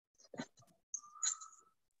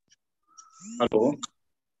Hello.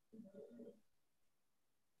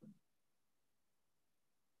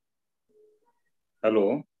 Hello.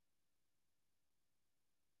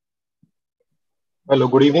 Hello,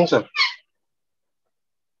 good evening sir.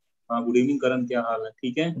 हाँ, good evening करण, क्या हाल है?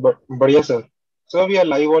 ठीक है। बढ़िया sir. Sir we are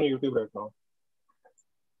live on YouTube right now.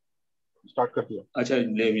 Start कर दिया। अच्छा,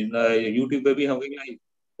 यूट्यूब पे भी हो गई लाइव?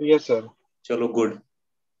 Yes sir. चलो, गुड।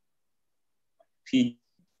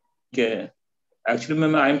 ठीक है। एक्चुअली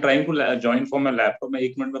मैं I am trying to join for my laptop. मैं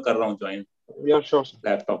 1 मिनट में कर रहा हूँ join yes sure sir.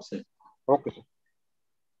 Laptop से। Okay sir.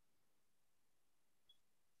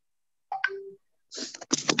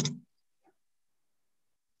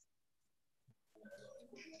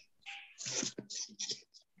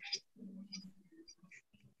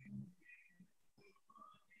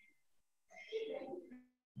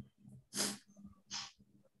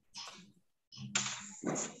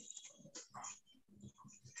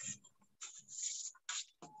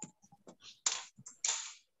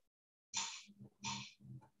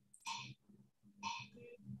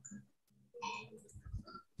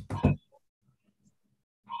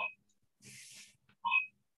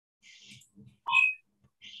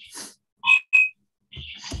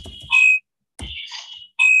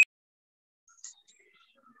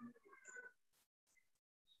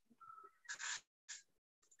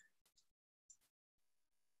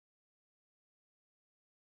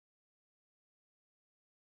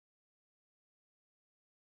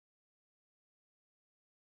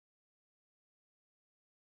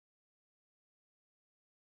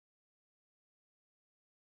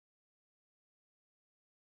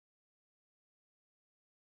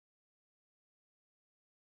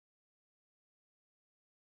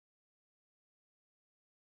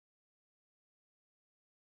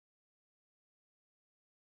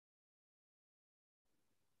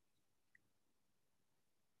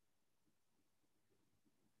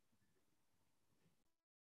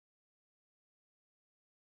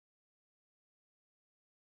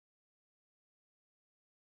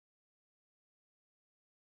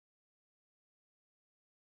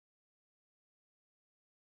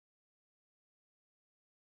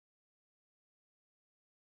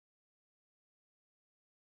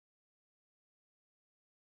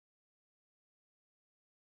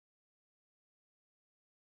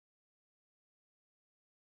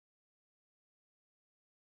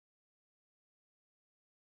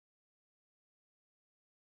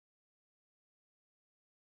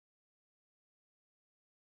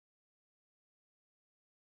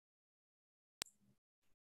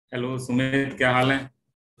 हेलो सुमित, क्या हाल है?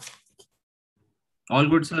 ऑल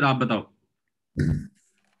गुड सर, आप बताओ।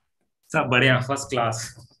 सब बढ़िया, फर्स्ट क्लास।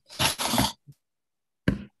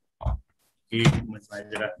 एक मिनट भाई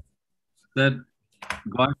जरा। Sir,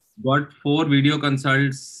 got got 4 video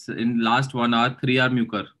consults in last 1 hour. 3 are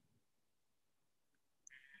mucor.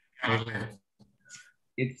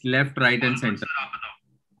 It's left, right, and center.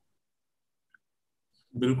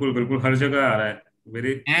 बिल्कुल बिल्कुल, हर जगह आ रहा है।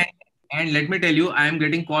 मेरे And and let me tell you, I am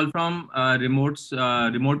getting call from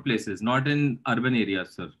remote places, not in urban areas,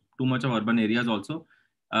 sir. Too much of urban areas also.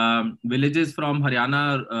 Villages from Haryana,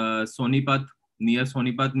 Sonipat, near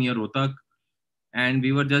Sonipat, near Rohtak, and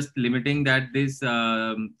we were just limiting that this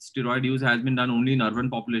steroid use has been done only in urban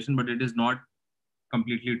population, but it is not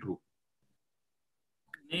completely true.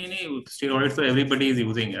 नहीं नहीं, steroids तो everybody is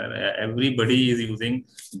using यार, everybody is using.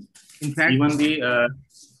 In fact, Even the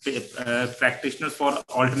practitioners for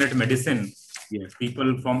alternate medicine, yes.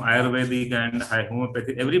 people from Ayurvedic and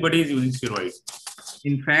homeopathy, everybody is using steroids.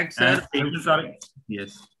 In fact, sir, And patients are,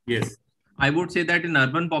 yes. yes, I would say that in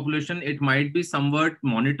urban population, it might be somewhat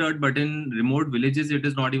monitored, but in remote villages, it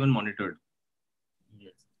is not even monitored.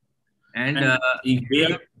 yes. And And if they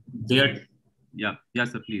are yeah, yeah,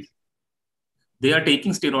 sir, please. they are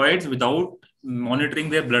taking steroids without monitoring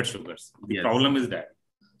their blood sugars. The Yes, problem is that.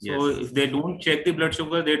 So yes, if they don't check the blood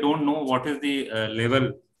sugar, they don't know what is the level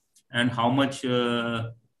and how much uh,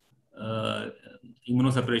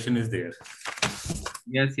 immunosuppression is there.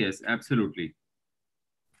 yes, yes, absolutely.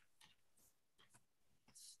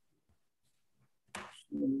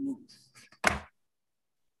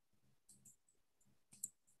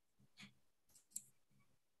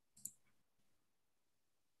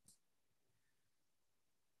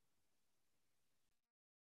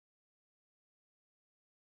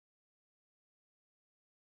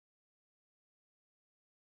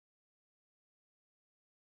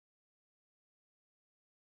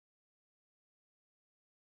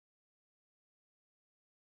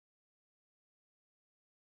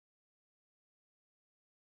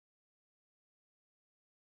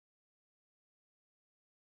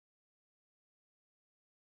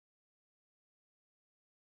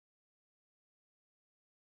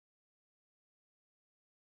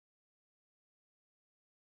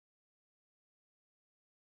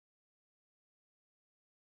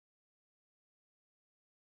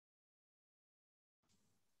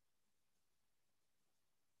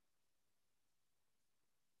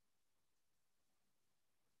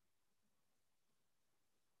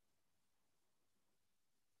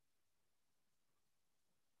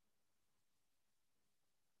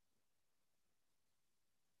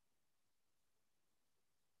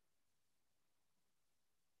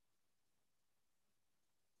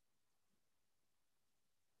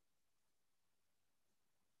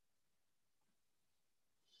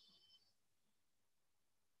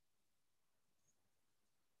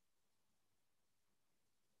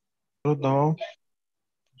 So now,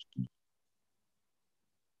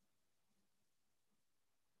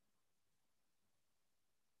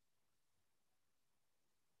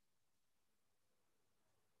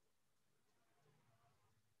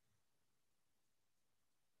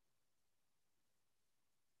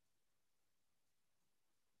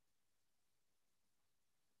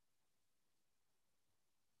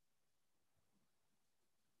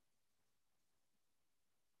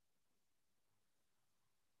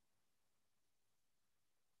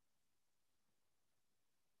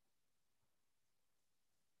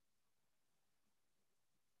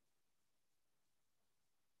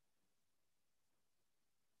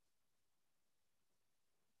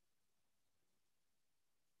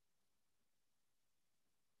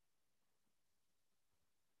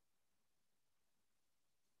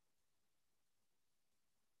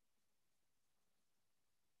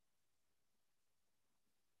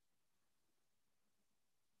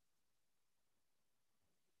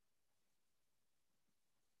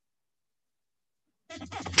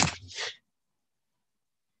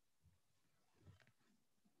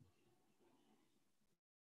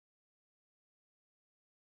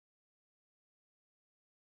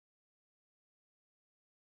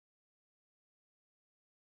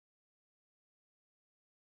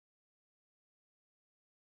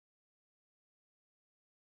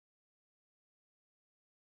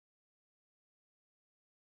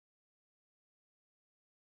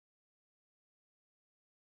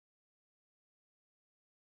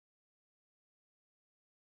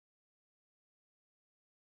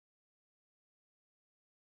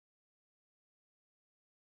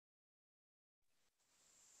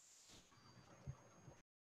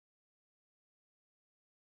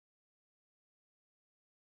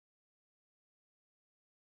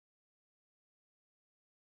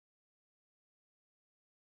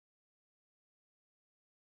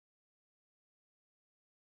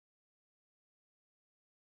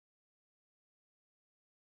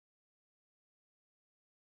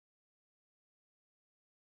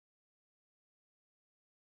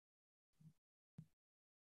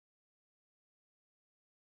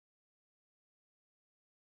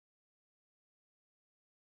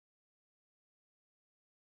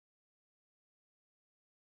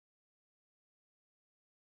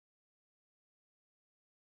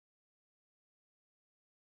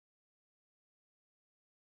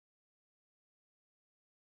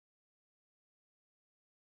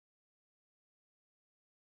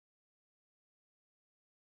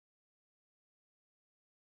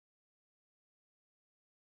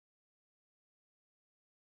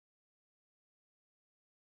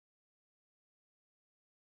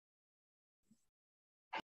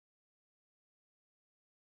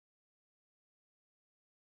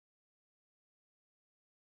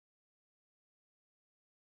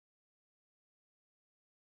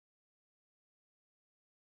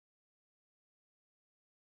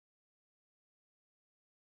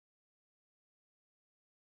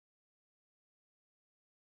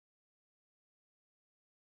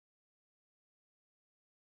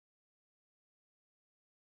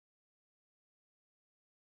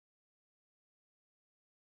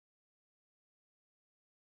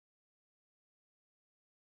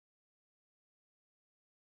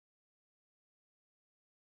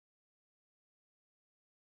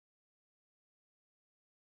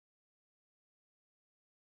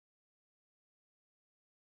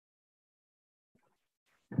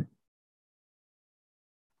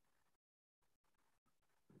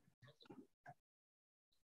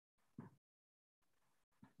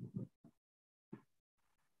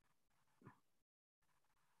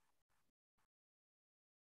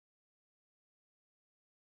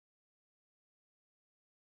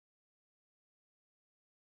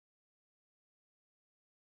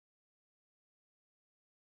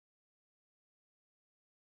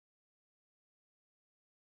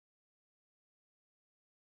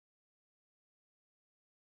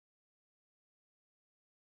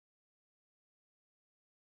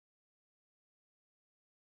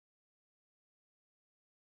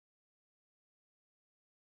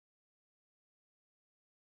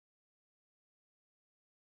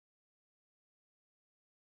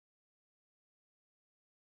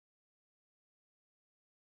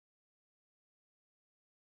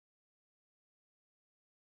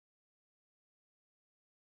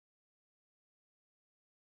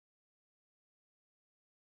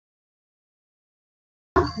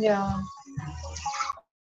 Yeah.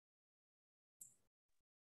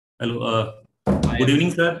 Hello, good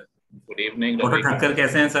evening sir. Good evening doctor Ravi. Thakkar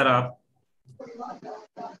कैसे हैं sir आप?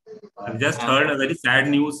 I've just heard a very sad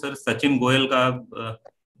news, sir. Sachin Goyal का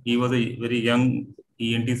he was a very young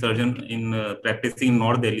ENT surgeon in practicing in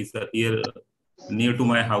North Delhi, sir, here near to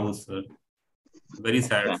my house, sir. Very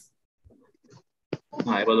sad. Yeah.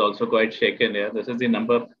 I was also quite shaken. Yeah, this is the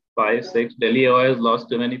number 5, 6. Delhi has lost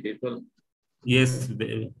too many people. Yes,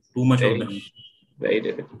 too much of them. Very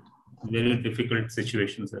difficult. Very difficult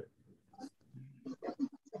situation, sir.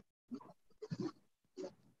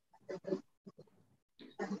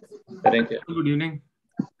 Thank you. Good evening.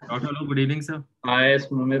 Dr. Hello, good evening, sir. Hi,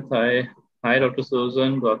 Smumit. Hi, Dr.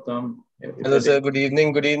 Susan, Gautam. Everybody. Hello, sir. Good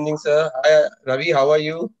evening. Good evening, sir. Hi, Ravi. How are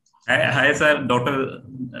you? Hi, sir. Dr.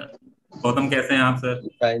 Gautam, कैसे हैं आप, sir?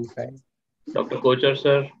 Fine, fine. Dr. Kochar,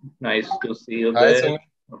 sir. Nice to see you Hi, there. Sumit.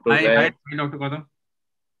 Hi, Dr. Gautam.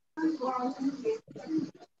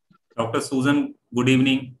 Dr. Susan, good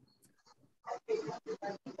evening.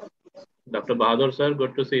 Dr. Bahadur, sir.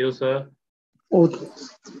 Good to see you, sir. Oh,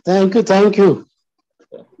 thank you, thank you.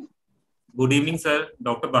 Good evening, sir.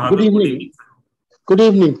 Dr. Bahadur, Good evening. sir. Good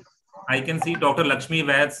evening. I can see Dr. Lakshmi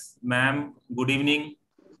Vads, ma'am. Good evening.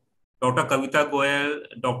 Dr. Kavita Goyal,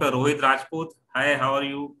 Dr. Rohit Rajput. Hi, how are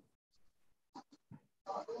you?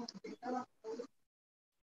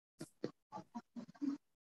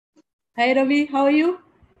 Hi Ravi, how are you?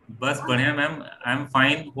 बस बढ़िया ma'am. I'm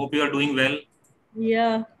fine. Hope you are doing well.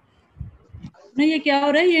 Yeah. नहीं ये क्या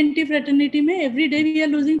हो रहा है ENT fraternity में? Every day we are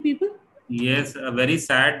losing people. Yes, very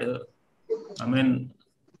sad. I mean,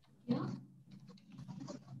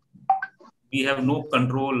 we have no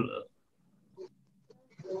control.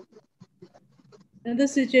 And the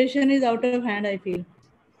situation is out of hand, I feel.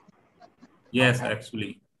 Yes,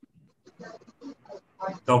 actually.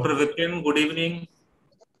 Dr. Vipin, good evening.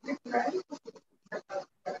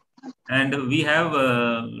 And we have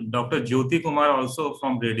Dr. Jyoti Kumar also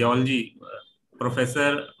from radiology,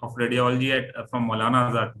 professor of radiology at from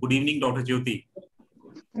Maulana Azad. Good evening, Dr. Jyoti.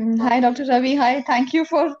 Hi, Dr. Ravi. Hi. Thank you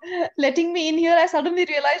for letting me in here. I suddenly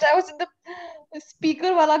realized I was in the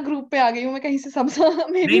speaker wala group पे आ गई हूँ मैं कहीं से सब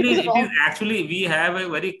maybe it was It wrong. is actually we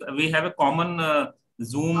have a common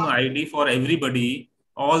Zoom ID for everybody.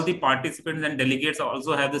 All the participants and delegates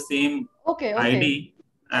also have the same ID,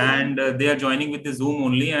 and they are joining with the Zoom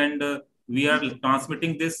only, and we are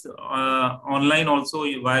transmitting this online also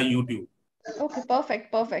via YouTube. Okay,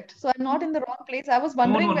 perfect. So I'm not in the wrong place. I was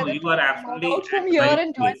wondering No, whether you to are log absolutely out from at the here right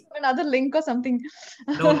and join place. from another link or something.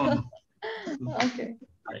 No. Okay.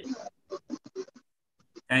 Right.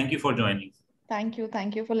 Thank you for joining. Thank you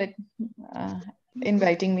for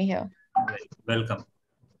inviting me here. Right. Welcome.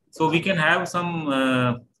 So we can have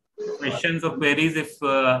some questions or queries if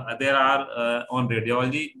there are on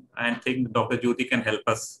radiology, and I think Dr. Jyoti can help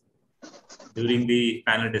us during the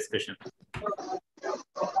panel discussion.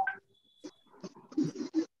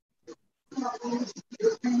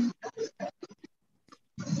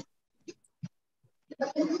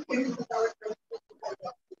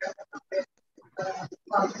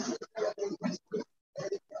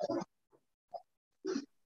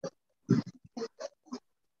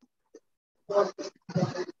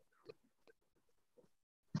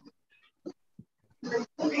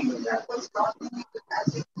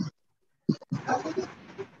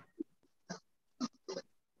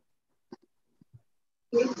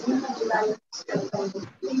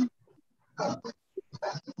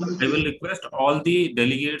 I will request all the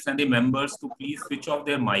delegates and the members to please switch off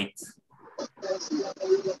their mics.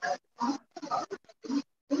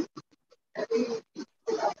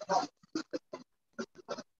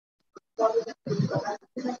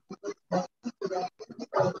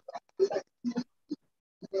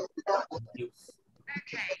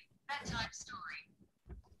 Okay, bedtime story.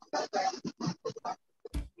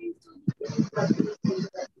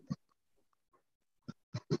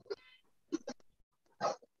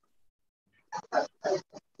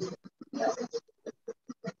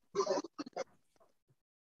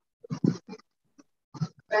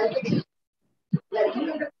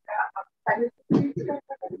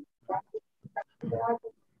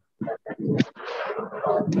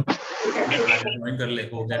 Join कर ले,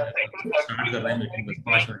 हो गया, start कर रहे हैं meeting बस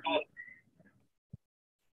 5 minute में.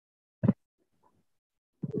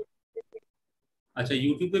 अच्छा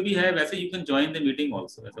YouTube पे भी है वैसे, you can join the meeting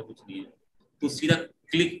also, ऐसा कुछ नहीं है. तो सीधा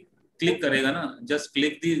क्लिक करेगा ना, जस्ट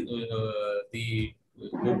क्लिक दी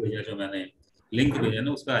वो भेजा जो मैंने लिंक भेजा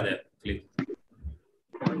ना, उस पे आ जाए क्लिक.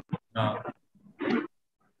 हाँ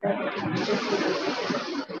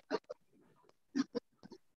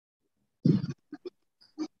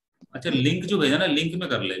अच्छा, लिंक जो भेजा ना, लिंक में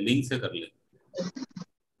कर ले, लिंक से कर ले.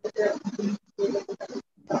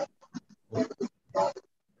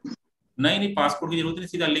 नहीं पासपोर्ट की जरूरत नहीं,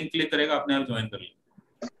 सीधा लिंक क्लिक करेगा, अपने आप ज्वाइन कर ले.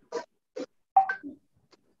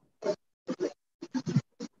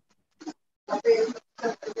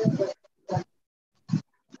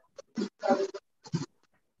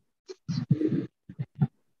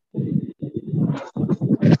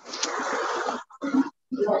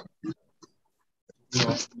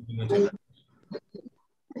 हाँ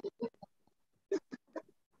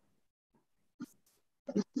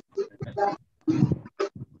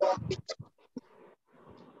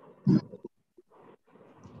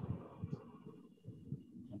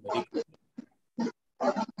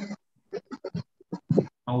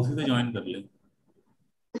उसी से ज्वाइन कर ले।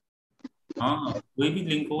 हाँ कोई भी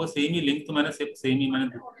लिंक होगा, सेम ही लिंक तो मैंने सेम ही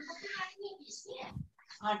मैंने।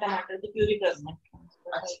 हाँ टमाटर की प्यूरी करना।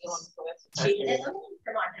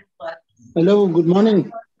 Hello, good morning.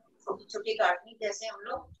 छोटी छोटी काटनी जैसे हम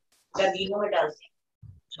लोग गर्मियों में डालते हैं।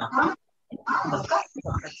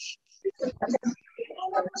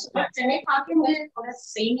 चने खा के मुझे थोड़ा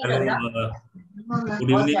सही नहीं लग रहा। Good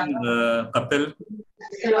evening Kapil,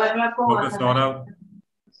 doctor Saurabh.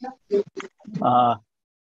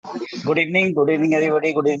 Good evening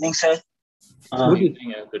everybody. Good evening, sir. I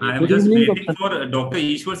am just waiting for Dr.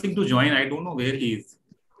 Ishwar Singh to join. I don't know where he is.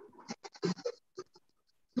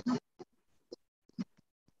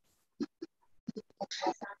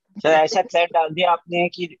 Sir ऐसा थ्रेड डाल दिया आपने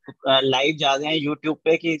कि लाइव जा रहे हैं यूट्यूब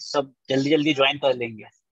पे कि सब जल्दी जल्दी ज्वाइन कर लेंगे।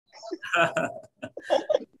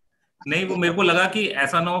 नहीं, वो मेरे को लगा कि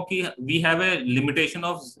ऐसा ना हो कि we have a limitation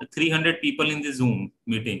of 300 people in this zoom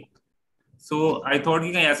meeting, so I thought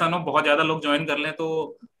कि कहीं ऐसा ना हो बहुत ज्यादा लोग ज्वाइन कर लें तो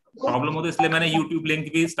प्रॉब्लम हो, तो इसलिए मैंने यूट्यूब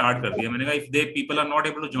लिंक भी स्टार्ट कर दिया। मैंने कहा if they people are not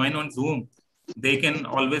able to join on zoom they can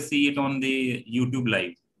always see it on the YouTube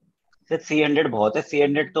live. Sir 300 बहुत है,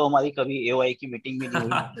 300 तो हमारी कभी एओआई की मीटिंग में नहीं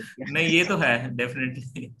हुई। नहीं ये तो है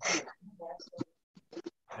definitely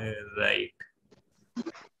right.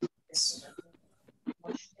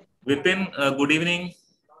 Vipin good evening.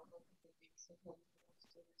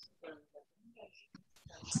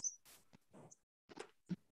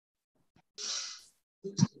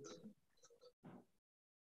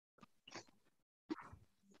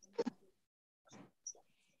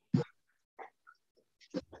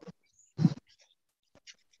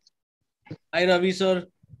 Hi Ravi sir.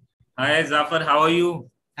 Hi Zafar, how are you?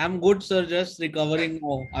 I'm good sir, just recovering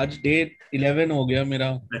now. आज day 11 हो गया मेरा।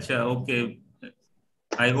 अच्छा okay.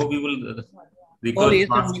 I hope you will और recover ये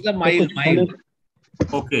सब fast. मतलब mild.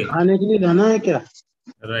 Okay. खाने के लिए जाना है क्या?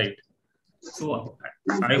 Right. So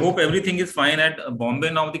I hope everything is fine at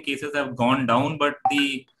Bombay now. The cases have gone down, but the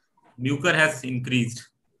mucor has increased.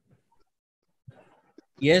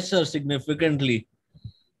 Yes sir, significantly.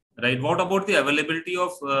 Right. What about the availability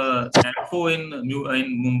of AMPHO in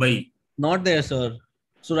Mumbai? Not there sir.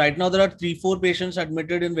 So right now there are 3-4 patients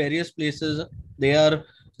admitted in various places. There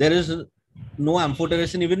is no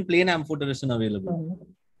amphotericin, even plain amphotericin available.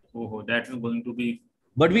 Oh, that is going to be.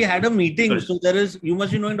 But we had a meeting, so there is. You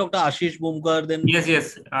must be knowing Dr. Ashish Bhumkar. Then yes.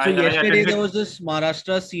 So yesterday there was this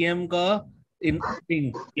Maharashtra CM ka in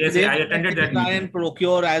thing. Yes, So I attended that try meeting. and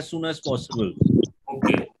procure as soon as possible.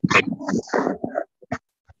 Okay.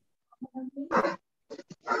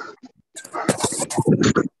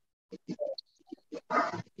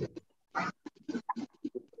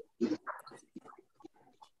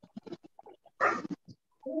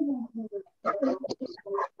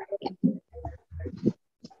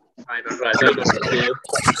 Hi, Dr. Rajal. Good to see you.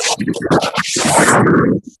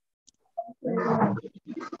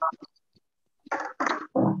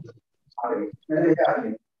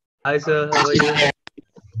 Hi, sir. How are you?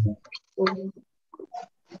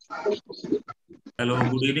 Hello.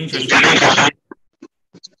 Good evening, Shashi.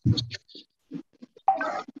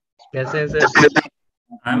 कैसे हैं sir?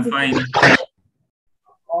 I'm fine.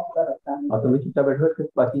 तुम्ही चुपचाप बैठो,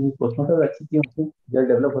 बाकी प्रश्नों का अच्छी चीज होती है, जब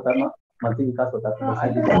डेवलप होता है ना मानसिक विकास होता है।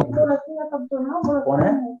 कौन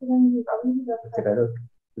है?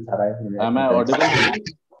 Am I audible?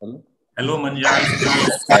 Hello, Manjal.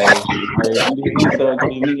 Hi. Good evening, sir.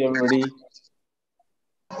 Good evening, everybody.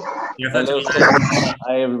 Yes, Hello, sir. sir.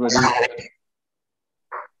 Hi, everybody.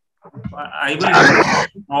 I will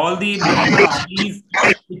request all the medical officees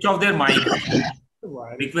switch off their mics.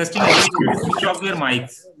 Requesting everybody to switch off their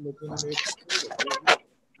mics.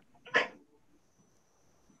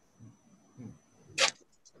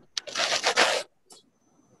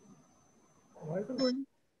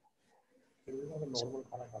 Normal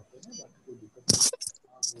खाना खाते हैं ना, बाकी कोई दिक्कत नहीं।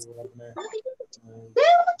 वो अपने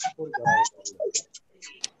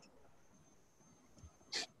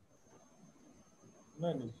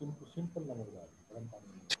नहीं सिंपल नमकदार गरम पानी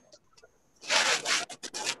में।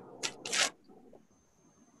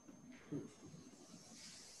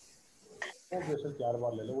 वो जैसे 4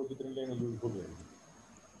 बार ले लो, वो जितने लेंगे यूजफुल रहेगी।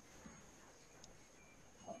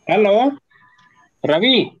 Hello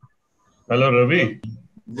Ravi. Hello, Ravi.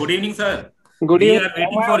 Good evening, sir. Good We evening. are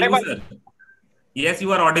waiting for you, sir. Yes,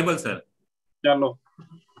 you are audible, sir. चलो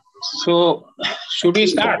So, should we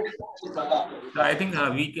start? I think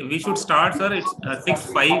we should start, sir. It's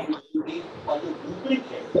 6:05.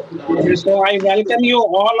 So, I welcome you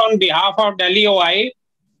all on behalf of Delhi OI,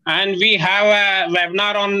 and we have a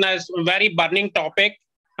webinar on a very burning topic,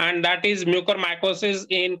 and that is mucormycosis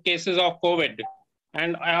in cases of COVID.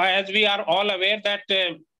 And as we are all aware that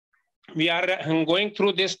we are going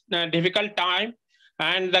through this difficult time,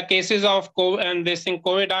 and the cases of COVID and this in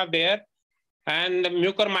COVID are there, and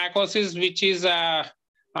mucormycosis, which is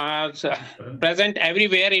present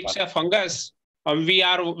everywhere, it's a fungus. We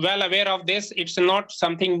are well aware of this. It's not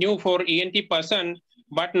something new for ENT person,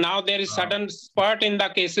 but now there is sudden spurt in the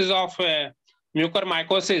cases of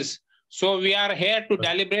mucormycosis. So we are here to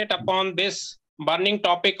deliberate upon this burning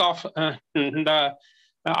topic of the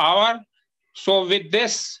hour. So with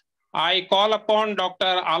this, I call upon Dr.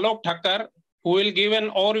 Alok Thakkar, who will give an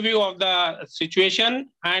overview of the situation,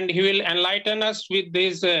 and he will enlighten us with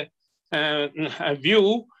this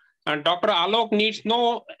view. And Dr. Alok needs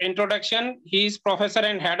no introduction. He is professor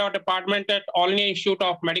and head of department at Olney Institute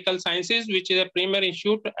of Medical Sciences, which is a premier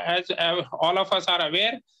institute, as all of us are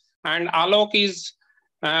aware. And Alok is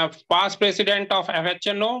past president of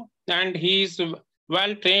FHNO, and he is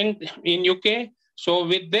well trained in UK. So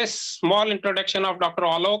with this small introduction of Dr.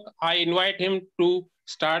 Alok, I invite him to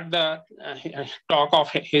start the talk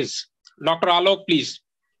of his. Dr. Alok, please.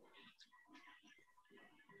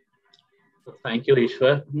 Thank you,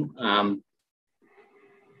 Ishwar.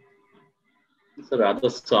 It's a rather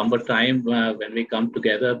somber time when we come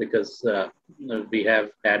together, because we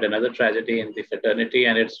have had another tragedy in the fraternity,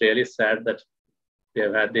 and it's really sad that we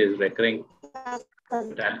have had these recurring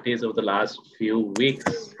fatalities over the last few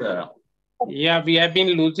weeks. Yeah, we have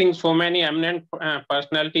been losing so many eminent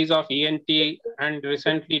personalities of ENT, and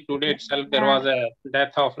recently today itself there was a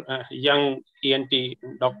death of a young ENT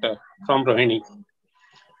doctor from Rohini.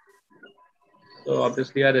 So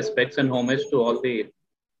obviously our respects and homage to all the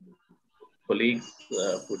colleagues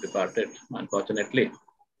who departed, unfortunately.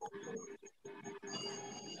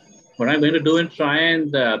 What I'm going to do is try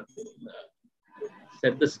and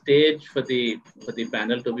set the stage for the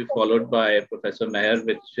panel to be followed by Professor Meher,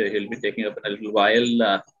 which he'll be taking up in a little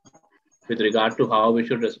while with regard to how we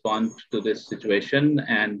should respond to this situation.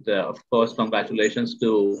 And of course, congratulations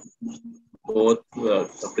to both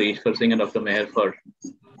Dr. Ishwar Singh and Dr. Meher for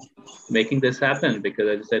making this happen, because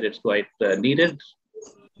as I said, it's quite needed.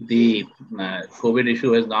 The COVID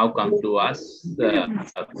issue has now come to us, and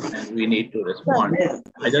we need to respond.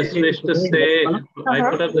 I just wish to say, I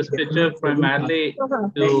put up this picture primarily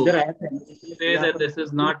to say that this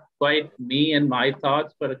is not quite me and my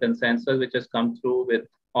thoughts, but a consensus which has come through with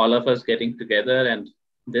all of us getting together. And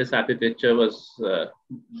this happy picture was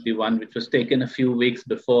the one which was taken a few weeks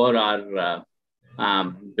before our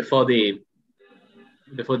before the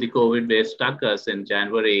COVID wave struck us in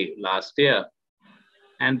January last year.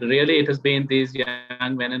 And really, it has been these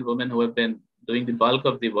young men and women who have been doing the bulk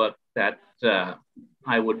of the work that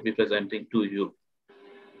I would be presenting to you.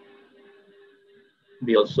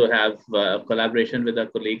 We also have collaboration with our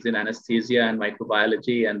colleagues in anesthesia and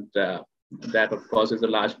microbiology, and that, of course, is a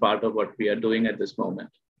large part of what we are doing at this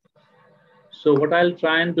moment. So what I'll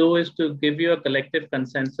try and do is to give you a collective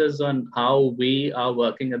consensus on how we are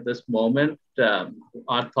working at this moment,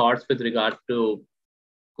 our thoughts with regard to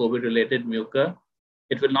COVID-related mucor.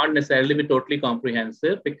 It will not necessarily be totally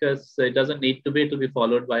comprehensive, because it doesn't need to be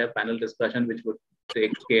followed by a panel discussion, which would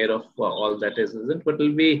take care of all that isn't, but it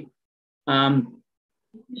will be a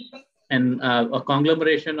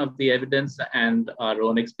conglomeration of the evidence and our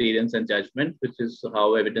own experience and judgment, which is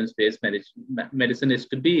how evidence-based medicine is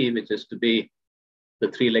to be, which is to be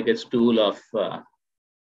the three-legged stool of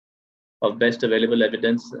best available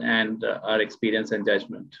evidence and our experience and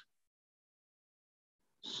judgment.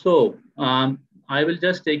 So I will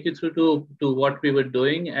just take you through to what we were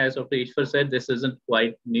doing. As Dr. Ishwar said, this isn't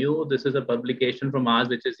quite new. This is a publication from ours,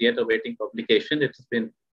 which is yet awaiting publication. It's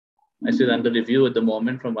been under review at the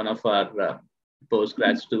moment from one of our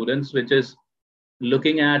postgrad students, which is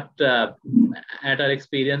looking at our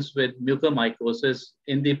experience with mucormycosis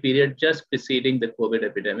in the period just preceding the COVID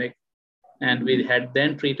epidemic. And we had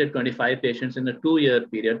then treated 25 patients in a 2-year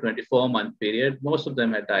period, 24-month period. Most of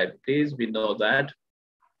them had diabetes, we know that.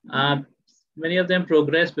 Many of them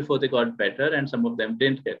progressed before they got better, and some of them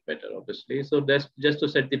didn't get better, obviously. So that's just to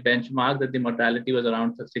set the benchmark that the mortality was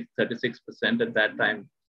around 36% at that time,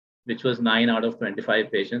 which was 9 out of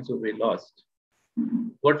 25 patients who we lost.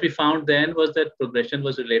 What we found then was that progression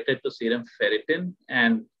was related to serum ferritin,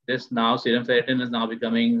 and serum ferritin is now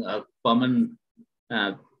becoming a common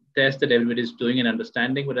test that everybody is doing and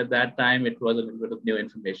understanding, but at that time it was a little bit of new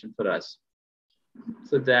information for us.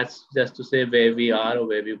 So that's just to say where we are or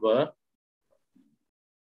where we were.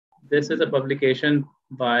 This is a publication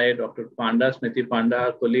by Dr. Panda, Smriti Panda,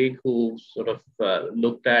 a colleague who sort of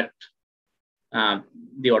looked at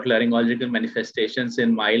the otolaryngological manifestations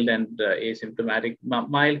in mild and asymptomatic,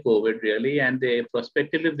 mild COVID really, and they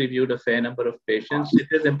prospectively reviewed a fair number of patients. It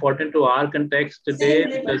is important to our context today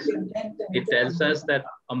because it tells us that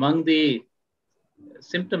among the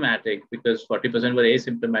symptomatic, because 40% were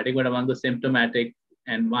asymptomatic, but among the symptomatic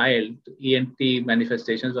and mild, ENT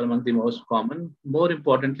manifestations were among the most common. More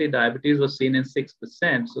importantly, diabetes was seen in 6%.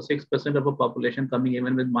 So 6% of a population coming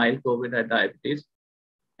even with mild COVID had diabetes.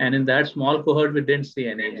 And in that small cohort, we didn't see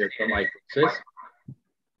any mucormycosis.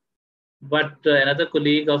 But another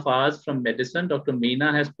colleague of ours from medicine, Dr.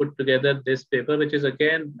 Meena, has put together this paper, which is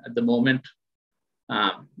again at the moment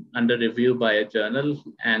under review by a journal.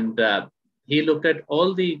 And he looked at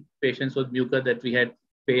all the patients with mucor that we had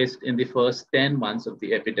faced in the first 10 months of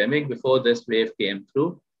the epidemic before this wave came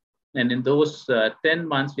through. And in those 10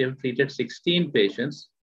 months, we have treated 16 patients.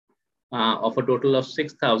 Of a total of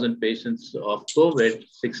 6,000 patients of COVID,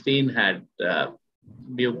 16 had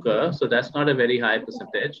mucor, so that's not a very high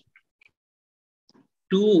percentage.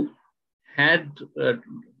 Two of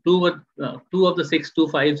the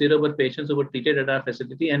 6,250 were patients who were treated at our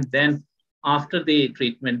facility, and then after the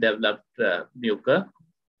treatment developed mucor,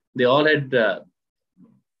 they all had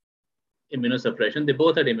immunosuppression. They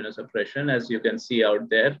both had immunosuppression, as you can see out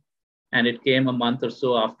there. And it came a month or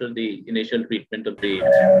so after the initial treatment of the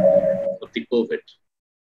COVID.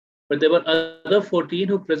 But there were other 14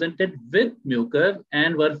 who presented with mucor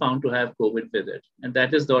and were found to have COVID with it. And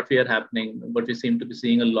that is what we seem to be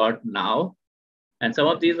seeing a lot now. And some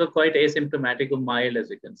of these were quite asymptomatic or mild, as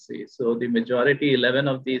you can see. So the majority, 11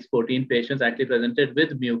 of these 14 patients actually presented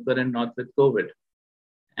with mucor and not with COVID.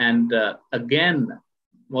 And again,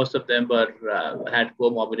 most of them had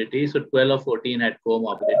comorbidities. So 12 of 14 had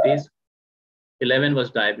comorbidities. 11 was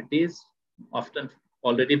diabetes, often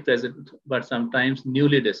already present, but sometimes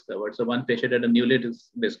newly discovered. So one patient had a newly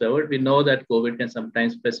discovered. We know that COVID can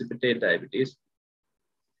sometimes precipitate diabetes.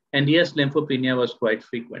 And yes, lymphopenia was quite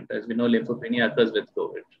frequent. As we know, lymphopenia occurs with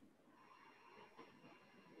COVID.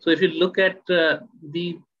 So if you look at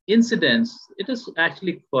the incidence, it is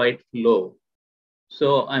actually quite low.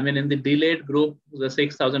 So, I mean, in the delayed group, the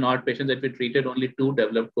 6,000 odd patients that we treated, only 2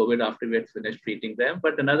 developed COVID after we had finished treating them.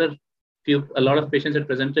 But a lot of patients had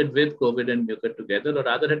presented with COVID and mucor together, or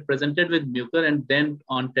rather had presented with mucor and then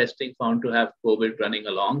on testing found to have COVID running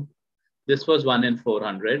along. This was 1 in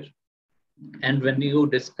 400. And when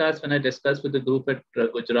I discussed with the group at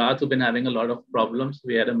Gujarat who've been having a lot of problems,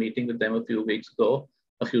 we had a meeting with them a few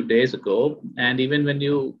days ago. And even when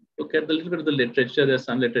you look at a little bit of the literature, there's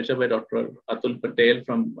some literature by Dr. Atul Patel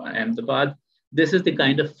from Ahmedabad. This is the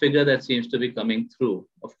kind of figure that seems to be coming through.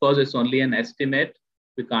 Of course, it's only an estimate.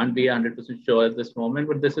 We can't be 100% sure at this moment,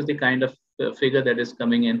 but this is the kind of figure that is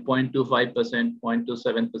coming in. 0.25%,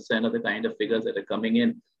 0.27% of the kind of figures that are coming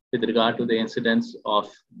in with regard to the incidence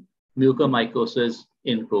of mucormycosis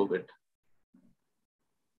in COVID.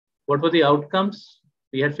 What were the outcomes?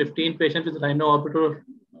 We had 15 patients with rhino-orbital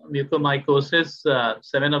mucormycosis.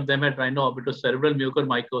 7 of them had rhino-orbitocerebral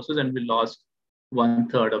mucormycosis, and we lost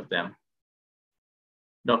 1/3 of them.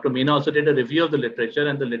 Dr. Meena also did a review of the literature,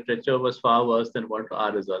 and the literature was far worse than what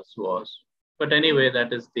our results was. But anyway,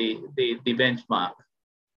 that is the benchmark.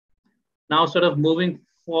 Now, sort of moving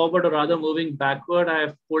forward, or rather moving backward, I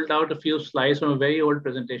have pulled out a few slides from a very old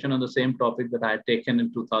presentation on the same topic that I had taken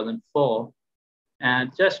in 2004.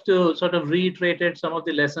 And just to sort of reiterate some of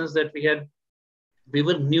the lessons that we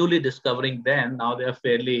were newly discovering then. Now they are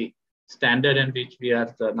fairly standard and which we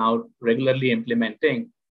are now regularly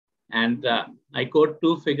implementing. And I quote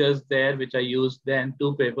 2 figures there, which I used then,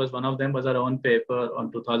 2 papers. One of them was our own paper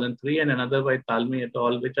on 2003 and another by Talmi et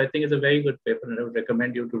al., which I think is a very good paper, and I would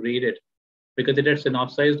recommend you to read it because it had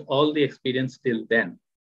synopsized all the experience till then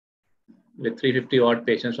with 350 odd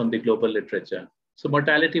patients from the global literature. So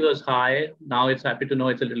mortality was high. Now it's happy to know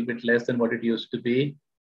it's a little bit less than what it used to be.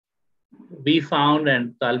 We found,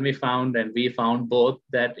 and Talmi found, and we found both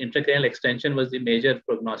that intracranial extension was the major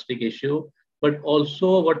prognostic issue. But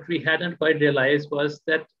also what we hadn't quite realized was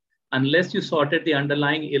that unless you sorted the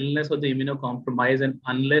underlying illness or the immunocompromise, and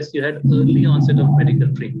unless you had early onset of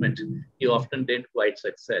medical treatment, you often didn't quite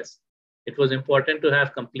success. It was important to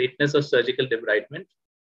have completeness of surgical debridement,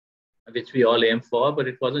 which we all aim for, but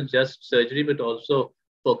it wasn't just surgery, but also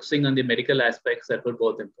focusing on the medical aspects that were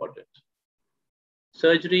both important.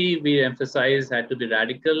 Surgery, we emphasized, had to be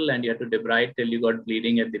radical, and you had to debride till you got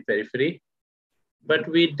bleeding at the periphery. But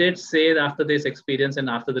we did say after this experience and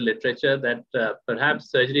after the literature that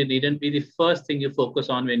perhaps surgery needn't be the first thing you focus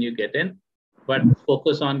on when you get in, but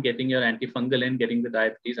focus on getting your antifungal in, getting the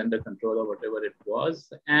diabetes under control or whatever it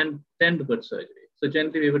was, and then do good surgery. So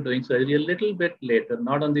generally we were doing surgery a little bit later,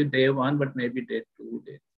 not on the day 1, but maybe day 2,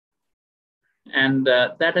 day 3. And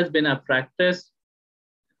that has been our practice.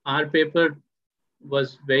 Our paper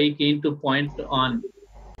was very keen to point on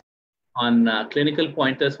clinical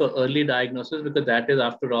pointers for early diagnosis, because that is,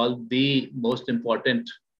 after all, the most important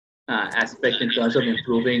aspect in terms of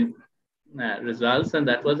improving results. And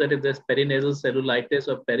that was that if there's perinasal cellulitis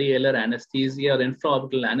or perialar anesthesia or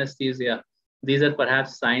infraorbital anesthesia, these are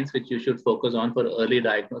perhaps signs which you should focus on for early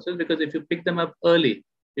diagnosis, because if you pick them up early,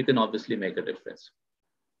 you can obviously make a difference.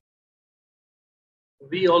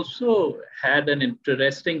 We also had an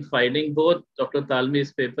interesting finding, both Dr.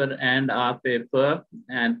 Talmi's paper and our paper,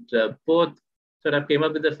 and both sort of came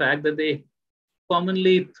up with the fact that they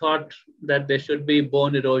commonly thought that there should be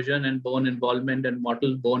bone erosion and bone involvement and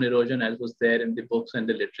mottled bone erosion, as was there in the books and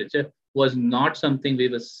the literature, was not something we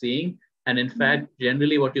were seeing. And in fact,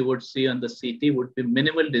 generally what you would see on the CT would be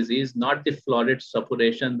minimal disease, not the florid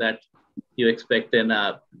suppuration that you expect in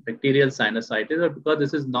a bacterial sinusitis, or because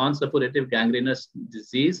this is non-suppurative gangrenous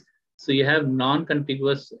disease. So you have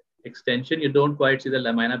non-contiguous extension. You don't quite see the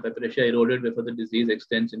lamina papyracea eroded before the disease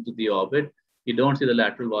extends into the orbit. You don't see the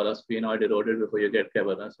lateral wall sphenoid eroded before you get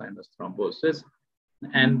cavernous sinus thrombosis.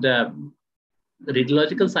 And the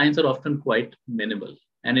radiological signs are often quite minimal.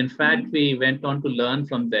 And in fact, we went on to learn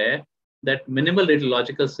from there that minimal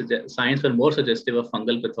radiological signs were more suggestive of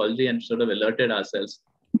fungal pathology, and sort of alerted ourselves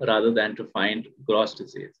rather than to find gross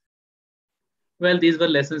disease. Well, these were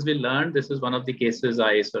lessons we learned. This is one of the cases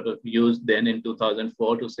I sort of used then in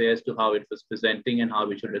 2004 to say as to how it was presenting and how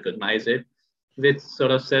we should recognize it, which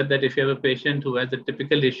sort of said that if you have a patient who has the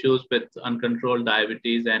typical issues with uncontrolled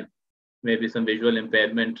diabetes and maybe some visual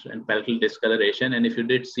impairment and palatal discoloration, and if you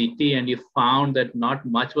did CT and you found that not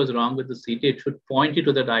much was wrong with the CT, it should point you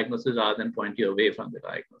to the diagnosis rather than point you away from the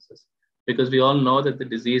diagnosis. Because we all know that the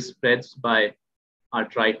disease spreads by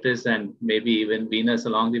arthritis and maybe even venous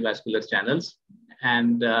along the vascular channels.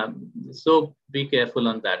 And so be careful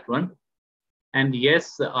on that one. And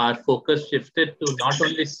yes, our focus shifted to not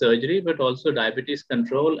only surgery, but also diabetes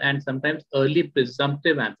control and sometimes early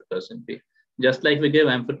presumptive amphotericin B. Just like we give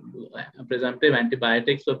presumptive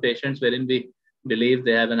antibiotics for patients wherein we believe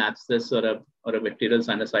they have an abscess or a bacterial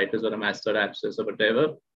sinusitis or a mastoid abscess or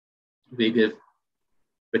whatever, we give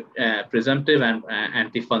presumptive and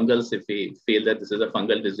antifungals if we feel that this is a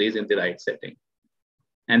fungal disease in the right setting,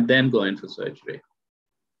 and then go in for surgery.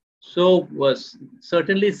 So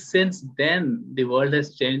certainly since then, the world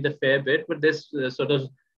has changed a fair bit, but this sort of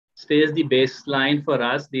stays the baseline for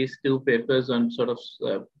us, these two papers on sort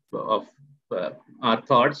of our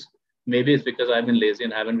thoughts. Maybe it's because I've been lazy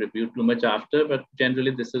and haven't reviewed too much after, but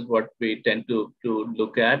generally this is what we tend to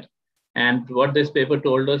look at. And what this paper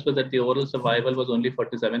told us was that the overall survival was only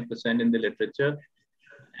 47% in the literature.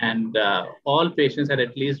 And all patients had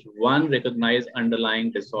at least one recognized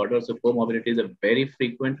underlying disorder. So comorbidities are very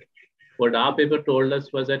frequent. What our paper told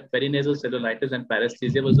us was that perinasal cellulitis and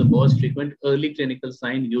paresthesia was the most frequent early clinical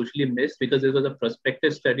sign, usually missed because it was a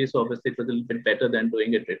prospective study. So obviously it was a little bit better than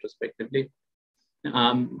doing it retrospectively.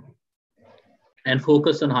 And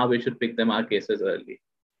focus on how we should pick them our cases early.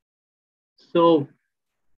 So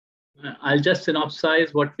I'll just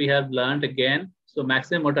synopsize what we have learned again. So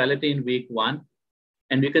maximum mortality in week 1.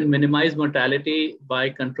 And we can minimize mortality by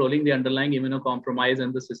controlling the underlying immunocompromise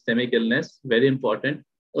and the systemic illness. Very important.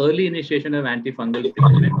 Early initiation of antifungal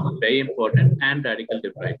treatment, very important, and radical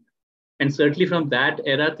debridement. And certainly from that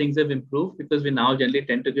era, things have improved because we now generally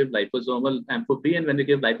tend to give liposomal ampho-B. And when we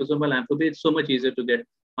give liposomal ampho-B, it's so much easier to get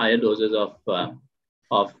higher doses of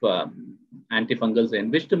antifungals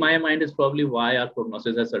in, which to my mind is probably why our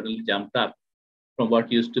prognosis has suddenly jumped up from what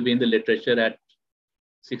used to be in the literature at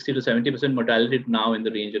 60 to 70% mortality to now in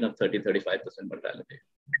the region of 30-35% mortality.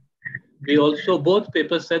 We also, both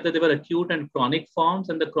papers said that there were acute and chronic forms,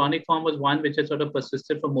 and the chronic form was one which had sort of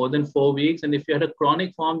persisted for more than 4 weeks. And if you had a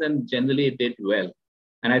chronic form, then generally it did well.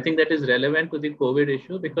 And I think that is relevant to the COVID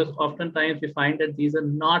issue because oftentimes we find that these are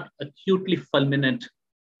not acutely fulminant,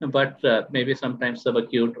 but maybe sometimes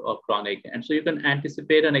subacute or chronic. And so you can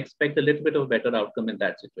anticipate and expect a little bit of a better outcome in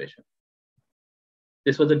that situation.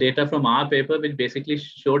 This was the data from our paper, which basically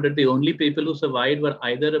showed that the only people who survived were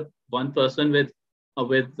either one person with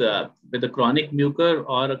a chronic mucor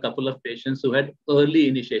or a couple of patients who had early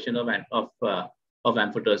initiation of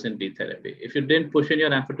amphotericin B therapy. If you didn't push in your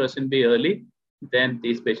amphotericin B early, then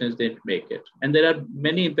these patients didn't make it. And there are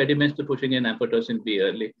many impediments to pushing in amphotericin B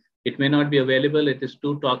early. It may not be available. It is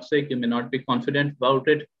too toxic. You may not be confident about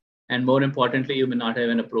it. And more importantly, you may not have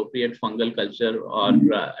an appropriate fungal culture, or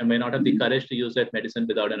may not have the courage to use that medicine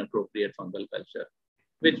without an appropriate fungal culture,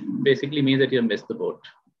 which basically means that you missed the boat.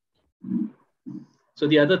 So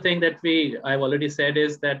the other thing that I've already said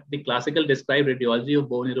is that the classical described radiology of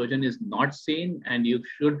bone erosion is not seen, and you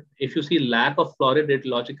should, if you see lack of florid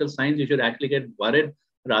radiological signs, you should actually get worried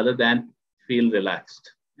rather than feel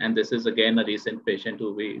relaxed. And this is again a recent patient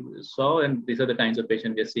who we saw, and these are the kinds of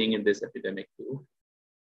patients we're seeing in this epidemic too.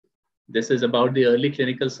 This is about the early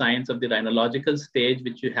clinical signs of the rhinological stage,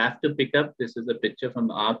 which you have to pick up. This is a picture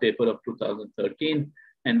from our paper of 2013.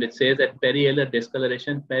 And it says that perialar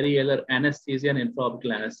discoloration, perialar anesthesia, and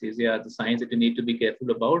intraorbital anesthesia are the signs that you need to be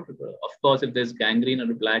careful about. Of course, if there's gangrene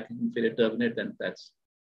or black inferior turbinate, then that's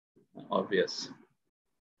obvious.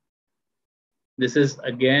 This is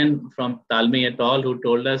again from Talmi et al., who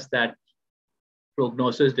told us that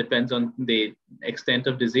prognosis depends on the extent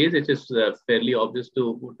of disease. It is fairly obvious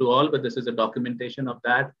to all, but this is a documentation of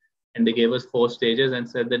that. And they gave us 4 stages and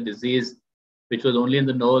said that disease, which was only in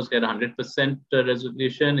the nose, had 100%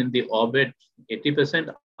 resolution, in the orbit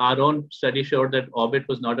 80%. Our own study showed that orbit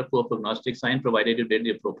was not a poor prognostic sign, provided you did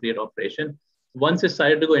the appropriate operation. Once it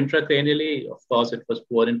started to go intracranially, of course, it was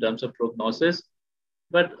poor in terms of prognosis,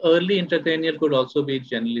 but early intracranial could also be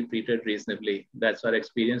generally treated reasonably. That's our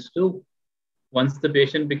experience too. Once the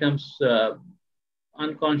patient becomes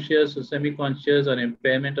unconscious or semi-conscious or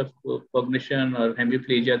impairment of cognition or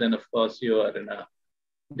hemiplegia, then of course you are in a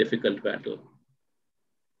difficult battle.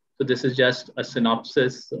 So this is just a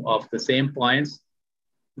synopsis of the same points,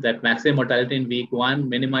 that maximum mortality in week 1,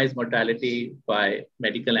 minimize mortality by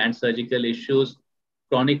medical and surgical issues.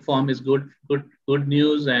 Chronic form is good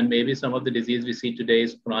news, and maybe some of the disease we see today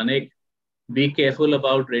is chronic. Be careful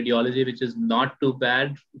about radiology, which is not too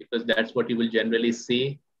bad, because that's what you will generally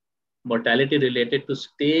see. Mortality related to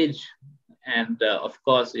stage, and of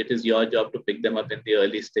course, it is your job to pick them up in the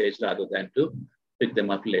early stage rather than to pick them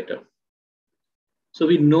up later. So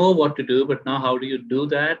we know what to do, but now how do you do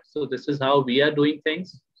that? So this is how we are doing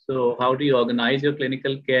things. So how do you organize your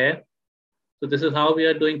clinical care? So this is how we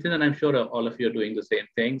are doing things, and I'm sure all of you are doing the same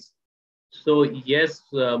things. So yes,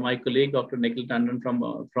 my colleague, Dr. Nikhil Tandon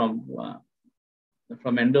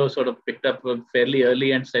from Endo sort of picked up fairly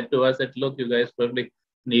early and said to us that, look, you guys probably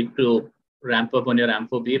need to ramp up on your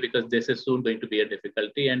Ampho B, because this is soon going to be a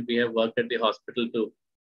difficulty. And we have worked at the hospital to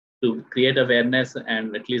create awareness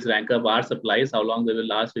and at least rank up our supplies. How long they will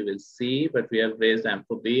last, we will see, but we have raised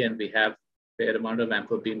Ampho B and we have a fair amount of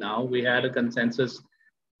Ampho B now. We had a consensus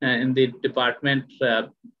in the department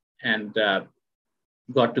and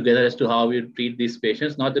got together as to how we treat these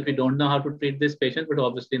patients. Not that we don't know how to treat these patients, but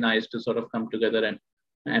obviously nice to sort of come together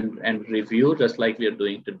and review, just like we are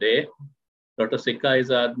doing today. Dr. Sikka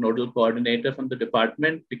is our nodal coordinator from the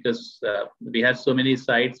department, because we have so many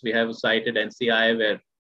sites. We have a site at NCI where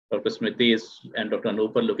Dr. Smriti and Dr.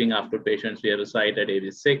 Anup are looking after patients. We have a site at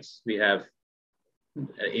AB6. We have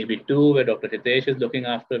AB2 where Dr. Hitesh is looking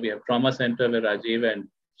after. We have trauma center where Rajiv and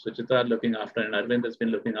Suchita are looking after, and Arvind has been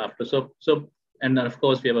looking after. And then of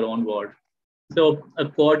course we have our own ward. So a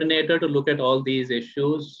coordinator to look at all these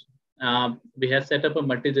issues. We have set up a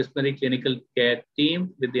multidisciplinary clinical care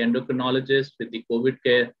team with the endocrinologist, with the COVID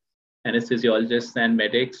care anesthesiologists and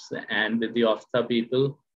medics, and with the OPHTA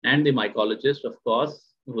people and the mycologist, of course,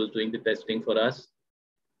 who's doing the testing for us.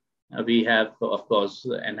 We have, of course,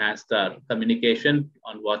 enhanced our communication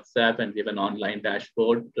on WhatsApp, and we have an online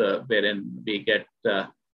dashboard wherein we get,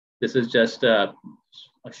 this is just a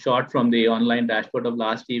shot from the online dashboard of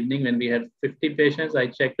last evening when we had 50 patients. I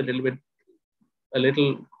checked a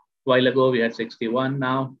little while ago, we had 61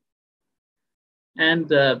 now. And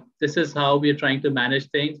this is how we are trying to manage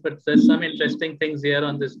things. But there's some interesting things here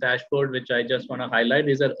on this dashboard, which I just want to highlight.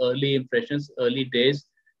 These are early impressions, early days.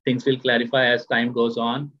 Things will clarify as time goes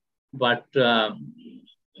on. But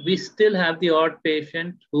we still have the odd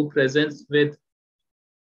patient who presents with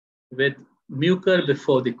mucor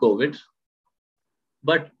before the COVID.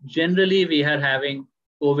 But generally, we are having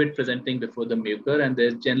COVID presenting before the mucor, and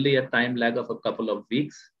there's generally a time lag of a couple of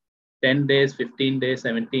weeks, 10 days, 15 days,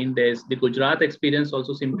 17 days. The Gujarat experience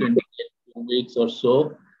also seemed to indicate 2 weeks or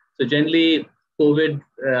so. So generally, COVID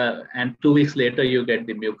and 2 weeks later, you get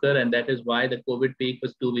the mucor, and that is why the COVID peak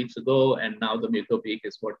was 2 weeks ago, and now the mucor peak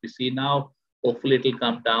is what we see now. Hopefully, it will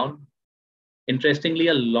come down. Interestingly,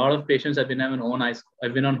 a lot of patients have been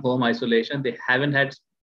on home isolation. They haven't had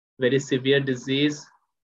very severe disease.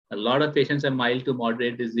 A lot of patients have mild to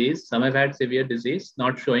moderate disease. Some have had severe disease,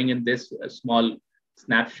 not showing in this small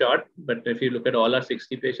snapshot. But if you look at all our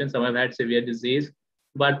 60 patients, some have had severe disease,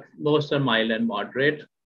 but most are mild and moderate.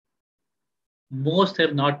 Most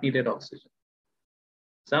have not needed oxygen.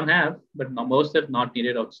 Some have, but most have not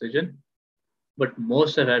needed oxygen. But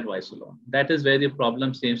most have had voice alone. That is where the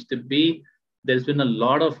problem seems to be. There's been a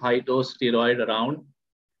lot of high-dose steroid around,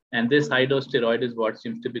 and this high-dose steroid is what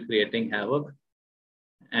seems to be creating havoc.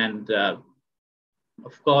 And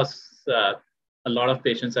of course, a lot of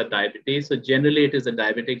patients are diabetes. So generally, it is the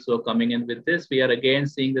diabetics who are coming in with this. We are again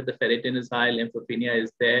seeing that the ferritin is high, lymphopenia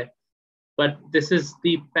is there. But this is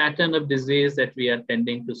the pattern of disease that we are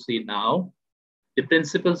tending to see now. The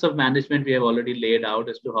principles of management we have already laid out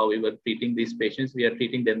as to how we were treating these patients. We are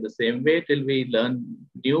treating them the same way till we learn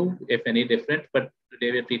new, if any different, but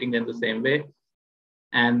today we're treating them the same way.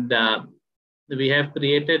 And we have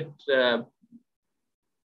created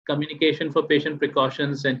communication for patient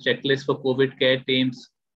precautions and checklists for COVID care teams.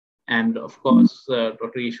 And of course,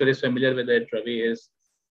 Dr. Ishwar is familiar with it, Ravi is,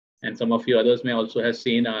 and some of you others may also have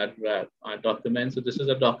seen our document. So this is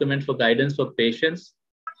a document for guidance for patients.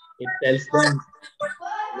 It tells them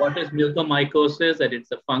what is mucormycosis, that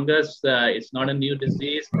it's a fungus, it's not a new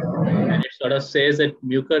disease. And it sort of says that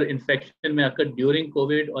mucor infection may occur during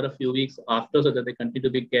COVID or a few weeks after, so that they continue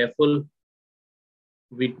to be careful.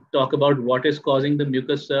 We talk about what is causing the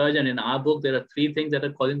mucus surge. And in our book, there are 3 things that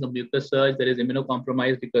are causing the mucus surge. There is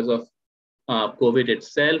immunocompromise because of COVID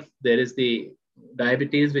itself. There is the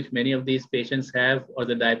diabetes, which many of these patients have, or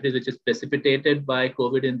the diabetes which is precipitated by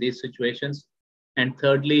COVID in these situations. And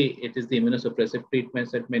thirdly, it is the immunosuppressive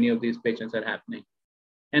treatments that many of these patients are happening.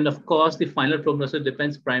 And of course, the final prognosis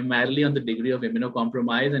depends primarily on the degree of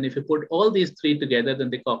immunocompromise. And if you put all these 3 together, then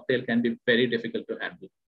the cocktail can be very difficult to handle,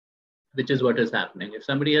 which is what is happening. If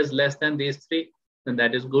somebody has less than these 3, then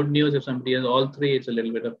that is good news. If somebody has all 3, it's a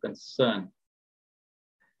little bit of concern.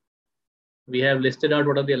 We have listed out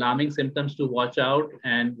what are the alarming symptoms to watch out,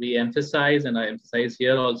 and we emphasize, and I emphasize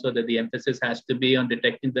here also, that the emphasis has to be on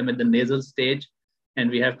detecting them at the nasal stage. And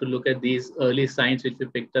we have to look at these early signs which we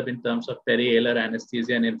picked up in terms of perialar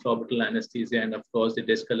anesthesia and infraorbital anesthesia, and of course the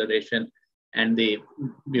discoloration and the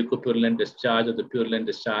mucopurulent discharge or the purulent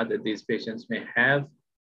discharge that these patients may have.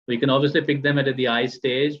 We can obviously pick them at the eye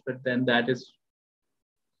stage, but then it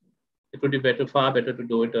would be far better to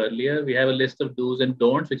do it earlier. We have a list of do's and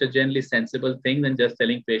don'ts, which are generally sensible things than just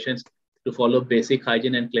telling patients to follow basic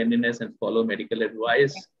hygiene and cleanliness and follow medical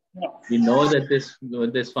advice. We know that this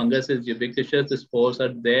fungus is ubiquitous. The spores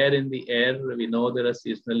are there in the air. We know there are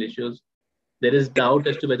seasonal issues. There is doubt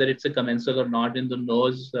as to whether it's a commensal or not in the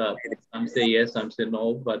nose. Some say yes, some say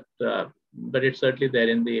no, but it's certainly there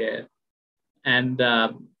in the air. And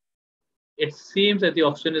it seems that the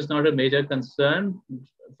oxygen is not a major concern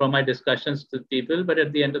from my discussions with people, but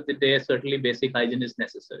at the end of the day, certainly basic hygiene is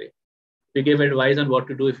necessary. We give advice on what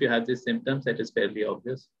to do if you have these symptoms. That is fairly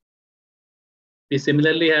obvious. We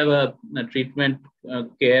similarly have a treatment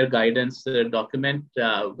care guidance document,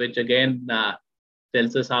 which again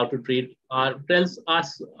tells us how to treat, because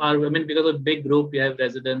of big group, we have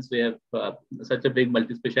residents, we have such a big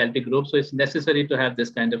multi-specialty group. So it's necessary to have this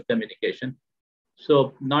kind of communication.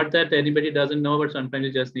 So not that anybody doesn't know, but sometimes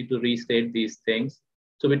you just need to restate these things.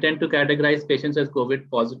 So we tend to categorize patients as COVID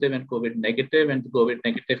positive and COVID negative, and the COVID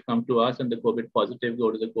negative come to us and the COVID positive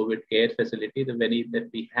go to the COVID care facility, the many that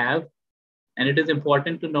we have. And it is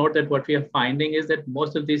important to note that what we are finding is that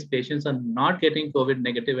most of these patients are not getting COVID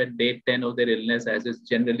negative at day 10 of their illness, as is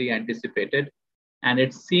generally anticipated. And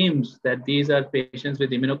it seems that these are patients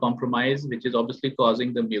with immunocompromise, which is obviously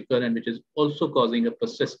causing the mucor and which is also causing a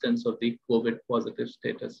persistence of the COVID positive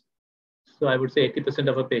status. So I would say 80%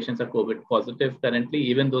 of our patients are COVID positive currently,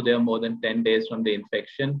 even though they are more than 10 days from the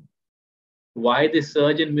infection. Why the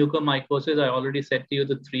surge in mucormycosis? I already said to you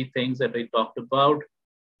the 3 things that I talked about.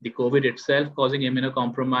 The COVID itself causing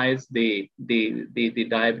immunocompromise, the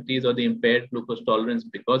diabetes or the impaired glucose tolerance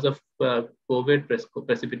because of COVID,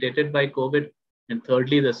 precipitated by COVID, and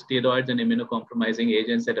thirdly, the steroids and immunocompromising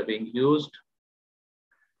agents that are being used.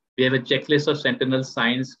 We have a checklist of sentinel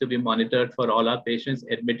signs to be monitored for all our patients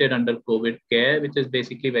admitted under COVID care, which is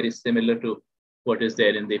basically very similar to what is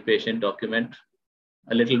there in the patient document,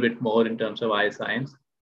 a little bit more in terms of eye signs.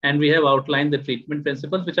 And we have outlined the treatment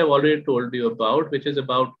principles, which I've already told you about, which is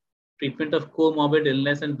about treatment of comorbid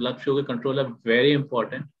illness and blood sugar control are very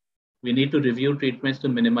important. We need to review treatments to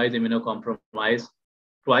minimize immunocompromise.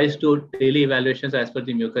 Twice to daily evaluations as per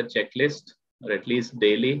the mucor checklist, or at least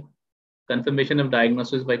daily. Confirmation of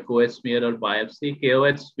diagnosis by KOH smear or biopsy.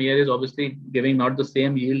 KOH smear is obviously giving not the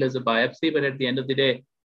same yield as a biopsy, but at the end of the day,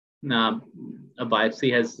 a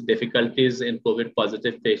biopsy has difficulties in COVID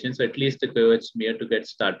positive patients, so at least a KOH smear to get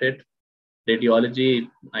started. Radiology,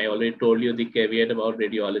 I already told you the caveat about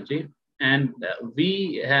radiology. And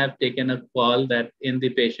we have taken a call that in the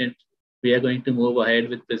patient we are going to move ahead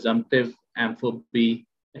with presumptive ampho B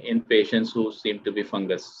in patients who seem to be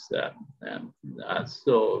fungus. And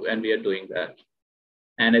we are doing that.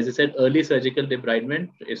 And as I said, early surgical debridement,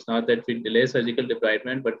 it's not that we delay surgical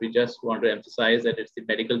debridement, but we just want to emphasize that it's the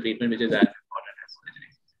medical treatment which is as important as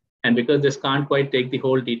surgery. And because this can't quite take the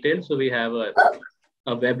whole detail, so we have a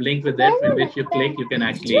web link with it, in which you click, you can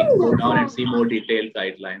actually go down and see more detailed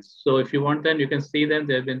guidelines. So if you want them, you can see them.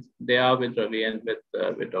 They are with Ravi and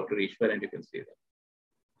with Dr. Ishwar, and you can see them.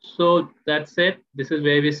 So that's it. This is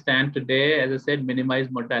where we stand today. As I said, minimize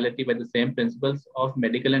mortality by the same principles of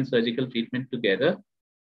medical and surgical treatment together.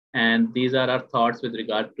 And these are our thoughts with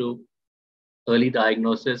regard to early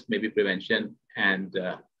diagnosis, maybe prevention and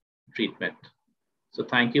treatment. So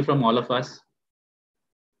thank you from all of us.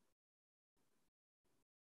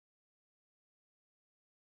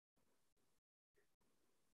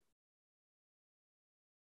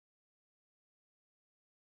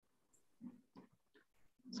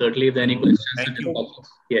 Certainly, if there are any questions. Thank you.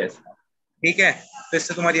 Yes. ठीक है, फिर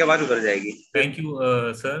से तुम्हारी आवाज उधर जाएगी. Thank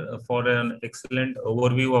you, sir, for an excellent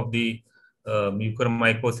overview of the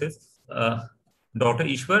mucormycosis. Dr.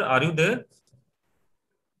 Ishwar, are you there?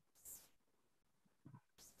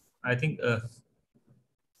 I think.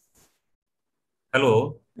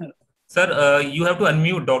 Hello, sir. You have to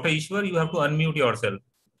unmute, Dr. Ishwar. You have to unmute yourself.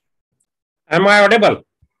 Am I audible?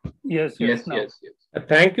 Yes.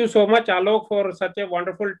 Thank you so much, Alok, for such a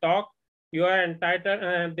wonderful talk. You are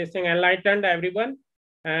entitled, enlightened everyone,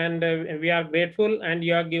 and we are grateful. And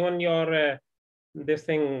you have given your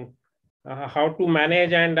how to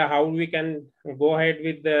manage and how we can go ahead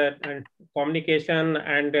with the communication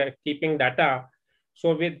and keeping data.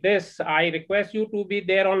 So with this, I request you to be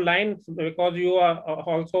there online, because you are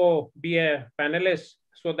also be a panelist,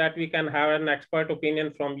 so that we can have an expert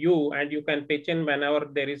opinion from you, and you can pitch in whenever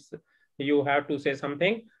you have to say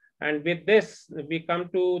something. And with this, we come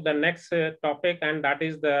to the next topic, and that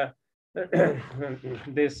is the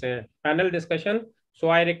this panel discussion. So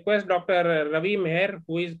I request Dr. Ravi Meher,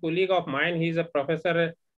 who is a colleague of mine. He is a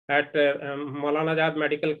professor at Maulana Azad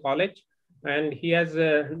Medical College, and he has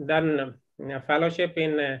done a fellowship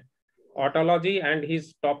in otology, and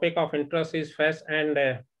his topic of interest is FES and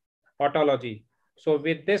otology. So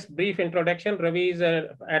with this brief introduction, Ravi is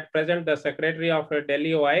at present the secretary of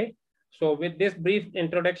Delhi OI. So with this brief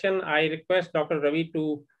introduction, I request Dr. Ravi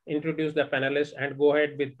to introduce the panelists and go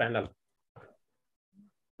ahead with panel.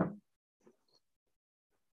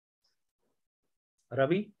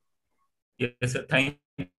 Ravi? Yes, sir. Thank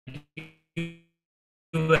you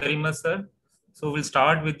very much, sir. So we'll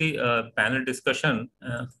start with the panel discussion.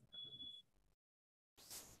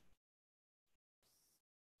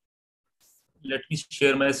 Let me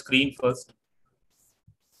share my screen first.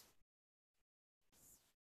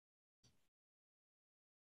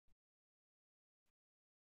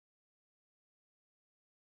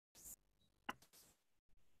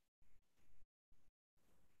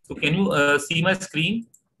 So can you see my screen?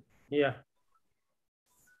 Yeah.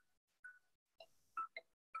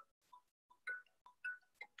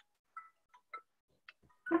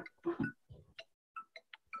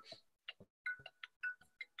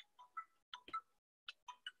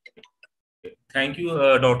 Thank you,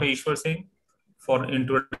 Dr. Ishwar Singh, for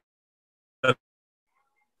introduction.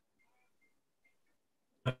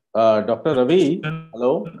 Dr. Ravi,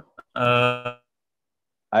 hello.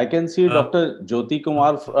 I can see Dr. Jyoti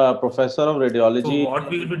Kumar, Professor of Radiology. So what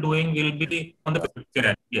we will be doing will be on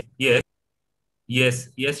the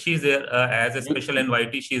yes, she's there as a special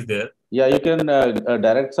invitee. She's there. Yeah, you can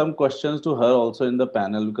direct some questions to her also in the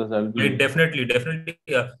panel, because I will be definitely.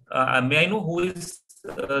 May I know who is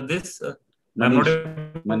this?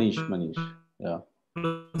 Manish. Yeah.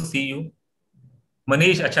 See you,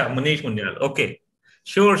 Manish. Manish Munjal. Okay,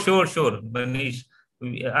 sure. Manish,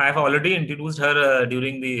 I have already introduced her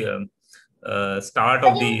during the start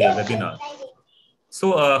of the webinar.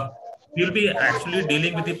 So we'll be actually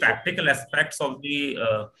dealing with the practical aspects of the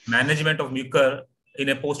management of mucor in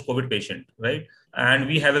a post-COVID patient, right? And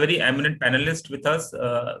we have a very eminent panelist with us.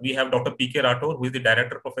 We have Dr. P.K. Rathore, who is the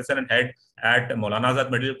director, professor, and head at Maulana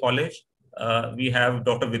Azad Medical College. We have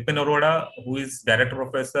Dr. Vipin Arora, who is director,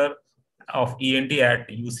 professor of ENT at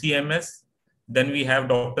UCMS. Then we have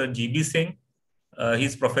Dr. G.B. Singh.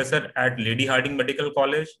 He's professor at Lady Harding Medical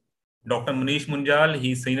College. Dr. Manish Munjal,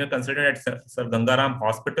 he's senior consultant at Sir Gangaram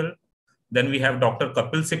Hospital. Then we have Dr.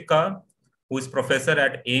 Kapil Sikka, who is professor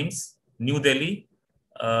at AIIMS, New Delhi.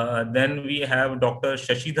 Then we have Dr.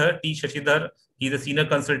 Shashidhar, T. Shashidhar. He's a senior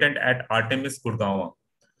consultant at Artemis, Gurgaon.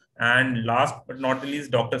 And last but not the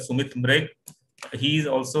least, Dr. Sumit Mreg. He is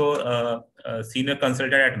also a senior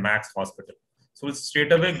consultant at Max Hospital. So we'll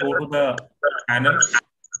straight away go to the panel.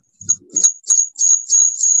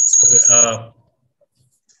 Okay.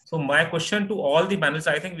 So my question to all the panelists,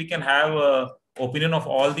 I think we can have opinion of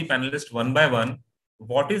all the panelists one by one.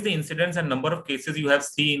 What is the incidence and number of cases you have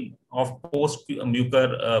seen of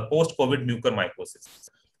post-COVID mucormycosis?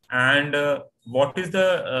 And what is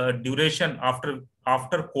the duration after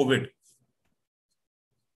COVID?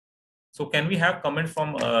 So can we have comment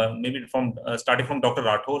from maybe from starting from Dr.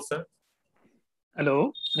 Rathore, sir?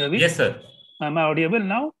 Hello, Ravi? Yes, sir. Am I audible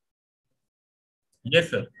now? Yes,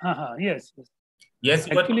 sir. Yes. Yes,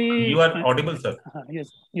 you are audible, sir.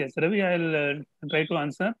 Yes, Ravi, I'll try to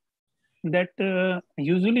answer that.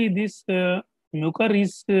 Usually this mucor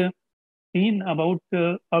is seen about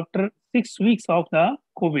after 6 weeks of the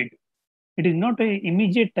COVID. It is not an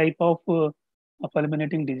immediate type of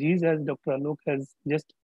fulminating disease, as Dr. Alok has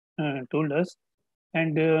just told us,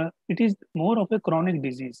 and it is more of a chronic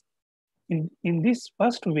disease. In this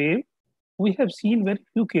first wave, we have seen very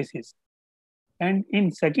few cases, and in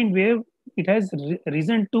second wave, it has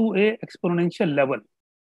risen to a exponential level.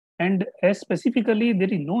 And as specifically,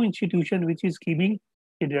 there is no institution which is keeping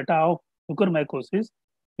the data of mucormycosis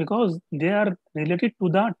because they are related to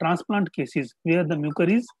the transplant cases where the mucor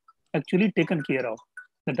is actually taken care of.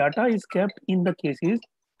 The data is kept in the cases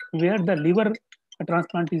where the liver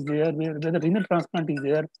transplant is there, where the renal transplant is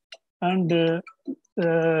there, and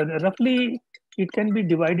roughly it can be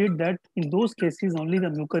divided that in those cases only the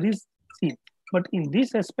mucor is seen. But in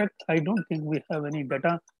this aspect, I don't think we have any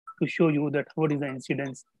data to show you that what is the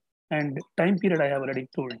incidence and time period I have already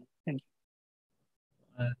told. Thank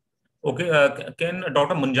you. Okay, can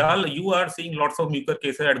Dr. Munjal, you are seeing lots of mucor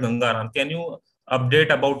cases at Gangaram. Can you update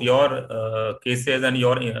about your cases and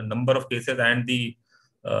your number of cases and the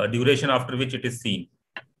duration after which it is seen?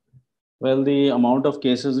 Well, the amount of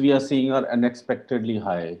cases we are seeing are unexpectedly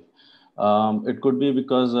high. It could be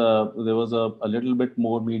because there was a little bit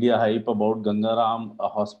more media hype about Gangaram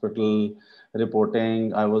hospital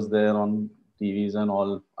reporting. I was there on TVs and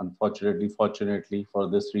all, fortunately for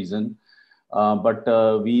this reason. But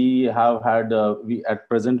we have had, at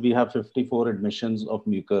present, we have 54 admissions of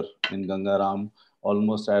mucor in Gangaram,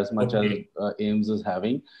 almost as much as AIMS is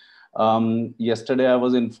having. Yesterday, I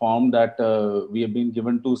was informed that we have been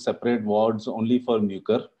given 2 separate wards only for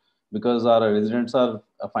mucor because our residents are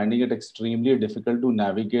finding it extremely difficult to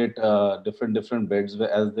navigate different beds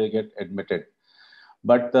as they get admitted.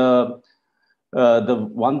 But the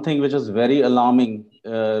one thing which is very alarming,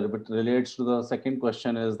 but relates to the second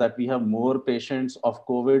question, is that we have more patients of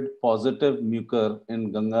COVID positive mucor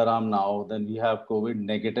in Gangaram now than we have COVID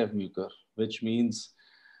negative mucor, which means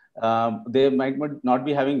they might not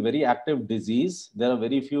be having very active disease. There are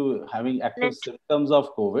very few having active symptoms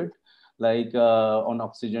of COVID, like on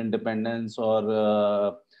oxygen dependence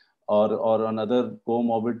or on other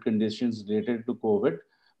comorbid conditions related to COVID.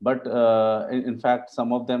 But in fact,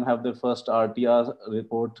 some of them have their first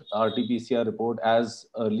RT-PCR report as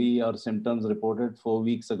early or symptoms reported 4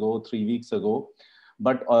 weeks ago, 3 weeks ago.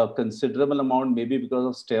 But a considerable amount, maybe because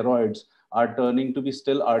of steroids, are turning to be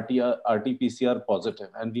still RT-PCR positive.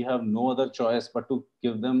 And we have no other choice but to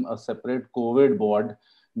give them a separate COVID ward,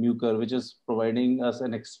 mucor, which is providing us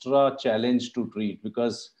an extra challenge to treat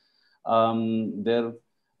because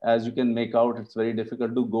as you can make out, it's very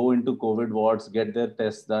difficult to go into COVID wards, get their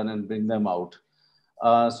tests done and bring them out.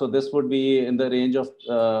 So this would be in the range of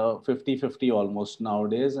 50-50 almost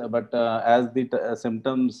nowadays. But as the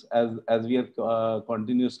symptoms, as we are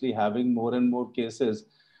continuously having more and more cases,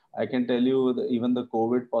 I can tell you that even the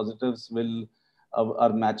COVID positives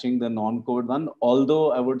are matching the non-COVID one.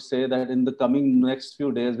 Although I would say that in the coming next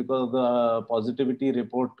few days, because of the positivity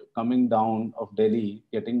report coming down of Delhi,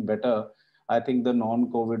 getting better, I think the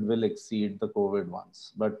non-COVID will exceed the COVID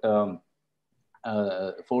ones. But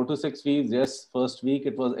 4 to 6 weeks, yes, first week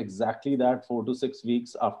it was exactly that, 4 to 6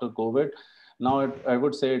 weeks after COVID. Now I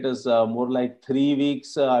would say it is more like 3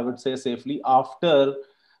 weeks, I would say safely, after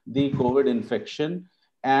the COVID infection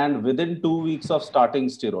and within 2 weeks of starting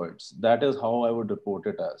steroids. That is how I would report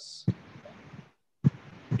it as.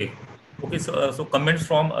 Okay. So comments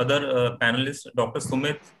from other panelists, Dr.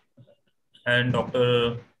 Sumit and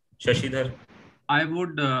Dr. Shashidhar. I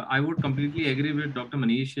would completely agree with Dr.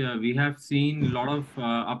 Manish. We have seen a lot of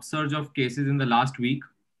upsurge of cases in the last week.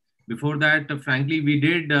 Before that, frankly, we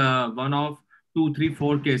did one of 2, 3,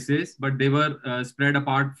 4 cases, but they were spread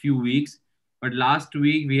apart few weeks. But last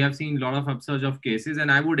week, we have seen a lot of upsurge of cases.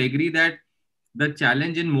 And I would agree that the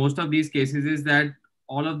challenge in most of these cases is that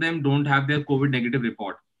all of them don't have their COVID negative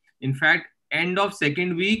report. In fact, end of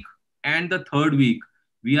second week and the third week,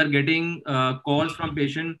 we are getting calls from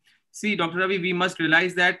patients. See, Dr. Ravi, we must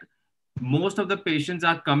realize that most of the patients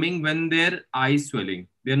are coming when their eyes swelling.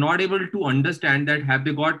 They're not able to understand that have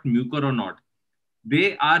they got mucor or not.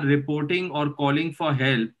 They are reporting or calling for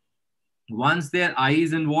help once their eye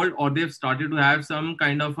is involved or they've started to have some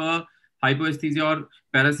kind of a hypoesthesia or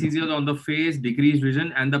paresthesia on the face, decreased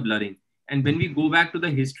vision, and the blurring. And when we go back to the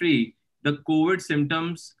history, the COVID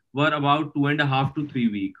symptoms were about 2.5 to 3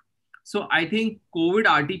 weeks. So I think COVID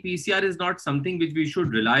RT-PCR is not something which we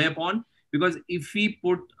should rely upon, because if we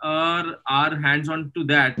put our hands on to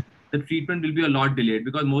that, the treatment will be a lot delayed,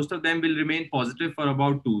 because most of them will remain positive for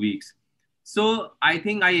about 2 weeks. So I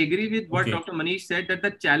think I agree with what Dr. Manish said, that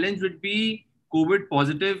the challenge would be COVID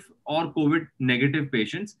positive or COVID negative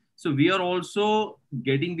patients. So we are also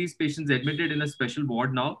getting these patients admitted in a special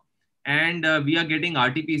ward now, and we are getting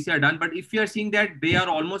RT-PCR done. But if you are seeing that they are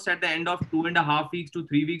almost at the end of 2.5 weeks to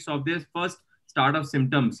 3 weeks of their first start of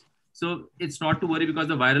symptoms, so it's not to worry, because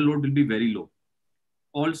the viral load will be very low.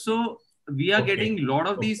 Also, we are getting a lot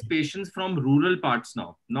of these patients from rural parts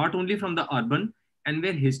now, not only from the urban, and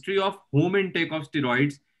their history of home intake of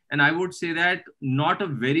steroids. And I would say that not a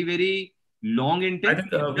very, very long intake. I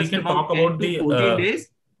think we just can about talk 10 about to the 14 days.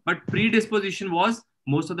 But predisposition was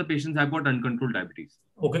most of the patients have got uncontrolled diabetes.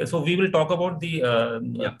 Okay, so we will talk about the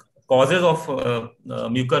causes of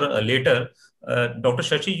mucor later. Dr.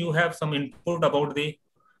 Shashi, you have some input about the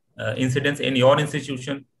incidents in your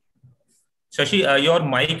institution. Shashi, your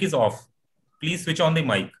mic is off. Please switch on the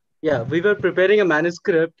mic. Yeah, we were preparing a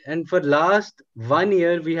manuscript, and for last 1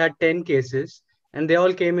 year we had 10 cases, and they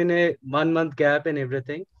all came in a 1 month gap and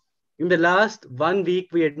everything. In the last 1 week,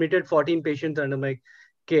 we admitted 14 patients under my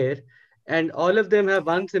care, and all of them have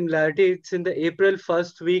one similarity. It's in the April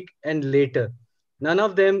first week and later. None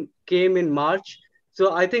of them came in March.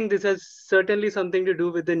 So I think this has certainly something to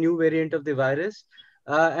do with the new variant of the virus.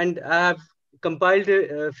 And I have compiled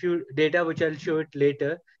a few data, which I'll show it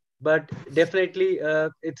later. But definitely,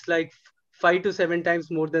 it's like 5 to 7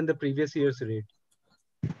 times more than the previous year's rate.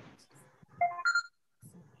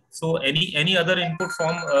 So any other input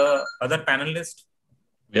from other panelists?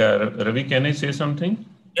 Yeah, Ravi, can I say something?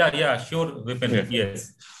 Yeah, sure, Vipin. Yeah.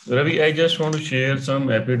 Yes. Ravi, I just want to share some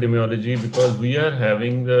epidemiology, because we are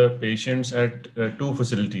having the patients at two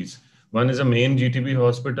facilities. One is a main GTB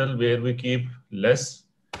hospital where we keep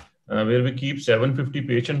 750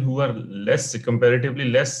 patients who are comparatively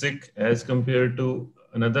less sick as compared to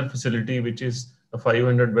another facility, which is a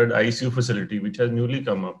 500 bed ICU facility, which has newly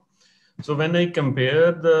come up. So when I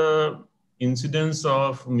compare the incidence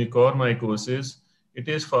of mucormycosis, it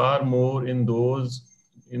is far more in those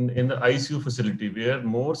in the ICU facility where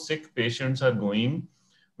more sick patients are going.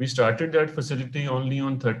 We started that facility only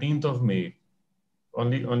on 13th of May,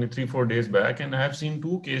 only 3-4 days back, and I have seen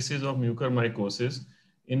 2 cases of mucormycosis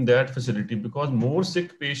in that facility, because more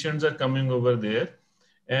sick patients are coming over there,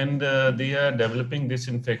 and they are developing this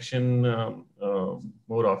infection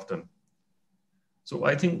more often. So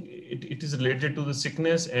I think it is related to the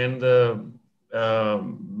sickness and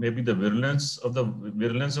maybe the virulence of the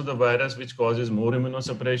virus, which causes more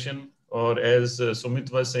immunosuppression, or as Sumit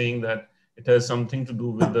was saying, that it has something to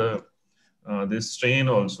do with the this strain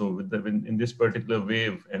also in this particular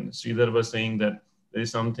wave. And Sridhar was saying that there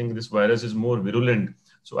is something, this virus is more virulent.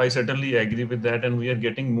 So I certainly agree with that, and we are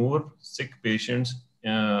getting more sick patients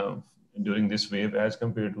during this wave as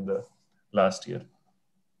compared to the last year.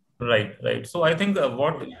 Right. So I think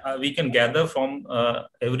what we can gather from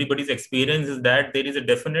everybody's experience is that there is a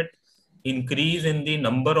definite increase in the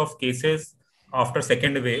number of cases after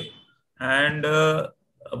second wave. And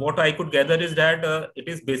what I could gather is that it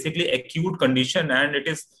is basically acute condition, and it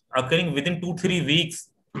is occurring within 2-3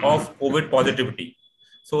 weeks of COVID positivity.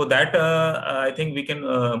 So that I think we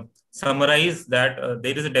can summarize that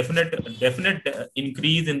there is a definite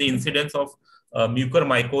increase in the incidence of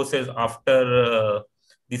mucormycosis after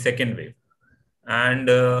the second wave. And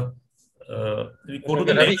we go to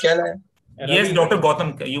the Ravi, next. can I? Yes, Ravi, Dr.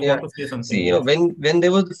 Gautam, you want to say something? See, when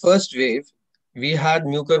there was the first wave, we had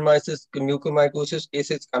mucormycosis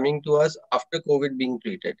cases coming to us after COVID being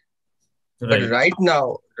treated. But right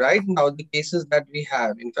now, the cases that we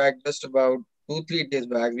have, in fact, just about 2-3 days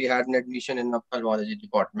back, we had an admission in ophthalmology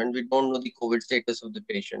department. We don't know the COVID status of the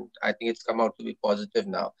patient. I think it's come out to be positive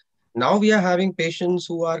now. Now we are having patients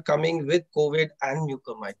who are coming with COVID and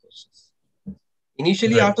mucormycosis.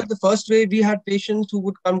 Initially, after the first wave, we had patients who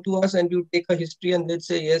would come to us and you take a history and they'd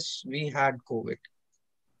say, yes, we had COVID.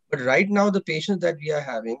 But right now, the patients that we are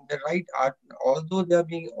having, although they are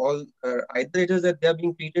being either it is that they are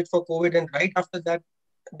being treated for COVID, and right after that,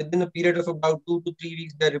 within a period of about 2 to 3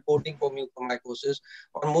 weeks, they're reporting for mucormycosis,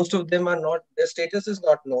 or most of them are not, their status is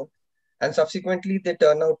not known, and subsequently they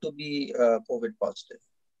turn out to be COVID positive.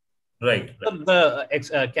 Right.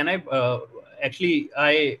 Can I actually?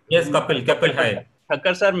 Yes, Kapil, hi.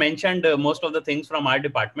 Thakkar sir mentioned most of the things from our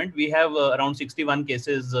department. We have around 61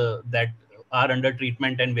 cases that are under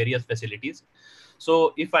treatment and various facilities.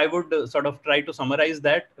 So if I would sort of try to summarize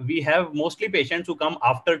that, we have mostly patients who come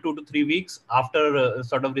after 2 to 3 weeks after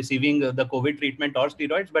sort of receiving the COVID treatment or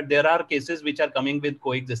steroids, but there are cases which are coming with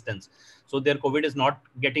coexistence. So their COVID is not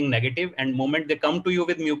getting negative, and moment they come to you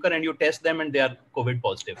with mucor and you test them and they are COVID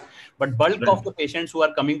positive. But bulk of the patients who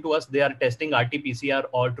are coming to us, they are testing RT-PCR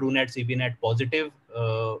or TrueNet, CVNet positive,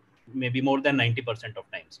 maybe more than 90% of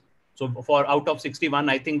times. So for out of 61,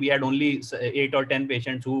 I think we had only 8 or 10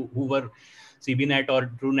 patients who were CBNet or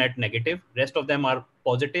TrueNet negative. Rest of them are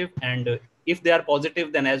positive. And if they are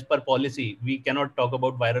positive, then as per policy, we cannot talk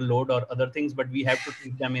about viral load or other things, but we have to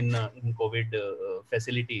keep them in COVID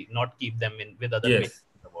facility, not keep them in with other patients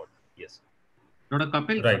in the ward. Yes. Dr.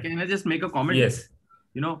 Kapil, can I just make a comment? Yes.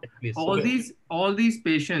 You know, please. all these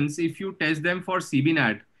patients, if you test them for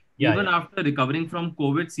CBNat, even after recovering from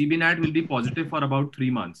COVID, CBNat will be positive for about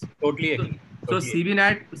 3 months. Totally agree. So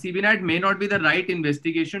CBNat may not be the right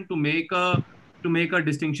investigation to make a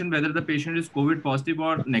distinction whether the patient is COVID positive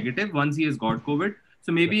or negative once he has got COVID.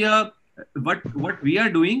 So maybe what we are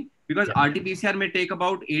doing, because RT-PCR may take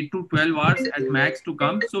about 8 to 12 hours at max to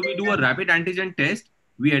come. So we do a rapid antigen test.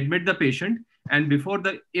 We admit the patient, and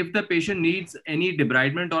if the patient needs any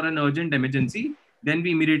debridement or an urgent emergency, then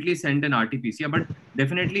we immediately send an RT-PCR, but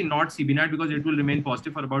definitely not CBNat, because it will remain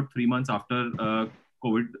positive for about 3 months after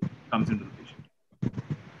COVID comes into the patient.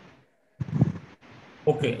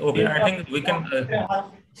 Okay. I think we can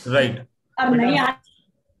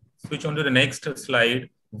switch on to the next slide.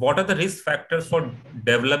 What are the risk factors for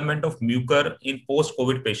development of mucor in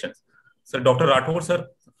post-COVID patients? So, Dr. Rathore, sir,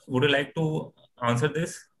 would you like to answer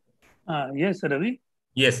this? Yes, Ravi.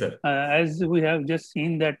 Yes, sir. As we have just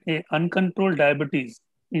seen that uncontrolled diabetes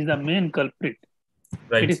is the main culprit.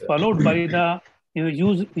 Right. It is followed by the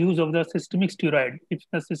use of the systemic steroid. If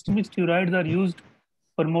the systemic steroids are used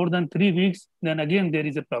for more than 3 weeks, then again there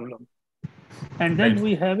is a problem. And then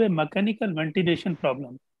we have a mechanical ventilation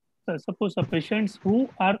problem. So suppose the patients who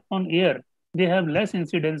are on air, they have less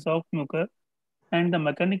incidence of mucor, and the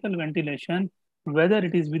mechanical ventilation, whether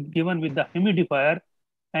it is given with the humidifier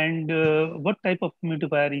and what type of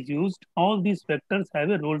humidifier is used, all these factors have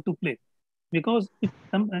a role to play. Because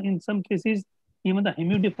in some cases, even the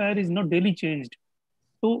humidifier is not daily changed.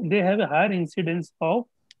 So they have a higher incidence of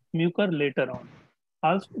mucor later on.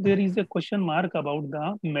 Also, there is a question mark about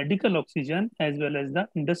the medical oxygen as well as the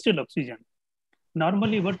industrial oxygen.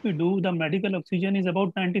 Normally, what we do, the medical oxygen is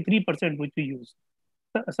about 93% which we use.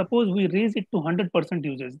 Suppose we raise it to 100%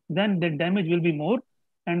 usage, then the damage will be more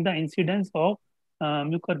and the incidence of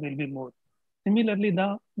mucor will be more. Similarly,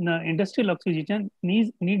 the industrial oxygen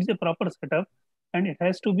needs a proper setup, and it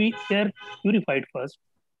has to be air purified first.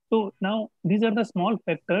 So now these are the small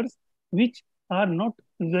factors which are not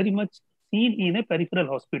very much seen in a peripheral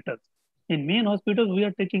hospital. In main hospitals, we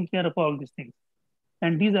are taking care of all these things.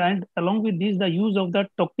 And along with this, the use of the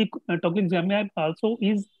tocilizumab also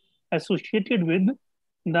is associated with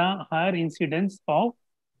the higher incidence of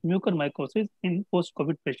mucormycosis in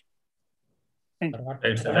post-COVID patients. Thank you.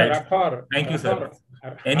 Thank you, sir.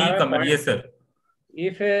 Any comment? Yes, sir.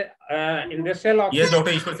 If industrial oxygen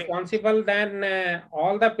is responsible, then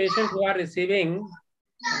all the patients who are receiving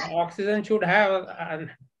oxygen should have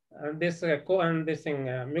this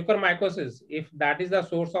mucormycosis, if that is the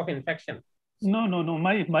source of infection. No.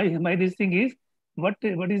 My this thing is what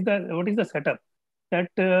is the setup that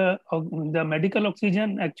the medical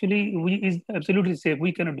oxygen actually is absolutely safe.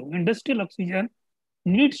 We cannot do. Industrial oxygen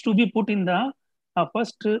needs to be put in the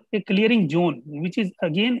first a clearing zone, which is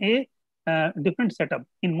again a different setup.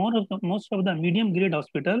 In most of the medium grade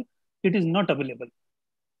hospital, it is not available.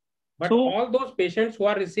 But all those patients who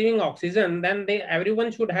are receiving oxygen, then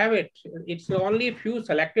everyone should have it. It's only few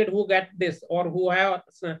selected who get this, or who have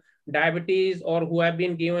diabetes, or who have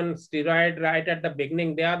been given steroid right at the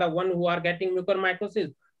beginning. They are the one who are getting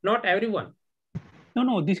mucormycosis, not everyone.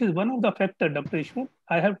 No, this is one of the factors, Dr. Ishwar.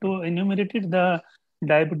 I have to enumerate the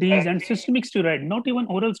diabetes and systemic steroid, not even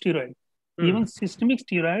oral steroid, even systemic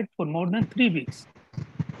steroid for more than 3 weeks.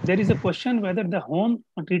 There is a question whether the home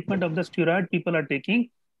treatment of the steroid people are taking,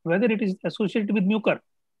 whether it is associated with mucor.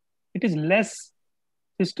 It is less.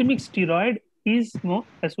 Systemic steroid is more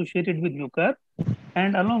associated with mucor,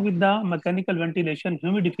 and along with the mechanical ventilation,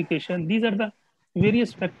 humidification, these are the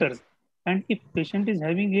various factors. And if patient is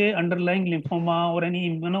having a underlying lymphoma or any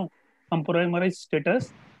immunocompromised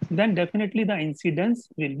status, then definitely the incidence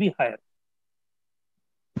will be higher.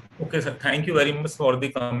 Okay, sir. Thank you very much for the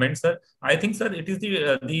comment, sir. I think, sir, it is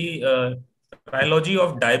the trilogy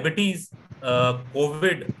of diabetes,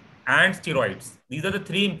 COVID, and steroids. These are the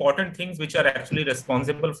three important things which are actually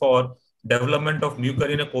responsible for development of mucor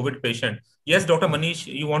in a COVID patient. Yes, Dr. Manish,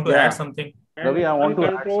 you want to add something? And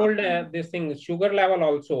uncontrolled this thing, sugar level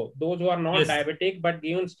also. Those who are not diabetic but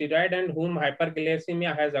given steroid and whom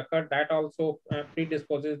hyperglycemia has occurred, that also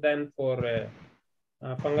predisposes them for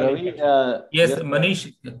fungal Ravi, infection. Yes,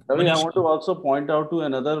 Manish. Ravi, I want to also point out to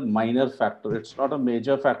another minor factor. It's not a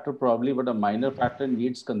major factor probably, but a minor factor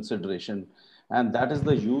needs consideration. And that is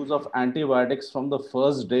the use of antibiotics from the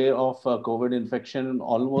first day of COVID infection in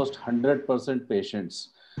almost 100%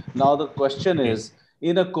 patients. Now, the question is,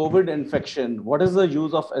 in a COVID infection, what is the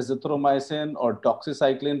use of azithromycin or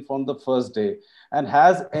doxycycline from the first day? And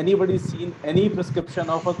has anybody seen any prescription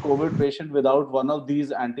of a COVID patient without one of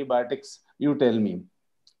these antibiotics? You tell me.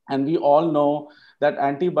 And we all know that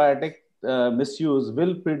antibiotic misuse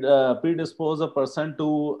will predispose a person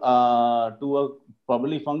to a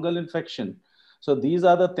probably fungal infection. So these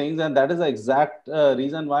are the things, and that is the exact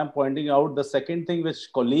reason why I'm pointing out. The second thing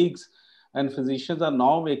which colleagues and physicians are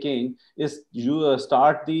now making is you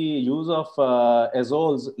start the use of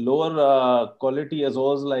azoles, lower quality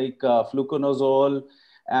azoles like fluconazole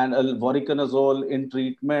and voriconazole in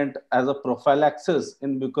treatment as a prophylaxis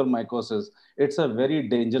in mucormycosis. It's a very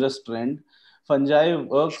dangerous trend. Fungi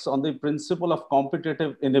works on the principle of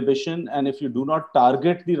competitive inhibition, and if you do not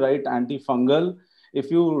target the right antifungal, if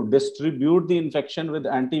you distribute the infection with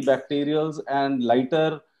antibacterials and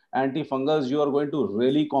lighter antifungals, you are going to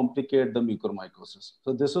really complicate the mucormycosis.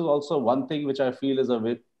 So this is also one thing which I feel is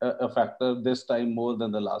a factor this time more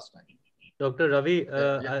than the last time. Dr. Ravi,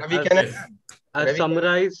 I've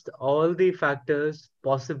summarized all the factors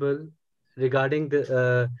possible regarding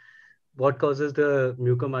the what causes the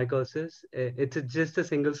mucormycosis. It's just a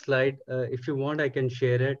single slide. If you want, I can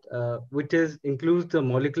share it, which includes the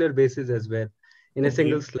molecular basis as well in a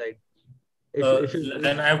single slide.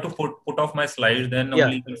 Then I have to put off my slide, then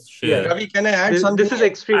only you can share. Ravi, can I add something? This is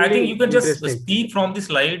extremely I think you can just interesting. speak from the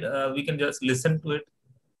slide. We can just listen to it.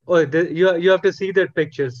 Oh, you have to see that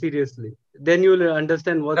picture, seriously. Then you will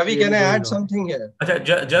understand what's Ravi, really can I going add on. something here?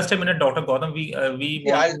 Just a minute, Dr. Gautam. We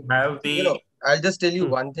want to have the... I'll just tell you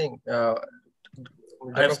one thing. I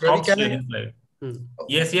have stopped sharing slide.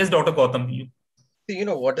 Yes, Dr. Gautam.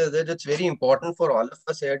 What is it? It's very important for all of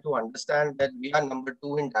us here to understand that we are number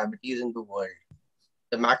 2 in diabetes in the world.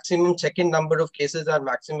 The maximum second number of cases are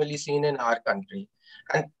maximally seen in our country.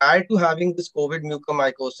 And prior to having this COVID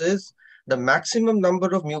mucormycosis, the maximum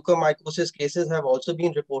number of mucormycosis cases have also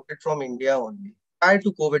been reported from India only, prior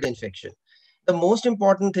to COVID infection. The most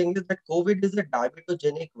important thing is that COVID is a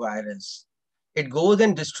diabetogenic virus. It goes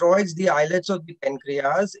and destroys the islets of the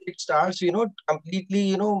pancreas. It starts,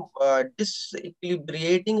 completely,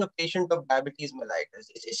 disequilibrating a patient of diabetes mellitus.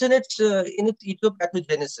 It's in its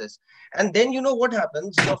etiopathogenesis. And then, what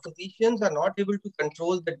happens? Your physicians are not able to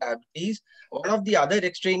control the diabetes. One of the other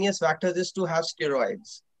extraneous factors is to have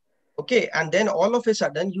steroids. Okay, and then all of a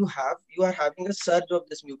sudden you are having a surge of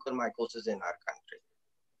this mucormycosis in our country.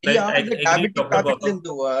 We are the diabetic capital in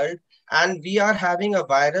the world, and we are having a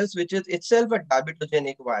virus which is itself a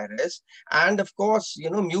diabetogenic virus. And of course,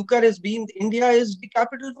 mucor India is the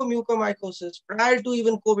capital for mucormycosis prior to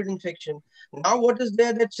even COVID infection. Now, what is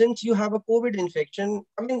there that since you have a COVID infection,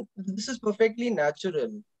 this is perfectly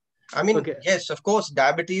natural. Yes, of course,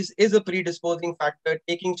 diabetes is a predisposing factor.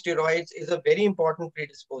 Taking steroids is a very important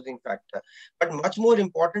predisposing factor. But much more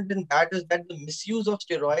important than that is that the misuse of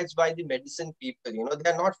steroids by the medicine people,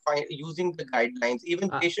 they're not using the guidelines. Even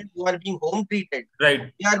patients who are being home treated.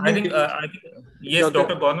 Right. I think yes,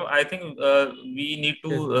 Dr. Gautam, I think we need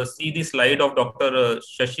to see the slide of Dr.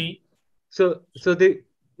 Shashi. So the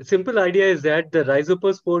simple idea is that the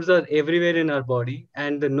rhizospores are everywhere in our body,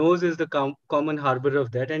 and the nose is the common harbor of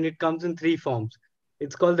that, and it comes in 3 forms.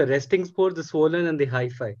 It's called the resting spore, the swollen, and the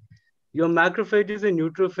hyphae. Your macrophages and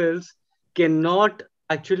neutrophils cannot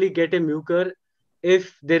actually get a mucor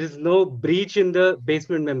if there is no breach in the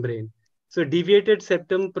basement membrane. So deviated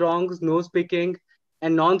septum, prongs, nose picking,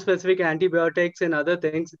 and non-specific antibiotics and other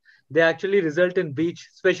things, they actually result in breach,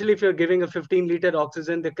 especially if you're giving a 15-liter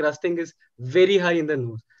oxygen, the crusting is very high in the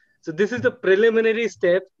nose. So this is the preliminary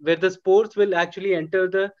step where the spores will actually enter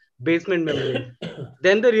the basement membrane.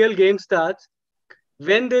 Then the real game starts.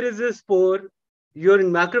 When there is a spore, your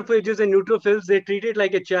macrophages and neutrophils, they treat it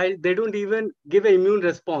like a child. They don't even give an immune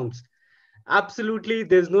response. Absolutely,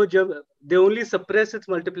 there's no job. They only suppress its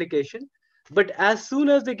multiplication. But as soon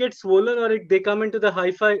as they get swollen or they come into the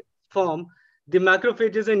hyphae form, the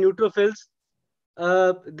macrophages and neutrophils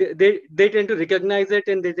they tend to recognize it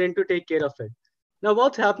and they tend to take care of it. Now,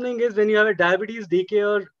 what's happening is when you have a diabetes, decay,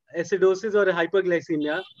 or acidosis or a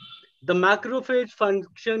hyperglycemia, the macrophage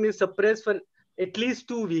function is suppressed for at least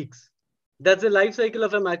 2 weeks. That's the life cycle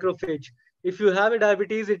of a macrophage. If you have a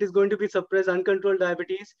diabetes, it is going to be suppressed, uncontrolled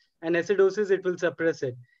diabetes, and acidosis, it will suppress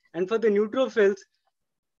it. And for the neutrophils,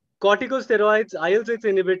 corticosteroids, IL-6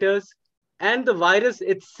 inhibitors, and the virus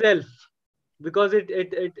itself, because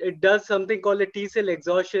it does something called a T cell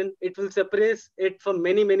exhaustion, it will suppress it for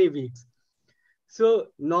many, many weeks. So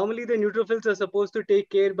normally the neutrophils are supposed to take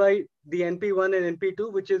care by the NP1 and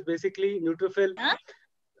NP2, which is basically neutrophil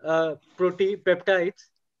protein peptides.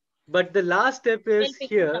 But the last step is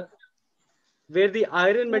here where the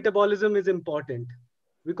iron metabolism is important,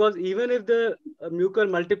 because even if the mucor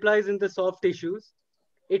multiplies in the soft tissues,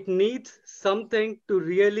 it needs something to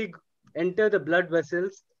really enter the blood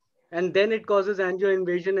vessels, and then it causes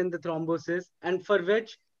angioinvasion and the thrombosis, and for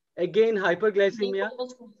which again hyperglycemia,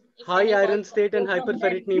 high iron state, and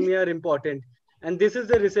hyperferritinemia are important. And this is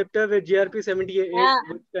the receptor where GRP78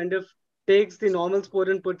 which kind of takes the normal spore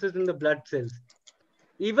and puts it in the blood cells.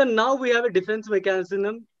 Even now we have a defense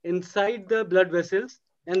mechanism inside the blood vessels,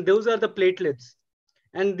 and those are the platelets.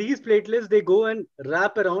 And these platelets, they go and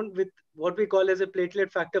wrap around with what we call as a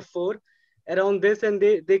platelet factor 4 around this, and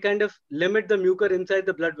they kind of limit the mucor inside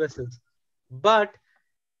the blood vessels. But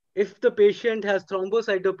if the patient has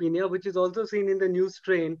thrombocytopenia, which is also seen in the new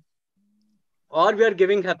strain, or we are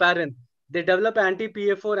giving heparin, they develop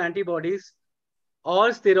anti-PF4 antibodies or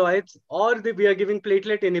steroids, or we are giving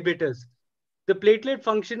platelet inhibitors. The platelet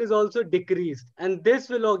function is also decreased, and this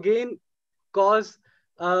will again cause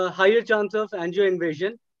a higher chance of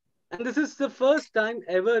angioinvasion. And this is the first time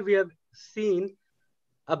ever we have seen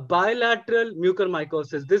a bilateral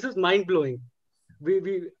mucormycosis. This is mind-blowing.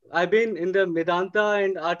 I've been in the Medanta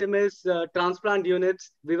and Artemis transplant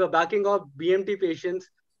units. We were backing up BMT patients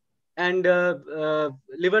and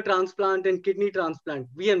liver transplant and kidney transplant.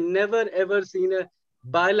 We have never ever seen a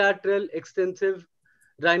bilateral extensive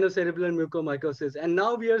rhinocerebellar mucormycosis, and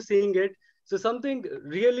now we are seeing it. So something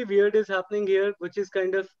really weird is happening here, which is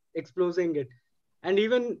kind of exposing it. And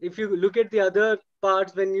even if you look at the other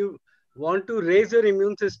parts, when you want to raise your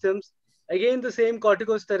immune systems, again the same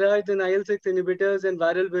corticosteroids and IL-6 inhibitors and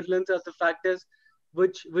viral virulence are the factors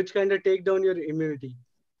which kind of take down your immunity.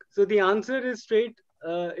 So the answer is straight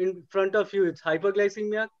in front of you. It's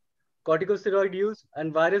hyperglycemia, corticosteroid use,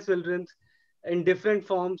 and virus virulence in different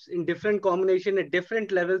forms, in different combination, at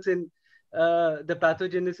different levels in the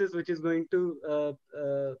pathogenesis, which is going to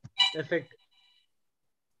affect.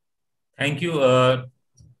 Thank you,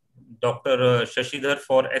 Dr. Shashidhar,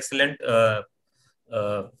 for excellent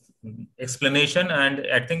explanation. And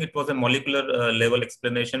I think it was a molecular level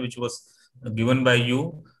explanation which was given by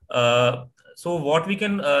you. So what we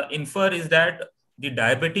can infer is that the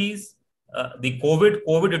diabetes, the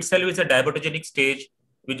COVID itself is a diabetogenic stage,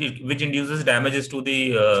 which induces damages to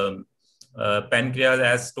the pancreas,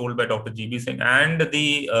 as told by Dr. GB Singh, and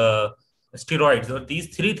the steroids. So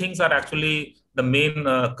these three things are actually the main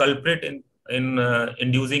culprit in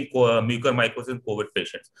inducing mucormycosis in COVID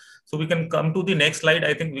patients. So we can come to the next slide.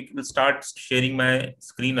 I think we will start sharing my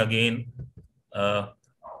screen again.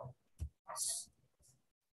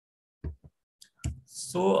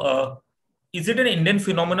 Is it an Indian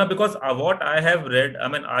phenomena? Because what I have read, I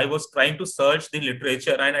mean, I was trying to search the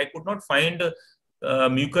literature and I could not find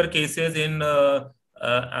mucor cases in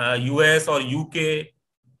US or UK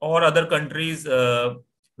or other countries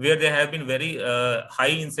where there have been very high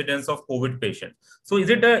incidence of COVID patients. So is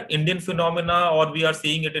it an Indian phenomena, or we are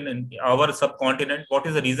seeing it in our subcontinent? What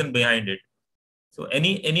is the reason behind it? So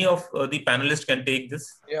any of the panelists can take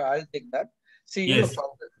this. Yeah, I'll take that. See, yes.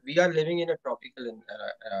 We are living in a tropical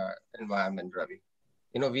environment, Ravi.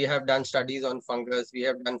 We have done studies on fungus. We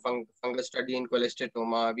have done fungus study in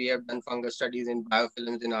cholesteatoma. We have done fungus studies in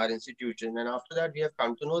biofilms in our institution. And after that, we have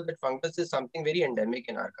come to know that fungus is something very endemic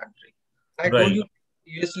in our country. I told you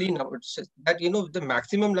previously now that, the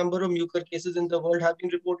maximum number of mucor cases in the world have been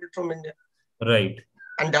reported from India. Right.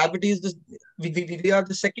 And diabetes, we are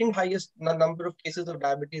the second highest number of cases of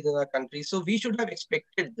diabetes in our country. So we should have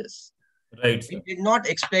expected this. Right. We did not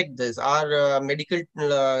expect this. Our medical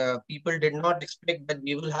people did not expect that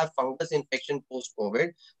we will have fungus infection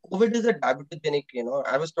post-COVID. COVID is a diabetogenic,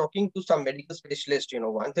 I was talking to some medical specialist,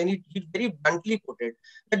 once, and he very bluntly put it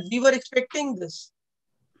that we were expecting this.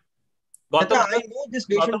 I know this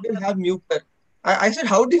patient will have mucor. I said,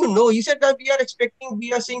 how do you know? He said that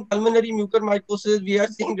we are seeing pulmonary mucormycosis. We are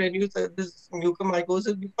seeing this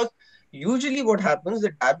mucormycosis because Usually what happens,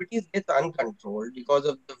 the diabetes gets uncontrolled because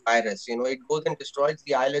of the virus. It goes and destroys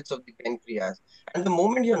the islets of the pancreas. And the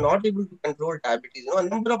moment you're not able to control diabetes, a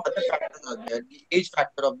number of other factors are there, the age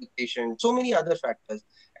factor of the patient, so many other factors.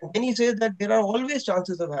 And then he says that there are always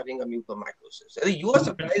chances of having a mucormycosis. You are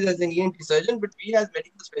surprised as an ENT surgeon, but we as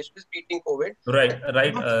medical specialists treating COVID. Right.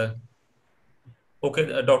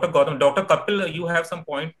 Okay, Dr. Gautam, Dr. Kapil, you have some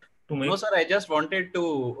point to make? No, sir, I just wanted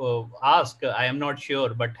to ask, I am not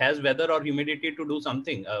sure, but has weather or humidity to do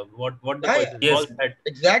something? What the question yes, was that?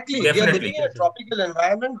 Exactly. We are living in a tropical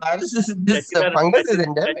environment. This fungus is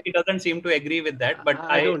endemic. He doesn't seem to agree with that, but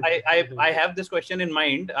I have this question in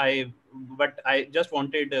mind. But I just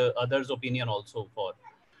wanted others' opinion also for.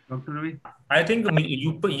 Dr. Ravi? I think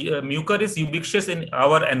mucor is ubiquitous in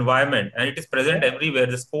our environment, and it is present everywhere.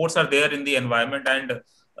 The spores are there in the environment, and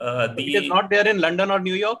it is not there in London or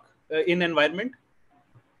New York in environment.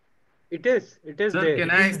 It is. It is Sir, there. Can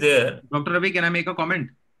it is there. Dr. Ravi, can I make a comment?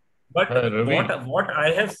 But what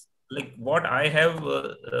I have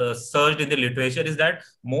searched in the literature is that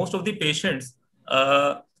most of the patients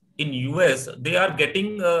in US, they are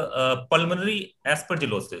getting pulmonary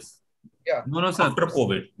aspergillosis. Yeah. No, sir. After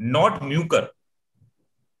COVID, not mucor.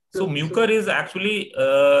 So mucor is actually,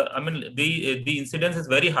 the incidence is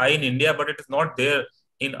very high in India, but it is not there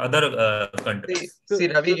in other countries. See,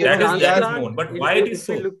 Ravi, that is known. But why it is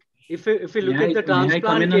so? If we look at the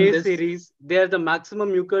transplant case series, they are the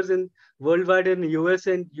maximum mucors in worldwide in US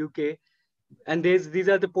and UK, and these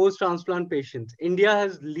are the post-transplant patients. India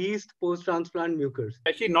has least post-transplant mucors.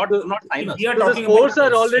 Actually, not sinus. So the spores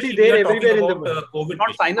are already there everywhere in the world.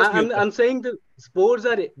 Not sinus. I'm saying the spores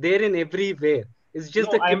are there in everywhere. It's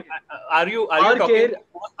just are you talking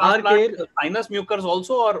about sinus mucors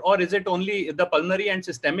also, or is it only the pulmonary and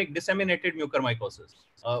systemic disseminated mucormycosis?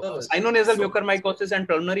 Sinonasal mucormycosis and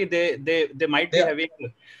pulmonary, they might be having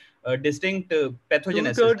distinct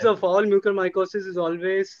pathogenesis. 2/3 of all mucormycosis is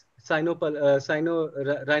always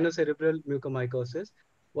rhinocerebral mucormycosis.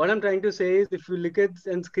 What I'm trying to say is, if you look at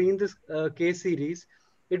and screen this case series,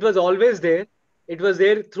 it was always there. It was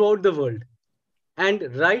there throughout the world.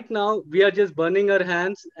 And right now we are just burning our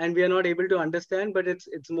hands and we are not able to understand, but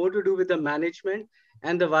it's more to do with the management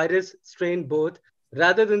and the virus strain both,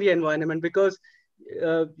 rather than the environment. Because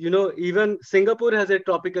even Singapore has a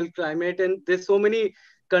tropical climate, and there's so many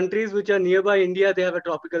countries which are nearby India, they have a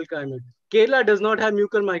tropical climate. Kerala does not have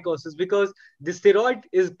mucormycosis because the steroid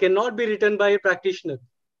cannot be written by a practitioner.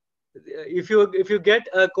 If you get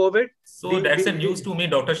a COVID, that's a news to me,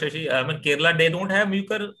 Dr. Shashi. Kerala, they don't have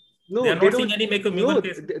mucor. No, they are not seeing any mucor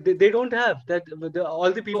cases. They don't have that. All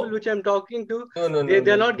the people which I'm talking to,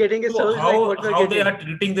 they're not getting a surge like what we're getting. How they are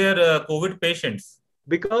treating their COVID patients?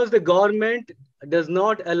 Because the government does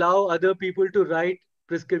not allow other people to write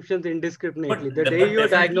prescriptions indiscriminately. The day you're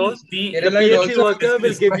diagnosed, the PHC worker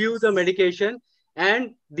will give you the medication,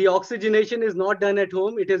 and the oxygenation is not done at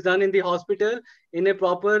home. It is done in the hospital in a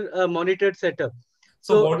proper monitored setup.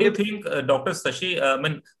 So what do you think, Dr. Shashi?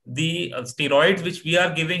 The steroids which we are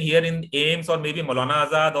giving here in AIMS or maybe Maulana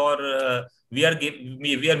Azad, or we are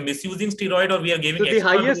misusing steroid, or we are giving. So the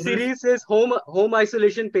highest series is home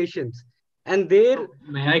isolation patients, and they are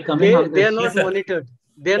not monitored.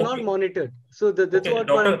 They are not monitored. So that's what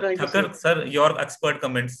I'm trying to say. Sir, your expert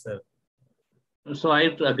comments, sir. So I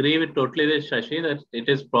agree totally with Shashi that it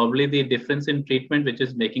is probably the difference in treatment which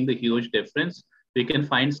is making the huge difference. We can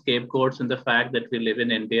find scapegoats in the fact that we live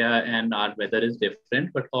in India and our weather is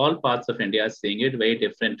different, but all parts of India are seeing it, very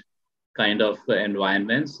different kind of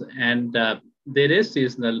environments. And there is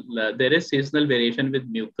seasonal variation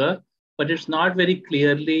with mucor, but it's not very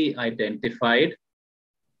clearly identified.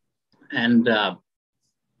 And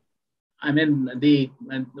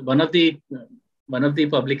one of the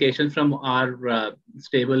publications from our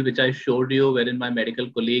stable, which I showed you, wherein my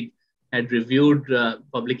medical colleague had reviewed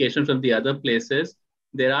publications from the other places.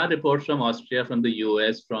 There are reports from Austria, from the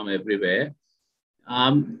US, from everywhere.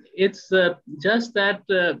 It's just that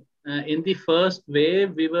in the first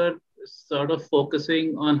wave, we were sort of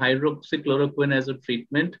focusing on hydroxychloroquine as a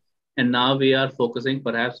treatment. And now we are focusing,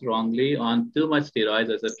 perhaps wrongly, on too much steroids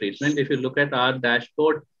as a treatment. If you look at our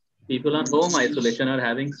dashboard, people on home isolation are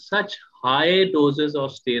having such high doses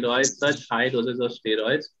of steroids.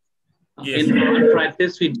 Yes. In our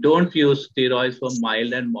practice, we don't use steroids for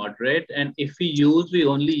mild and moderate. And if we use, we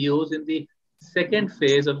only use in the second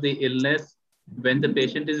phase of the illness, when the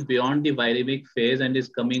patient is beyond the viremic phase and is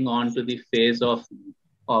coming on to the phase of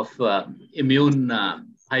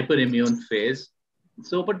hyperimmune phase.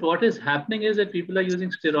 So, but what is happening is that people are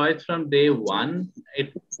using steroids from day one.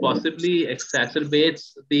 It possibly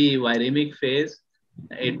exacerbates the viremic phase.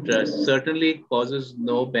 It certainly causes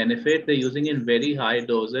no benefit. They're using in very high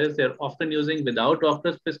doses. They're often using without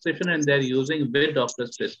doctor's prescription, and they're using with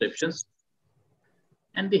doctor's prescriptions.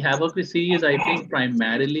 And the havoc we see is, I think,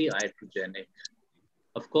 primarily iatrogenic.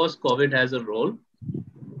 Of course, COVID has a role,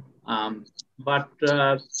 but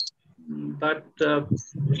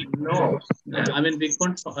no, I mean, we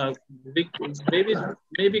couldn't.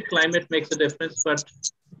 Maybe climate makes a difference, but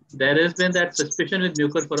there has been that suspicion with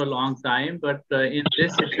mucor for a long time. But in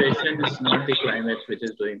this situation, it's not the climate which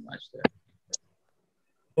is doing much there.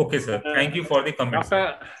 Okay, sir. Thank you for the comments.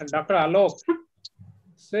 Dr. Alok,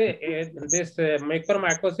 say this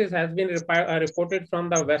mucormycosis has been reported from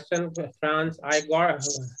the Western France.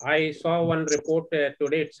 I saw one report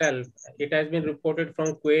today itself. It has been reported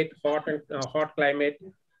from Kuwait, hot climate,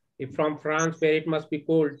 from France where it must be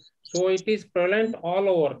cold. So it is prevalent all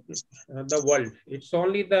over the world. It's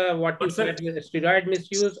only the what you said, steroid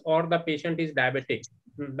misuse or the patient is diabetic.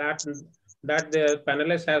 That the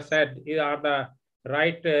panelists have said are the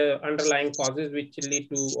right underlying causes which lead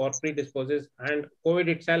to or predisposes, and COVID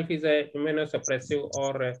itself is a immunosuppressive,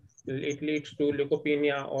 or it leads to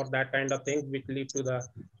leukopenia or that kind of thing which lead to the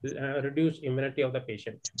reduced immunity of the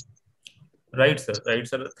patient. Right, sir. Right,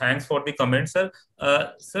 sir. Thanks for the comment, sir.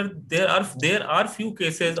 Sir, there are few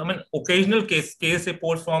cases. I mean, occasional case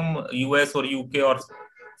reports from US or UK or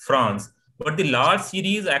France, but the large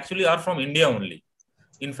series actually are from India only.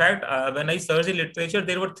 In fact, when I searched the literature,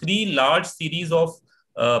 there were 3 large series of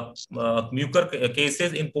mucor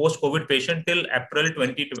cases in post-COVID patient till April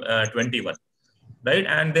 2021, right?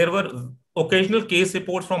 And there were occasional case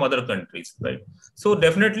reports from other countries, right? So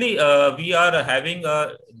definitely, we are having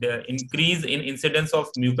the increase in incidence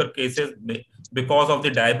of mucor cases because of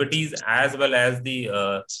the diabetes as well as the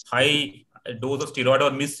high dose of steroid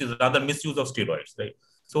or misuse of steroids, right?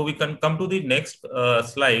 So we can come to the next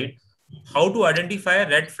slide. How to identify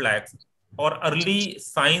red flags or early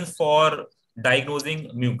signs for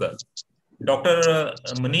diagnosing mucor? Dr.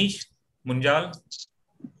 Manish Munjal.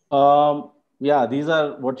 Yeah, these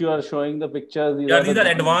are what you are showing the pictures. These are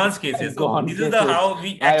advanced cases. So this is how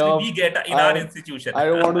we get in our institution. I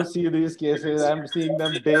don't want to see these cases. I'm seeing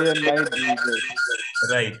them day and night.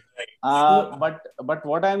 Right. But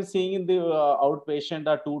what I'm seeing in the outpatient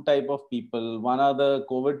are 2 type of people. One are the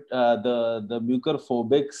COVID, the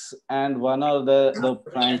mucorphobics, and one are the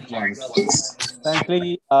frank ones.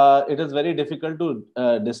 Frankly, it is very difficult to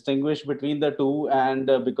distinguish between the two, and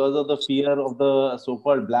because of the fear of the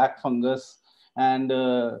so-called black fungus, and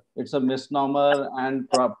it's a misnomer, and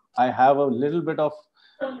I have a little bit of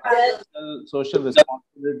social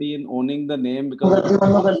responsibility in owning the name, because in the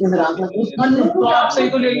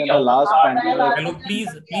last pandemic. Hello, please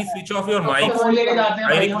switch off your mics.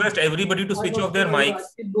 I request everybody to switch off their mics.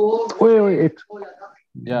 Wait.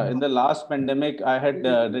 Yeah, in the last pandemic, I had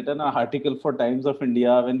written an article for Times of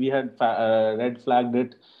India when we had red flagged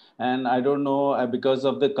it. And I don't know, because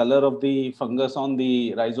of the color of the fungus on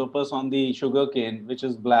the rhizopus on the sugarcane, which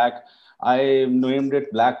is black, I named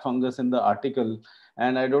it black fungus in the article.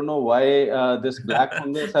 And I don't know why this black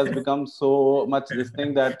fungus has become so much this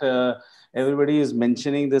thing that everybody is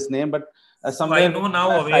mentioning this name. But somewhere, I know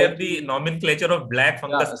now where the nomenclature of black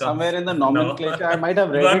fungus comes. Somewhere in the nomenclature, I might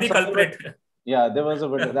have read you are it. The culprit. Yeah, there was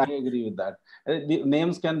I agree with that. The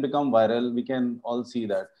names can become viral. We can all see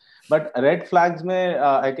that. But red flags,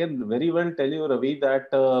 I can very well tell you, Ravi,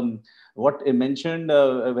 that what mentioned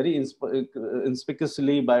very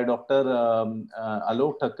inspiciously by Dr.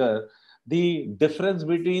 Alok Thakkar, the difference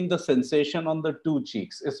between the sensation on the 2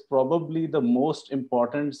 cheeks is probably the most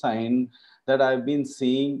important sign that I've been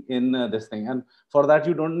seeing in this thing. And for that,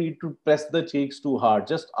 you don't need to press the cheeks too hard.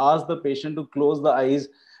 Just ask the patient to close the eyes.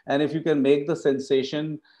 And if you can make the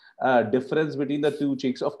sensation difference between the 2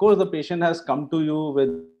 cheeks, of course, the patient has come to you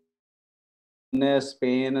with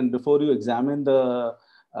pain, and before you examine the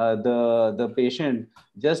patient,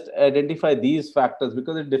 just identify these factors,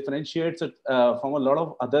 because it differentiates it from a lot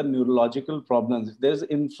of other neurological problems. If there's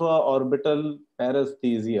infraorbital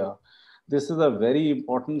paresthesia, this is a very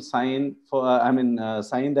important sign for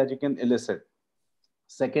sign that you can elicit.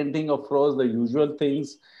 Second thing, of course, the usual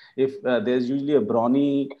things. If there's usually a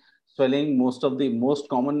brawny swelling, most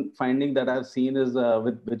common finding that I've seen is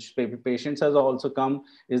with which patients has also come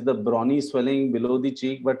is the brawny swelling below the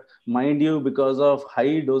cheek. But mind you, because of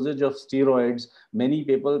high dosage of steroids, many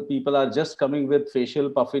people are just coming with facial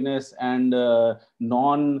puffiness and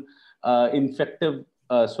non-infective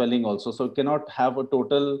swelling also. So cannot have a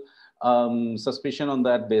total suspicion on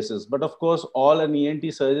that basis. But of course, all an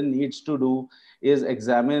ENT surgeon needs to do is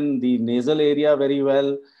examine the nasal area very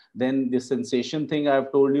well. Then the sensation thing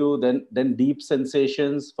I've told you, then deep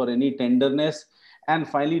sensations for any tenderness, And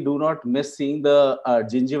finally, do not miss seeing the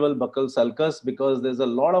gingival buccal sulcus, because there's a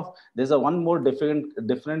one more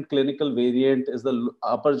different clinical variant is the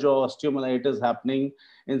upper jaw osteomyelitis happening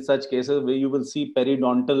in such cases, where you will see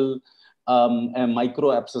periodontal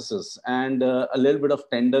micro abscesses and a little bit of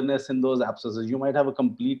tenderness in those abscesses. You might have a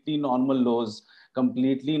completely normal nose,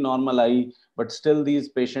 completely normal eye, but still these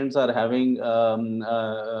patients are having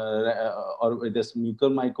or this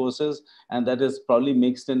mucormycosis, and that is probably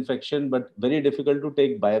mixed infection, but very difficult to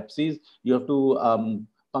take biopsies. You have to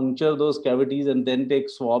puncture those cavities and then take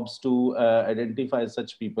swabs to identify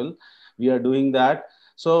such people. We are doing that.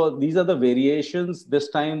 So these are the variations this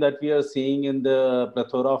time that we are seeing in the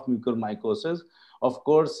plethora of mucormycosis. Of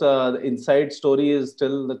course, the inside story is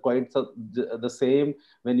still quite the same.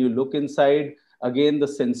 When you look inside, again, the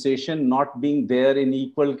sensation not being there in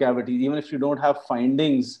equal cavities, even if you don't have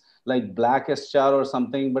findings like black eschar or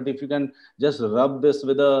something, but if you can just rub this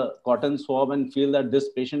with a cotton swab and feel that this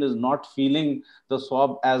patient is not feeling the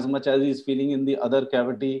swab as much as he's feeling in the other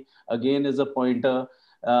cavity, again is a pointer.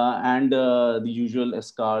 And the usual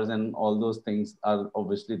scars and all those things are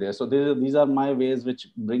obviously there. So these are my ways which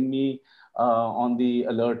bring me on the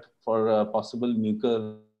alert for possible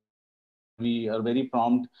mucor. We are very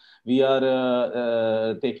prompt. We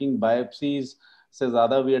are taking biopsies.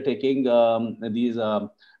 Sezada, we are taking these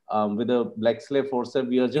with a Blexley forceps.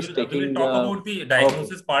 We are just taking. We will talk about the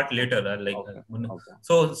diagnosis part later.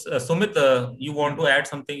 So, Sumit, you want to add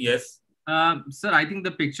something? Yes. Sir, I think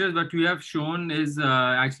the pictures that you have shown is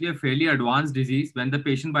actually a fairly advanced disease, when the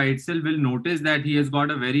patient by itself will notice that he has got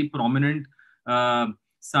a very prominent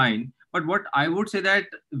sign. But what I would say that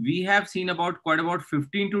we have seen quite about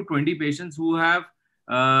 15 to 20 patients who have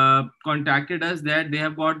contacted us that they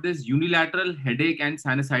have got this unilateral headache and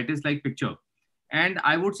sinusitis like picture. And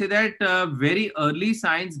I would say that very early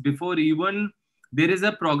signs, before even there is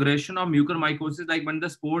a progression of mucormycosis, like when the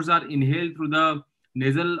spores are inhaled through the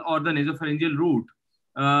nasal or the nasopharyngeal route,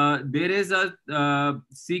 there is a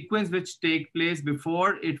sequence which take place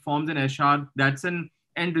before it forms an eschar. That's an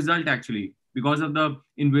end result actually, because of the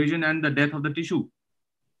invasion and the death of the tissue.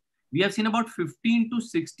 We have seen about 15 to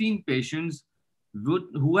 16 patients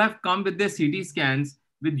who have come with their CT scans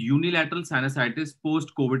with unilateral sinusitis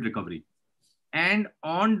post-COVID recovery. And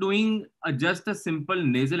on doing just a simple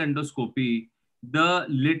nasal endoscopy, the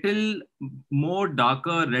little more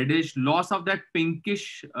darker reddish loss of that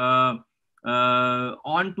pinkish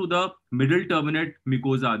onto the middle turbinate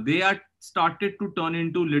mucosa, they are started to turn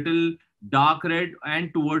into little dark red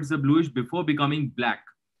and towards the bluish before becoming black.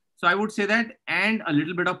 So I would say that, and a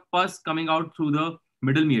little bit of pus coming out through the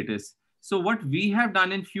middle meatus. So what we have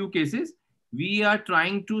done in few cases, we are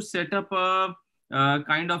trying to set up a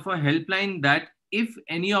kind of a helpline that if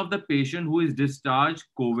any of the patient who is discharged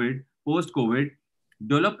COVID, post-COVID,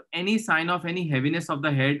 develop any sign of any heaviness of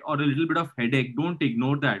the head or a little bit of headache, don't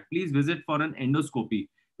ignore that. Please visit for an endoscopy.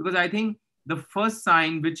 Because I think the first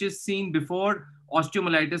sign which is seen before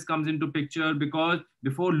osteomyelitis comes into picture, because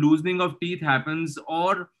before loosening of teeth happens,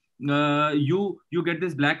 or you get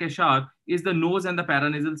this black eschar, is the nose and the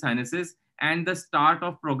paranasal sinuses, and the start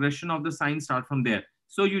of progression of the signs start from there.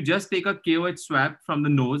 So you just take a KOH swab from the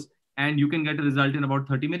nose and you can get a result in about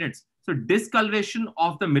 30 minutes. So discoloration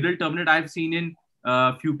of the middle turbinate I've seen in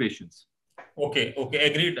few patients. Okay,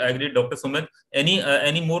 agreed, Dr. Sumit.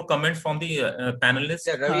 Any more comments from the panelists?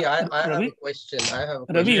 Yeah, Ravi, I have a question.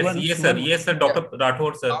 Ravi, yes, sir. Dr.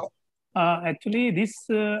 Rathod, sir. Actually, this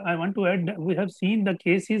I want to add. We have seen the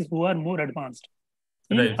cases who are more advanced.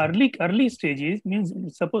 In early stages, means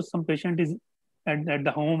suppose some patient is at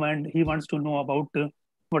the home and he wants to know about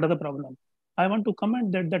what are the problem. I want to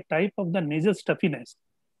comment that the type of the nasal stuffiness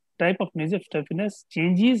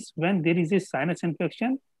changes when there is a sinus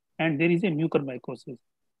infection and there is a mucormycosis,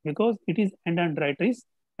 because it is endometritis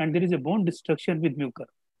and there is a bone destruction with mucor.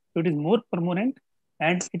 So it is more permanent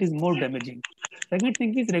and it is more damaging. Second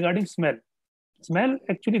thing is regarding smell. Smell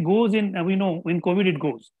actually goes in, we know in COVID it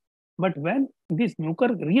goes. But when this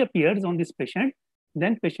mucor reappears on this patient,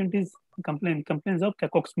 then patient is complains of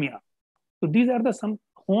cacoxemia. So these are some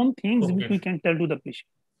home things which we can tell to the patient.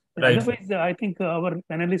 Right. Otherwise, I think our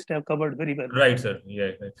panelists have covered very well. Right, sir.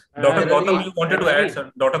 Yeah. Dr. Gautam, you wanted to add,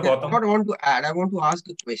 sir? Dr. Gautam? I want to add. I want to ask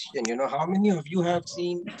a question. How many of you have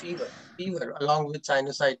seen fever along with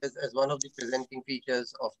sinusitis as one of the presenting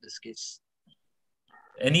features of this case?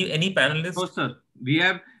 Any panelists? No, sir.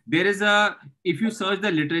 If you search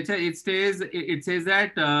the literature, it says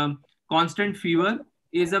that constant fever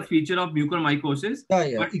is a feature of mucormycosis.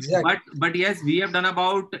 Exactly. But yes, we have done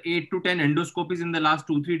about 8 to 10 endoscopies in the last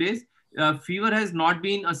 2-3 days. fever has not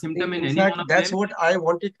been a symptom in any fact, one of that's them. what I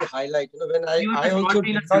wanted to highlight. You know, when Fever I has also not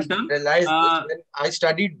been did a not symptom. realize this when I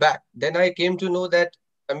studied back. Then I came to know that,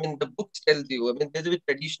 I mean, the books tells you, I mean, there's a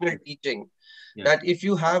traditional teaching that if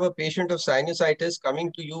you have a patient of sinusitis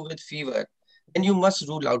coming to you with fever, then you must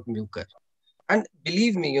rule out mucor. And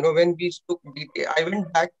believe me, you know, when we spoke, I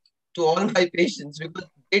went back to all my patients because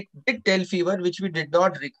they did tell fever, which we did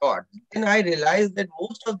not record. Then I realized that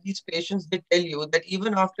most of these patients, they tell you that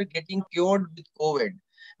even after getting cured with COVID,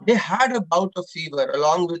 they had a bout of fever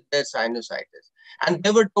along with their sinusitis. And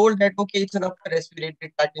they were told that, okay, it's an upper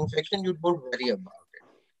respiratory tract infection, you don't worry about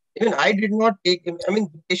it. Even I did not take him. I mean,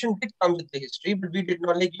 the patient did come with the history, but we did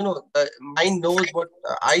not, like, you know, the mind knows what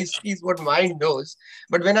eye sees, what mind knows.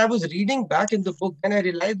 But when I was reading back in the book, then I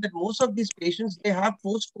realized that most of these patients, they have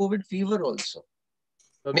post-COVID fever also.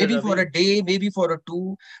 Maybe for a day, maybe for a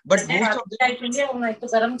two, but most of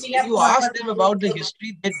them, if you ask them about the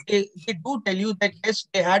history, they do tell you that yes,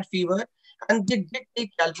 they had fever and they did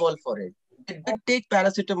take Calpol for it. They did take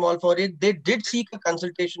paracetamol for it. They did seek a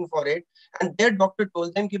consultation for it, and their doctor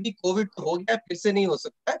told them कि भी COVID तो हो गया, फिर से नहीं हो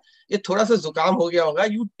सकता, ये थोड़ा सा जुकाम हो गया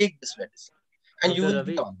होगा, you take this medicine, and you will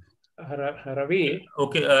be on. Ravi.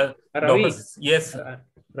 Okay, Ravi. doctor, yes.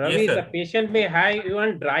 Ravi, Yes, the patient may have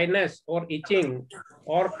even dryness or itching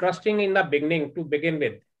or crusting in the beginning to begin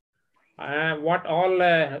with. What all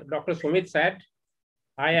Dr. Sumit said,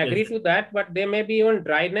 I agree to that, but there may be even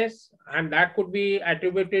dryness, and that could be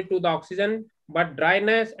attributed to the oxygen, but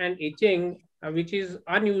dryness and itching, which is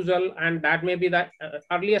unusual, and that may be the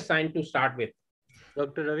earliest sign to start with.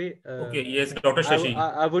 Dr. Ravi, okay, yes, Dr. Shashi.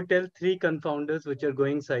 I would tell three confounders which are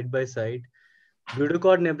going side by side.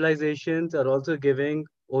 Budocort nebulizations are also giving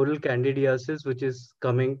oral candidiasis, which is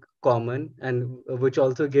coming common, and which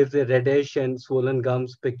also gives a reddish and swollen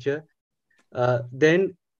gums picture.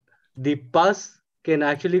 Then the pus can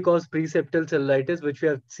actually cause preseptal cellulitis, which we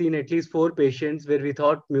have seen at least 4 patients where we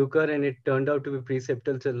thought mucor and it turned out to be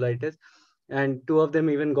preseptal cellulitis. And 2 of them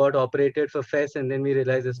even got operated for FES, and then we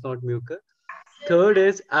realized it's not mucor. Third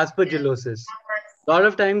is aspergillosis. A lot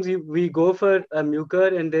of times we go for a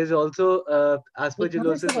mucor, and there's also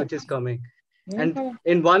aspergillosis which is coming. And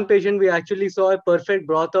in one patient, we actually saw a perfect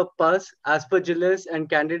broth of pus, aspergillus, and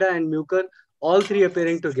candida and mucor, all 3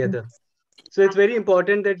 appearing together. So it's very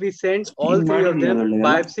important that we send all 3 of them,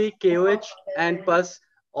 biopsy, KOH, and pus,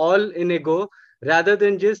 all in a go, rather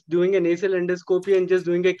than just doing a nasal endoscopy and just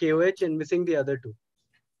doing a KOH and missing the other 2.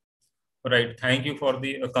 Right. Thank you for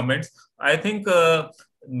the comments. I think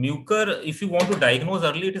mucor, if you want to diagnose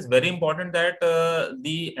early, it is very important that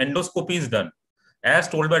the endoscopy is done. As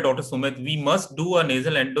told by Dr. Sumit, we must do a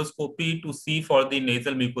nasal endoscopy to see for the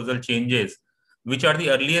nasal mucosal changes, which are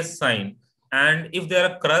the earliest sign. And if there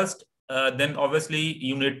are crust, then obviously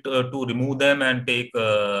you need to remove them and take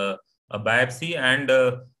a biopsy and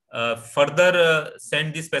further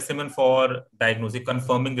send the specimen for diagnosis,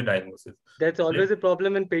 confirming the diagnosis. That's always a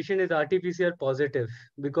problem when patient is RT-PCR positive,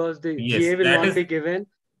 because the GA will not be given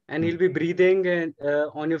and he'll be breathing and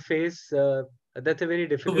on your face. That's a very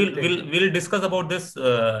difficult thing. We'll discuss about this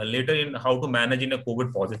later in how to manage in a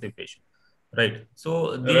COVID positive patient. Right.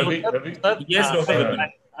 So Ravi, yes, Dr.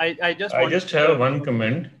 I just have one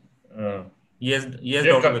comment. Yes, Dr.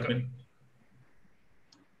 Vipin.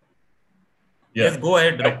 Yes, go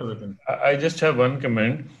ahead, Dr. Vipin. I just have one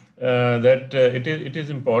comment that it is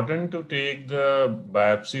important to take the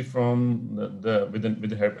biopsy from with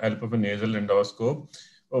the help of a nasal endoscope.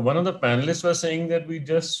 One of the panelists was saying that we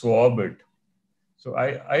just swab it. So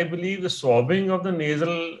I believe the swabbing of the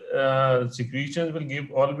nasal secretions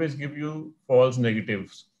will always give you false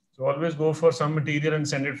negatives. So always go for some material and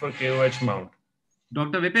send it for KOH mount.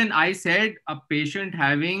 Dr. Vipin, I said a patient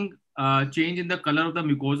having change in the color of the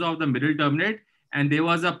mucosa of the middle turbinate, and there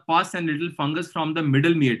was a pus and little fungus from the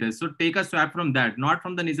middle meatus. So take a swab from that, not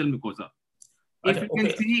from the nasal mucosa. If you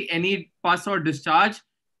can see any pus or discharge,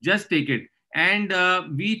 just take it. And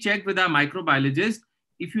we checked with our microbiologist.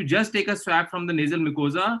 If you just take a swab from the nasal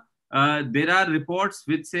mucosa, there are reports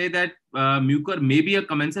which say that mucor may be a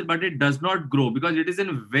commensal, but it does not grow because it is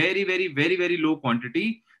in very, very, very, very low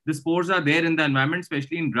quantity. The spores are there in the environment,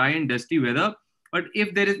 especially in dry and dusty weather. But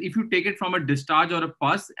if you take it from a discharge or a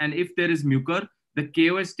pus, and if there is mucor, the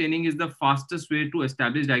KOH staining is the fastest way to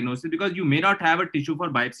establish diagnosis, because you may not have a tissue for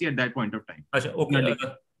biopsy at that point of time. Okay.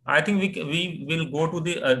 I think we will go to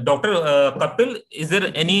the Dr. Kapil. Is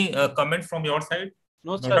there any comment from your side?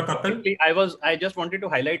 No, sir. I just wanted to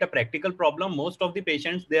highlight a practical problem. Most of the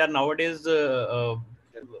patients, they are nowadays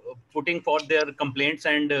putting for their complaints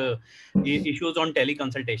and issues on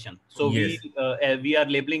teleconsultation. So we are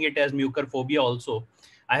labeling it as mucorphobia also.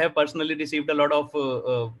 I have personally received a lot of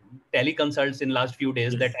teleconsults in last few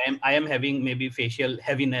days that I am having maybe facial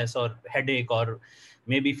heaviness or headache or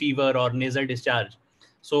maybe fever or nasal discharge.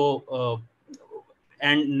 So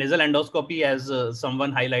and nasal endoscopy, as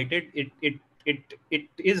someone highlighted, it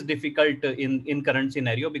is difficult in current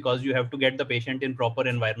scenario, because you have to get the patient in proper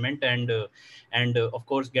environment and of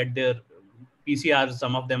course get their PCRs.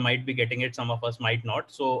 Some of them might be getting it, some of us might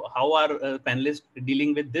not. So how are panelists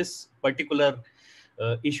dealing with this particular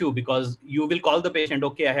issue? Because you will call the patient,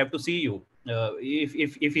 okay, I have to see you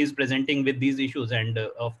if he's presenting with these issues, and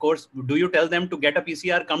of course, do you tell them to get a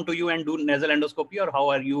PCR, come to you and do nasal endoscopy, or how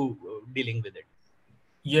are you dealing with it?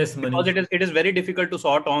 Yes, Manish. Because it is very difficult to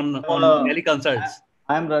sort on teleconsults.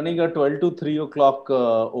 I'm running a 12 to 3 o'clock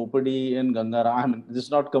OPD in Gangaram. This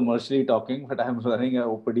is not commercially talking, but I'm running a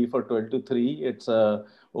OPD for 12 to 3. It's a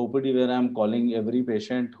OPD where I'm calling every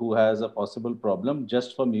patient who has a possible problem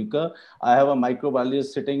just for mucor. I have a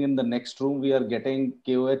microbiologist sitting in the next room. We are getting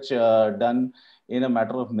KOH done in a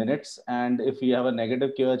matter of minutes. And if we have a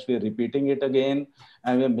negative KOH, we're repeating it again.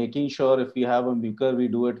 And we're making sure if we have a mucor, we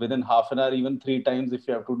do it within half an hour, even 3 times. If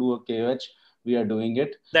you have to do a KOH, we are doing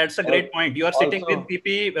it. That's a great point. You are sitting with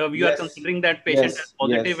PP, you are considering that patient as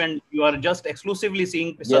positive, and you are just exclusively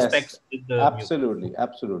seeing suspects with the absolutely,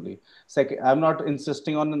 absolutely. Second, I'm not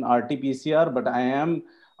insisting on an RT-PCR, but I am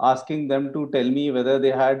asking them to tell me whether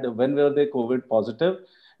they had, when were they COVID positive,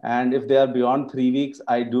 and if they are beyond 3 weeks,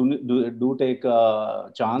 I do take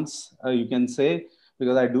a chance, you can say,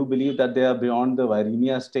 because I do believe that they are beyond the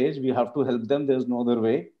viremia stage. We have to help them. There's no other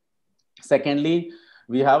way. Secondly,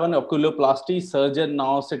 we have an oculoplasty surgeon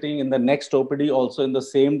now sitting in the next OPD also in the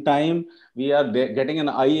same time. We are getting an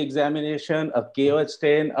eye examination, a KOH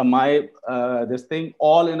stain, this thing,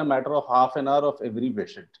 all in a matter of half an hour of every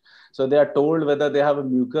patient. So they are told whether they have a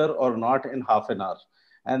mucor or not in half an hour.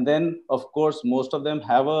 And then, of course, most of them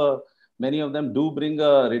have many of them do bring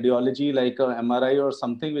a radiology like a MRI or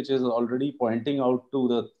something which is already pointing out to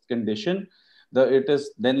the condition. It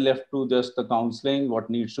is then left to just the counseling, what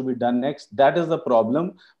needs to be done next. That is the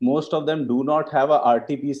problem. Most of them do not have a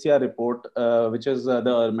RT-PCR report, which is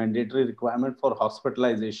the mandatory requirement for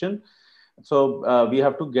hospitalization. So we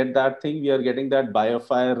have to get that thing. We are getting that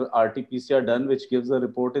BioFire RT-PCR done, which gives a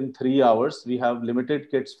report in 3 hours. We have limited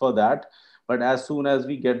kits for that. But as soon as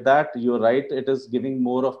we get that, you're right, it is giving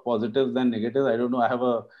more of positives than negatives. I don't know, I have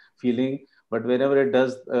a feeling. But whenever it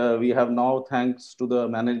does, we have now, thanks to the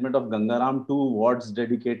management of Gangaram, 2 wards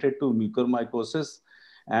dedicated to mucormycosis.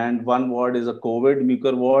 And 1 ward is a COVID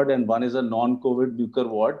mucor ward and 1 is a non-COVID mucor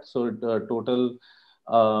ward. So total,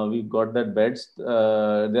 we've got that beds.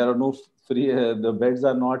 There are no free, the beds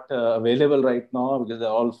are not available right now because they're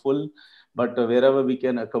all full. But wherever we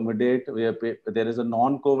can accommodate, there is a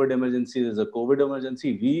non-COVID emergency, there's a COVID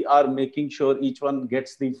emergency. We are making sure each one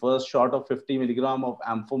gets the first shot of 50 milligram of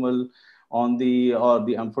Amphomal on the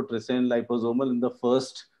amphotericin liposomal in the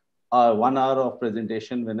first 1 hour of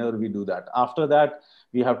presentation whenever we do that. After that,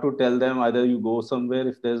 we have to tell them either you go somewhere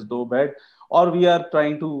if there's no bed, or we are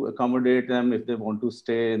trying to accommodate them if they want to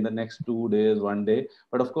stay in the next 2 days, 1 day.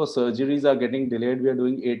 But of course, surgeries are getting delayed. We are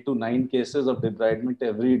doing 8 to 9 cases of debridement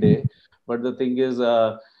every day. But the thing is,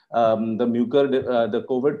 the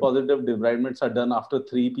COVID positive debridements are done after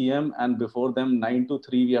 3 p.m. and before them 9 to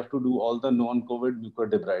 3, we have to do all the non-COVID mucor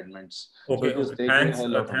debridements. Okay, so thanks,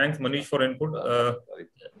 thanks Manish for input.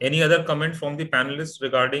 Any other comment from the panelists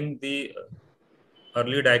regarding the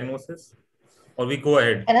early diagnosis? Or we go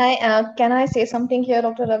ahead? And can I say something here,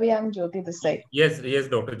 Dr. Ravi? I'm Jyoti this side. Yes,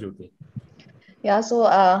 Dr. Jyoti. Yeah, so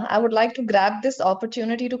I would like to grab this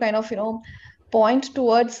opportunity to kind of, point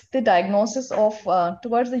towards the diagnosis of,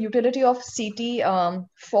 towards the utility of CT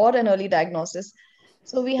for an early diagnosis.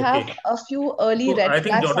 So we have a few early red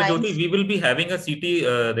flag signs. I think, Dr. Jyoti, we will be having a CT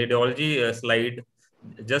radiology slide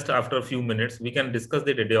just after a few minutes. We can discuss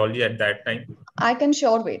the radiology at that time. I can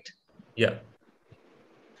sure wait. Yeah.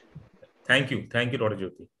 Thank you, Dr.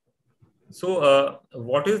 Jyoti. So,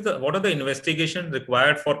 what are the investigations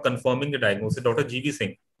required for confirming the diagnosis, Dr. G.V.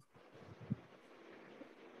 Singh?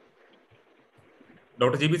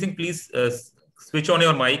 Dr. G.V. Singh, please switch on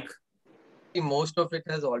your mic. Most of it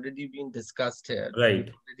has already been discussed here. Right.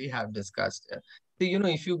 We already have discussed here. So,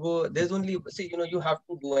 if you go, there's only, you have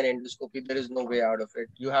to do an endoscopy. There is no way out of it.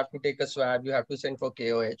 You have to take a swab. You have to send for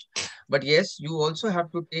KOH. But yes, you also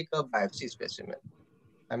have to take a biopsy specimen.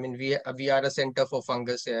 I mean, we are a center for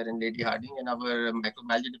fungus here in Lady Harding, and our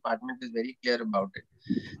microbiology department is very clear about it.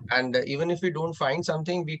 And even if we don't find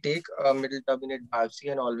something, we take a middle turbinate biopsy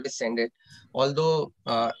and always send it. Although,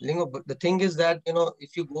 the thing is that,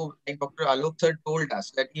 if you go, like Dr. Alok sir told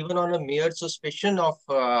us, that even on a mere suspicion of,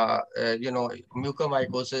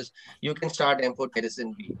 mucormycosis, you can start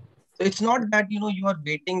amphotericin B. So it's not that, you are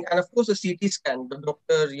waiting. And of course, a CT scan,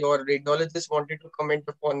 your radiologist wanted to comment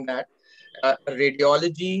upon that.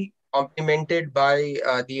 Radiology complemented by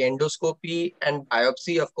the endoscopy and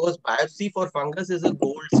biopsy. Of course, biopsy for fungus is a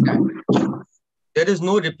gold standard. There is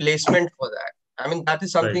no replacement for that. I mean, that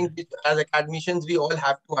is something which, as academicians, we all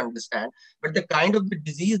have to understand. But the kind of the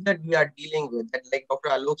disease that we are dealing with, that like Dr.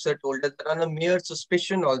 Alok sir told us, that on a mere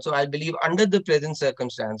suspicion also, I believe under the present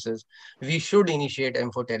circumstances, we should initiate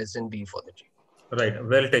amphotericin B for the treatment. Right.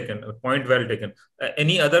 Well taken. Point well taken.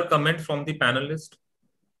 Any other comment from the panelist?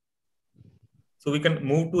 So we can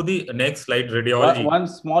move to the next slide, radiology. One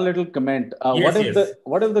small little comment. Yes,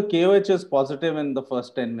 what if the KOH is positive in the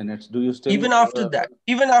first 10 minutes? Do you still even after that,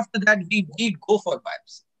 we go for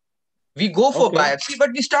biopsy. We go for biopsy,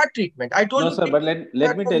 but we start treatment. I told you. No, sir, but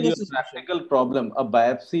let me tell you a practical problem. A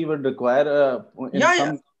biopsy would require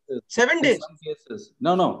 7 days. In some cases.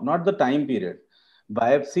 No, not the time period.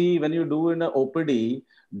 Biopsy, when you do in an OPD,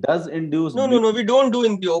 does induce. No, we don't do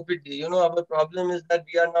in the OPD. Our problem is that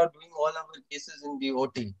we are now doing all our cases in the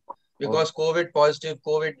OT because COVID positive,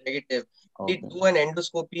 COVID negative. We do an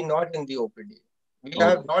endoscopy not in the OPD. We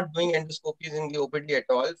are not doing endoscopies in the OPD at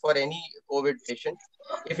all for any COVID patient.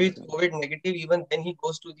 If he's COVID negative, even then he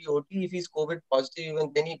goes to the OT. If he's COVID positive,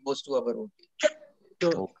 even then he goes to our OT.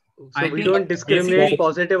 So we don't discriminate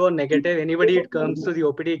positive or negative. Anybody it comes to the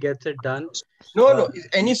OPD gets it done. No.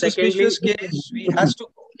 Any suspicious case, he has to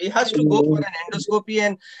go for an endoscopy,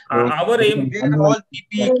 and our aim wear all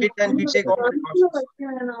PPE kit and we take all precautions.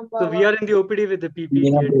 So we are in the OPD with the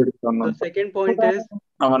PPE kit. The second point is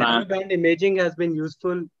narrowband imaging has been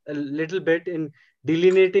useful a little bit in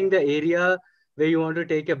delineating the area where you want to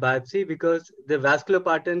take a biopsy because the vascular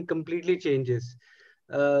pattern completely changes.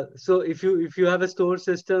 So if you have a store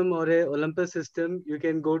system or a Olympus system, you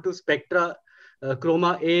can go to Spectra,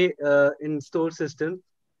 Chroma A in store system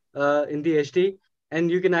in the HD, and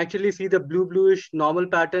you can actually see the bluish normal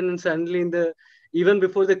pattern, and suddenly even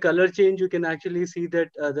before the color change, you can actually see that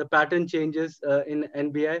the pattern changes in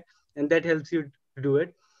NBI, and that helps you to do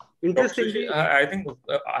it. Interestingly, I think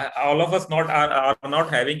all of us are not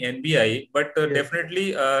having NBI, but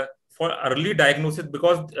definitely for early diagnosis,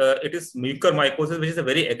 because it is mucormycosis, which is a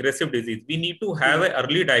very aggressive disease. We need to have an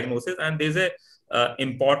early diagnosis, and there's a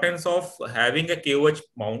importance of having a KOH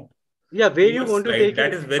mount. Yeah, where you want to take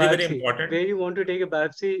that is very, very important. Where you want to take a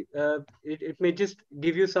biopsy, it may just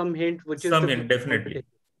give you some hint, which is definitely.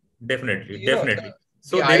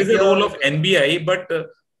 So there is a role of NBI, but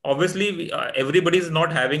obviously everybody is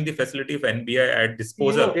not having the facility of NBI at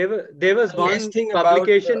disposal. There was one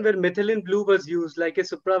publication where methylene blue was used, like a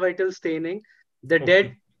supravital staining. The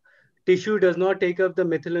dead tissue does not take up the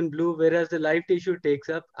methylene blue, whereas the live tissue takes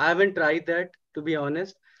up. I haven't tried that, to be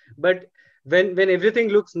honest, but when everything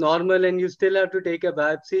looks normal and you still have to take a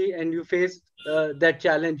biopsy and you face that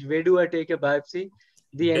challenge, where do I take a biopsy?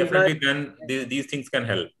 Definitely, then these things can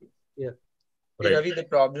help. Yeah. Right. Ravi, the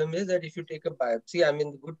problem is that if you take a biopsy, I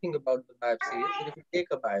mean, the good thing about the biopsy is that if you take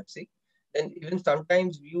a biopsy, then even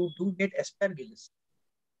sometimes you do get aspergillus.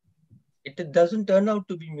 It doesn't turn out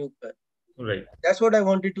to be mucor. Right. That's what I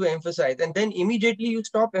wanted to emphasize. And then immediately you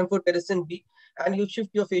stop amphotericin B and you shift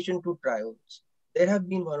your patient to trioles. There have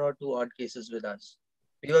been 1 or 2 odd cases with us.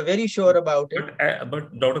 We were very sure about it.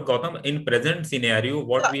 But Dr. Gautam, in present scenario,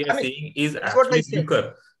 what we are seeing is actually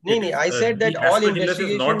mucor. I said that all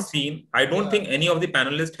investigations is not seen. I don't think any of the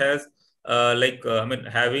panelists has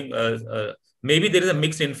having maybe there is a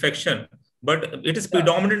mixed infection, but it is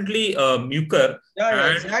predominantly mucor.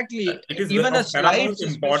 And exactly. It is even a slight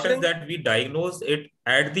importance that we diagnose it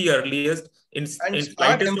at the earliest in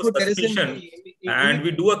slightest of suspicion, and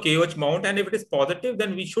we do a KOH mount, and if it is positive,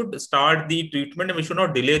 then we should start the treatment and we should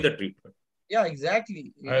not delay the treatment. Yeah,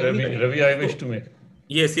 exactly. Ravi, I wish to make.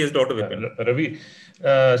 Yes, Dr. Vipin. Ravi,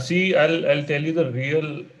 see, I'll tell you the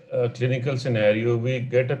real clinical scenario. We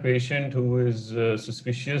get a patient who is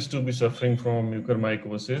suspicious to be suffering from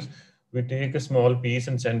mucormycosis. We take a small piece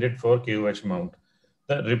and send it for KOH mount.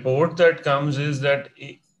 The report that comes is that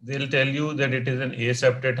they'll tell you that it is an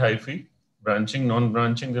aseptate hyphae, branching,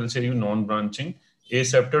 non-branching. They'll say you non-branching,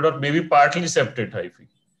 aseptate, or maybe partly septate hyphae.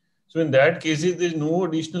 So in that case, there is no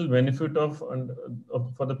additional benefit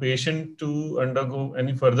for the patient to undergo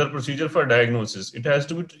any further procedure for diagnosis. It has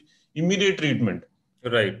to be immediate treatment.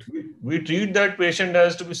 Right. We treat that patient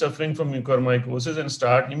as to be suffering from mucormycosis and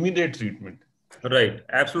start immediate treatment. Right.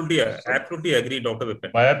 Absolutely agree, Dr.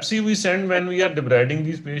 Vipin. Biopsy we send when we are debriding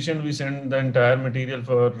these patients, we send the entire material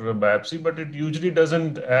for biopsy, but it usually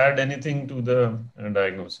doesn't add anything to the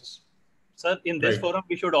diagnosis. Sir, in this forum,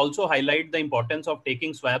 we should also highlight the importance of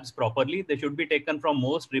taking swabs properly. They should be taken from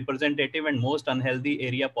most representative and most unhealthy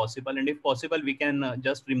area possible. And if possible, we can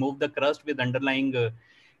just remove the crust with underlying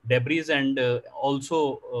debris and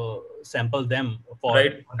also sample them for.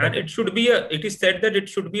 Right. And it is said that it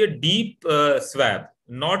should be a deep swab,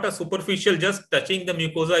 not a superficial, just touching the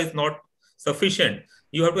mucosa is not sufficient.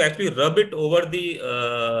 You have to actually rub it over the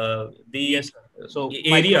yes,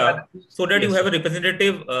 area so that you have a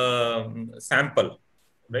representative sample,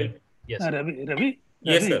 right? Yes. Ravi,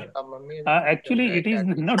 yes, sir. Actually, it is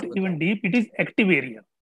not even deep. It is active area.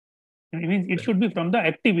 It means it should be from the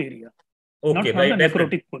active area, not from the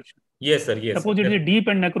necrotic portion. Yes, sir. Yes. Suppose it is deep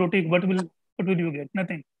and necrotic, what will you get?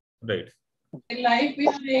 Nothing. Right.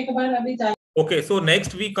 Okay, so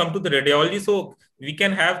next we come to the radiology. So we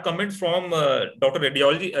can have comments from Dr.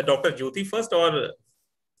 Radiology, Dr. Jyoti first, or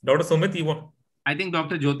Dr. Sumit. You want? I think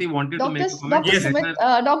Dr. Jyoti wanted to make a comment.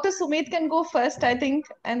 Dr. Sumit can go first, I think,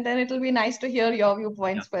 and then it will be nice to hear your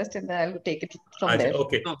viewpoints first, and then I'll take it from there.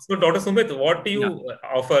 Okay. So, Dr. Sumit, what do you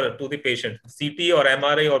offer to the patient? CT or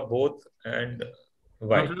MRI or both, and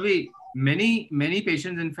why? Dr. Ravi, many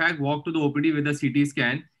patients, in fact, walk to the OPD with a CT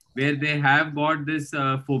scan where they have got this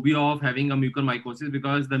phobia of having a mucormycosis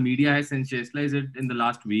because the media has sensationalized it in the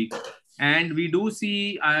last week. And we do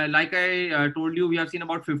see, like I told you, we have seen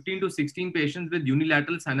about 15 to 16 patients with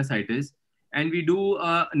unilateral sinusitis, and we do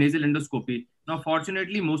nasal endoscopy. Now,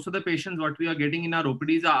 fortunately, most of the patients what we are getting in our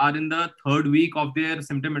OPDs are in the third week of their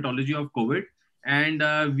symptomatology of COVID.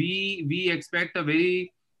 And we expect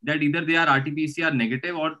that either they are RT-PCR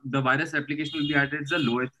negative or the virus replication will be at its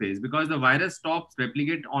lowest phase because the virus stops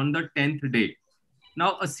replicate on the 10th day.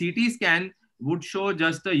 Now, a CT scan would show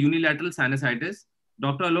just a unilateral sinusitis.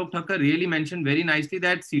 Dr. Alok Thakkar really mentioned very nicely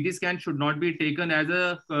that CT scan should not be taken as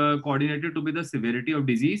a coordinator to be the severity of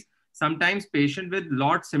disease. Sometimes patient with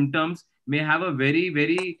lot symptoms may have a very,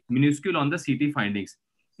 very minuscule on the CT findings.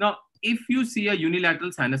 Now, if you see a unilateral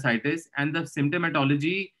sinusitis and the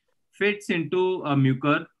symptomatology fits into a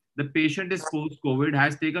mucor, the patient is post-COVID,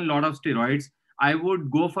 has taken a lot of steroids, I would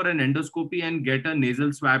go for an endoscopy and get a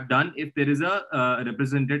nasal swab done if there is a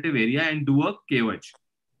representative area and do a KOH.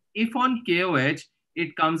 If on KOH,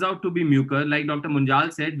 it comes out to be mucor, like Dr.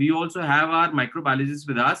 Munjal said, we also have our microbiologist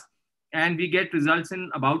with us and we get results in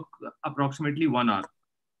about approximately 1 hour.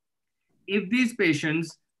 If these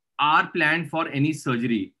patients are planned for any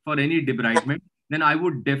surgery, for any debridement, then I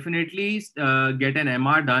would definitely get an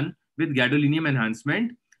MR done with gadolinium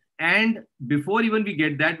enhancement. And before even we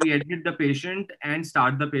get that, we admit the patient and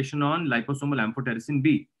start the patient on liposomal amphotericin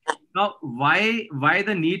B. Now, why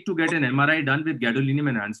the need to get an MRI done with gadolinium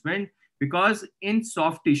enhancement? Because in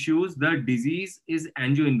soft tissues, the disease is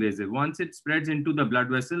angioinvasive. Once it spreads into the blood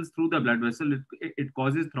vessels, through the blood vessel, it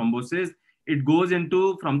causes thrombosis. It goes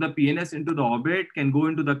from the PNS into the orbit, can go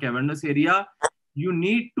into the cavernous area. You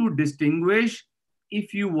need to distinguish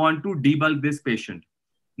if you want to debulk this patient.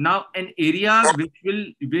 Now, an area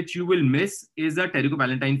which you will miss is a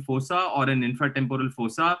pterygopalatine fossa or an infratemporal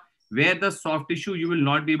fossa, where the soft tissue you will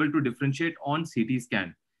not be able to differentiate on CT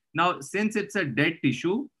scan. Now, since it's a dead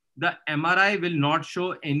tissue, the MRI will not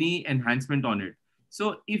show any enhancement on it.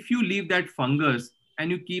 So if you leave that fungus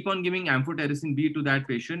and you keep on giving amphotericin B to that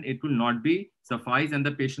patient, it will not be suffice and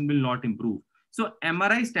the patient will not improve. So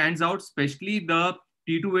MRI stands out, especially the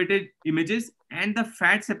T2 weighted images and the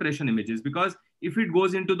fat separation images, because if it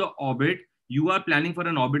goes into the orbit, you are planning for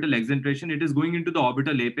an orbital exentration, it is going into the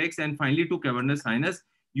orbital apex and finally to cavernous sinus,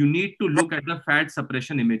 you need to look at the fat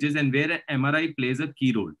suppression images and where MRI plays a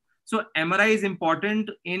key role. So MRI is important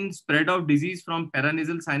in spread of disease from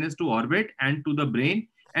paranasal sinus to orbit and to the brain,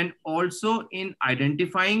 and also in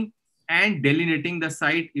identifying and delineating the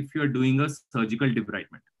site if you are doing a surgical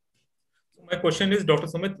debridement. My question is, Dr.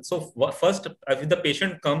 Sumit, so first, if the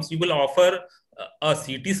patient comes, you will offer a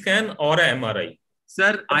CT scan or a MRI?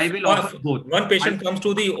 Sir, I will offer both. One patient comes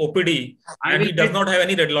to the OPD and he does not have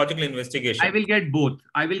any radiological investigation. I will get both.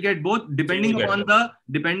 I will get both depending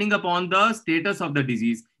upon the status of the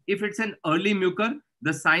disease. If it's an early mucor,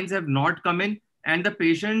 the signs have not come in and the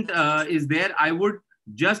patient is there, I would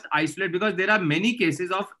just isolate, because there are many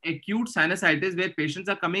cases of acute sinusitis where patients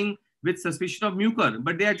are coming with suspicion of mucor,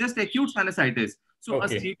 but they are just acute sinusitis. So a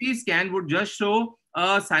CT scan would just show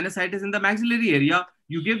sinusitis in the maxillary area.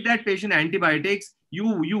 You give that patient antibiotics,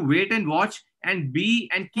 you wait and watch and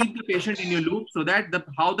keep the patient in your loop so that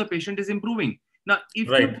how the patient is improving. Now, if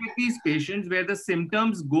you take these patients where the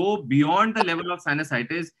symptoms go beyond the level of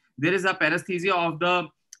sinusitis, there is a paresthesia of the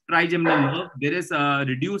trigeminal nerve, there is a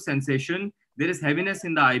reduced sensation, there is heaviness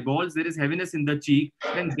in the eyeballs, there is heaviness in the cheek,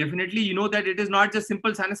 then definitely you know that it is not just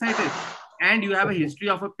simple sinusitis. And you have a history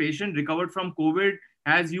of a patient recovered from COVID,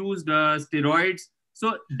 has used steroids.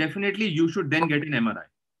 So definitely you should then get an MRI.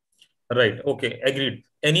 Right. Okay. Agreed.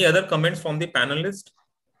 Any other comments from the panelists?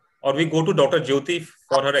 Or we go to Dr. Jyoti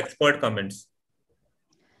for her expert comments.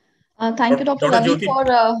 Thank you, Dr. Ravi, Jyoti,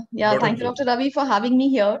 for thank you, Dr. Ravi, for having me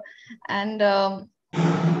here. And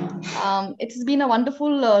it's been a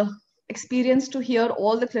wonderful experience to hear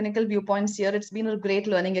all the clinical viewpoints here. It's been a great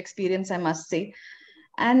learning experience, I must say.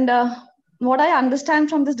 And what I understand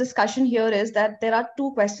from this discussion here is that there are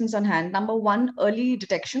two questions on hand. Number one, early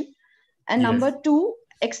detection, and number two,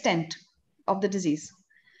 extent of the disease.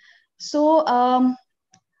 So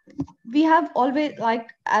we have always, like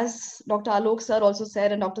as Dr. Alok sir also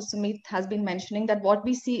said, and Dr. Sumit has been mentioning, that what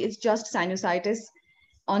we see is just sinusitis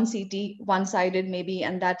on CT, one-sided maybe,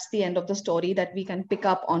 and that's the end of the story that we can pick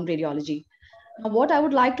up on radiology. Now, what I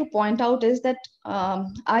would like to point out is that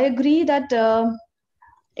I agree that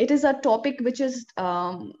it is a topic which is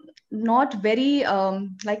not very,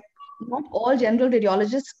 not all general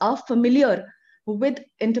radiologists are familiar with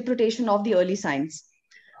interpretation of the early signs.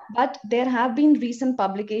 But there have been recent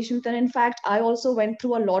publications, and in fact, I also went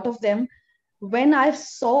through a lot of them when I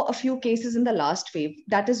saw a few cases in the last wave.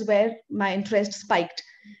 That is where my interest spiked.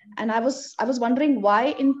 And I was wondering why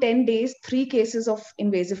in 10 days, 3 cases of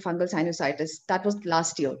invasive fungal sinusitis. That was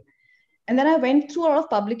last year. And then I went through a lot of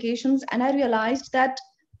publications and I realized that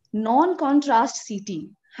non-contrast CT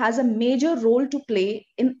has a major role to play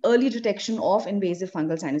in early detection of invasive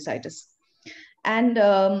fungal sinusitis. And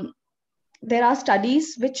there are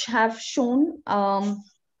studies which have shown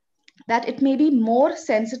that it may be more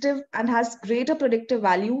sensitive and has greater predictive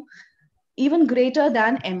value, even greater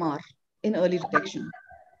than MR in early detection.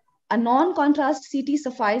 A non-contrast CT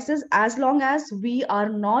suffices as long as we are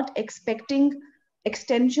not expecting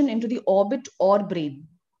extension into the orbit or brain.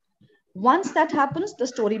 Once that happens, the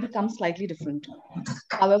story becomes slightly different.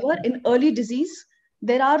 However, in early disease,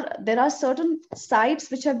 there are certain sites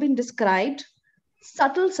which have been described,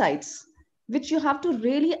 subtle sites, which you have to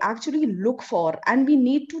really actually look for. And we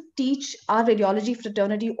need to teach our radiology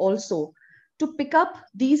fraternity also to pick up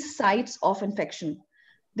these sites of infection.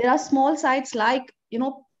 There are small sites like,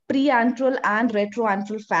 preantral and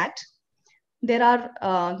retroantral fat. There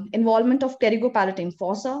are involvement of pterygopalatine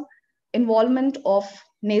fossa, involvement of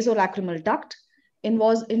nasolacrimal duct,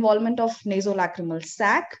 involvement of nasolacrimal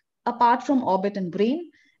sac, apart from orbit and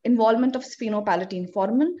brain, involvement of sphenopalatine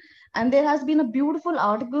foramen. And there has been a beautiful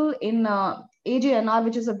article in AJNR,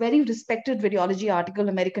 which is a very respected radiology article,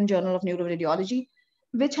 American Journal of Neuroradiology,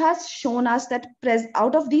 which has shown us that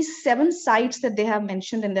out of these 7 sites that they have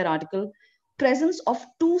mentioned in their article, presence of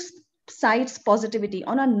 2 sites positivity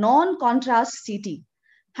on a non-contrast CT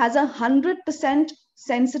has 100%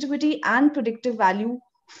 sensitivity and predictive value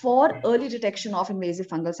for early detection of invasive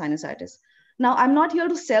fungal sinusitis. Now, I'm not here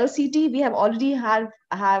to sell CT. We have already have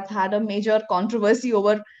had a major controversy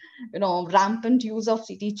over, rampant use of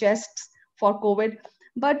CT chests for COVID.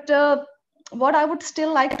 But what I would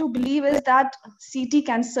still like to believe is that CT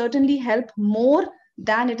can certainly help more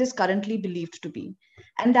than it is currently believed to be.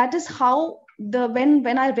 And that is how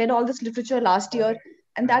when I read all this literature last year,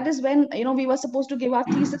 and that is when we were supposed to give our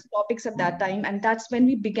thesis topics at that time, and that's when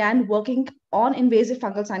we began working on invasive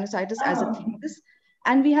fungal sinusitis as a thesis.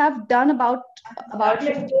 And we have done about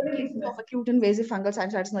 15 cases of acute invasive fungal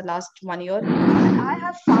sinusitis in the last 1 year. And I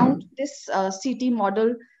have found this CT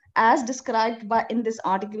model as described in this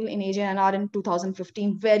article in AJNR in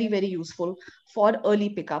 2015 very, very useful for early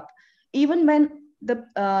pickup. Even when the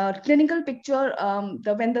clinical picture,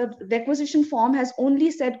 when the requisition form has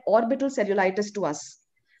only said orbital cellulitis to us,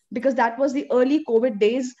 because that was the early COVID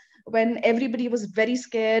days when everybody was very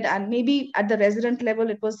scared, and maybe at the resident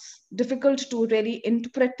level, it was difficult to really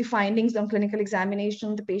interpret the findings on clinical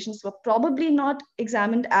examination. The patients were probably not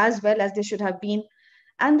examined as well as they should have been.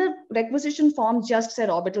 And the requisition form just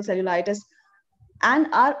said orbital cellulitis. And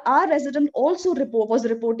our resident also was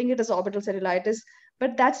reporting it as orbital cellulitis.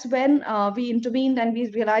 But that's when we intervened and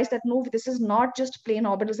we realized that, no, this is not just plain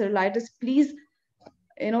orbital cellulitis. Please,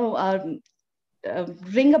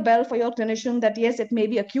 ring a bell for your clinician that, yes, it may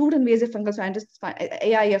be acute invasive fungal sinusitis,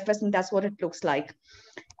 AIFS, and that's what it looks like.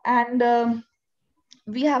 And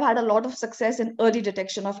we have had a lot of success in early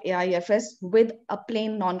detection of AIFS with a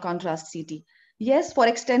plain non-contrast CT. Yes, for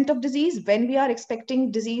extent of disease, when we are expecting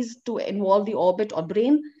disease to involve the orbit or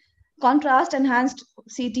brain, contrast enhanced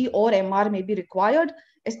CT or MR may be required.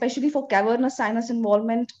 especially for cavernous sinus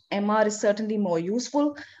involvement, MR is certainly more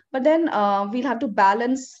useful. But then we'll have to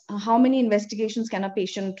balance how many investigations can a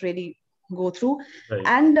patient really go through. Right.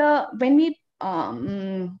 And when we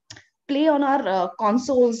play on our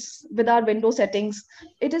consoles with our window settings,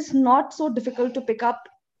 it is not so difficult to pick up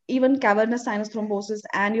even cavernous sinus thrombosis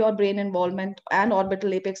and your brain involvement and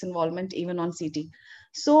orbital apex involvement even on CT.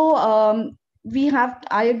 So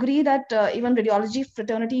I agree that even radiology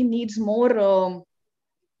fraternity needs more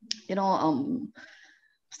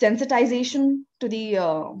sensitization to the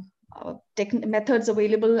methods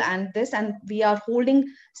available, and we are holding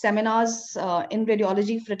seminars in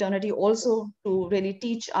radiology fraternity also to really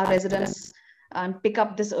teach our residents and pick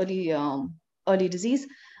up this early disease.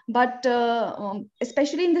 But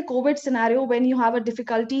especially in the COVID scenario, when you have a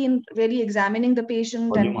difficulty in really examining the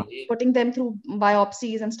patient and putting them through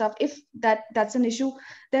biopsies and stuff, if that's an issue,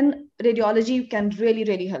 then radiology can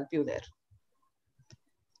really help you there.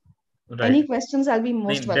 Right. Any questions? I'll be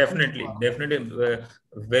most welcome. Definitely.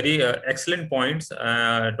 Very excellent points,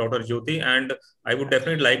 Dr. Jyoti. And I would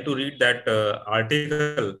definitely like to read that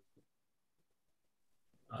article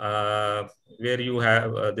where you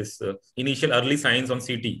have this initial early signs on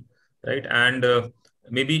CT, right? And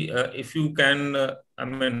maybe if you can,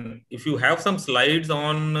 if you have some slides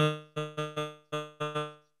on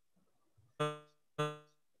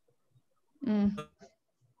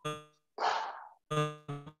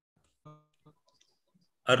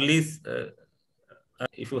early,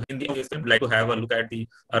 if you would like to have a look at the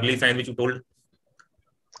early signs which you told.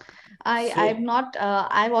 I'm not.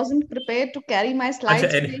 I wasn't prepared to carry my slides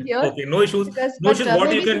today here. Okay, no issues. No issues.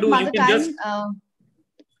 What you can do, you can just.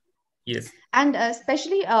 Yes. And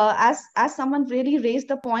especially as someone really raised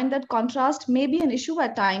the point that contrast may be an issue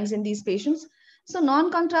at times in these patients. So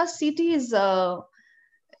non-contrast CT is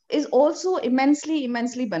also immensely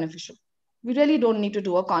beneficial. We really don't need to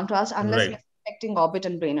do a contrast unless we're expecting orbit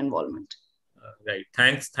and brain involvement. Right.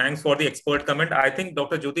 Thanks for the expert comment. I think,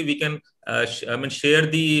 Dr. Jyoti, we can share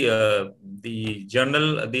the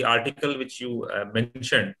journal, the article which you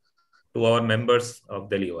mentioned to our members of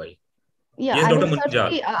Delhi OI. Yeah, yes, Dr.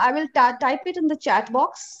 Certainly, I will type it in the chat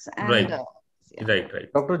box. And, right. Right.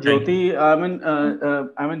 Dr. Jyoti,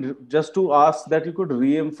 I mean, just to ask that you could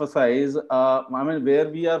re-emphasize, where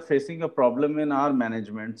we are facing a problem in our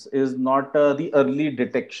managements is not the early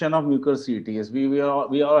detection of mucormycosis.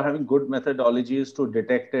 We are having good methodologies to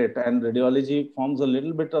detect it, and radiology forms a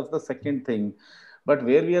little bit of the second thing. But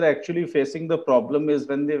where we are actually facing the problem is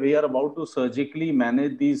when we are about to surgically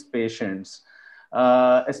manage these patients,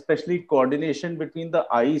 especially coordination between the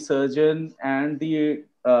eye surgeon and the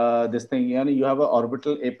this thing. You have an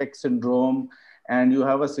orbital apex syndrome, and you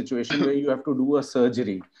have a situation where you have to do a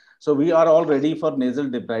surgery. So we are all ready for nasal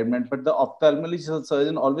debridement, but the ophthalmologist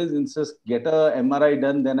surgeon always insists, get a MRI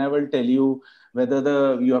done, then I will tell you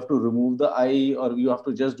whether you have to remove the eye or you have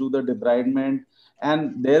to just do the debridement.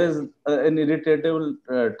 And there is an irritable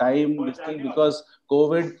time because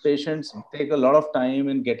COVID patients take a lot of time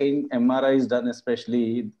in getting MRIs done,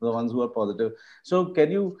 especially the ones who are positive. So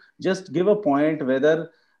can you just give a point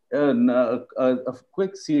whether a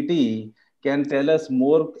quick CT can tell us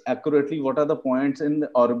more accurately what are the points in the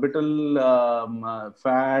orbital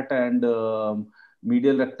fat and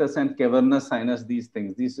medial rectus and cavernous sinus, these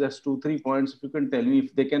things. These are just 2-3 points. If you can tell me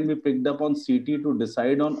if they can be picked up on CT to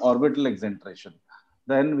decide on orbital exentration,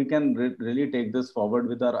 then we can really take this forward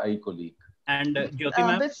with our eye colleague. And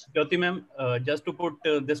Jyoti ma'am, just to put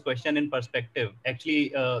this question in perspective,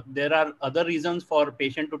 actually, there are other reasons for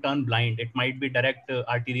patient to turn blind. It might be direct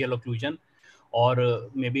arterial occlusion, or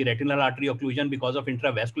maybe retinal artery occlusion because of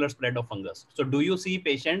intravascular spread of fungus. So do you see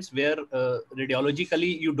patients where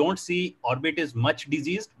radiologically you don't see orbit is much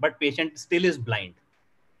diseased, but patient still is blind?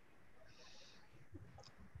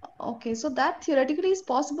 Okay, so that theoretically is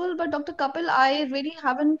possible, but Dr. Kapil, I really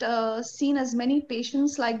haven't seen as many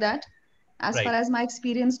patients like that as far as my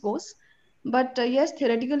experience goes. But yes,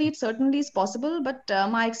 theoretically, it certainly is possible, but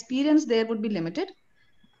my experience there would be limited.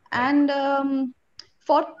 And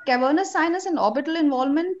for cavernous sinus and orbital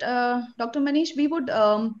involvement, Dr. Manish, we would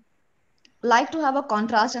like to have a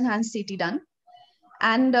contrast enhanced CT done.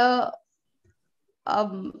 And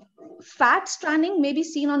fat stranding may be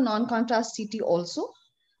seen on non-contrast CT also.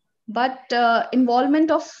 But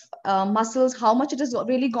involvement of muscles, how much it has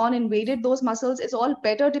really gone invaded those muscles, is all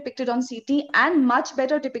better depicted on CT and much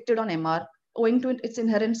better depicted on MR, owing to its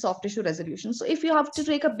inherent soft tissue resolution. So if you have to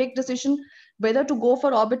take a big decision whether to go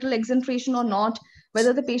for orbital exentration or not,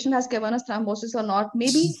 whether the patient has cavernous thrombosis or not,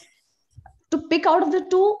 maybe to pick out of the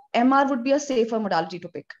two, MR would be a safer modality to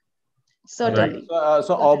pick. Certainly. Right.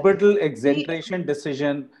 So orbital exentration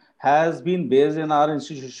decision has been based in our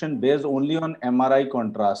institution based only on MRI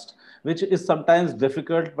contrast, which is sometimes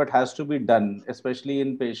difficult but has to be done, especially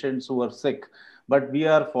in patients who are sick. But we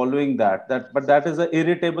are following that. But that is an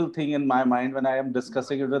irritable thing in my mind when I am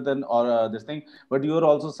discussing it with this thing. But you are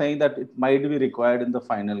also saying that it might be required in the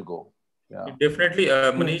final go. Yeah. Definitely,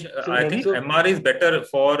 Manish. I think MR is better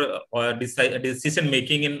for decision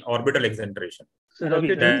making in orbital exenteration. So,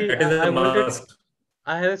 Dr. Jyoti, that is a must.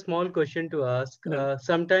 I have a small question to ask.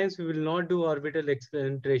 Sometimes we will not do orbital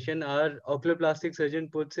exenteration. Our oculoplastic surgeon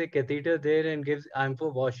puts a catheter there and gives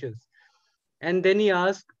ampho washes. And then he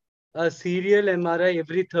asks a serial MRI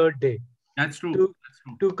every third day. That's true.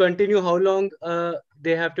 To continue how long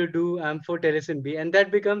they have to do amphotericin B. And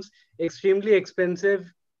that becomes extremely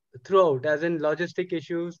expensive throughout, as in logistic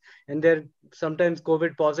issues. And they're sometimes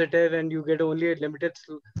COVID positive and you get only a limited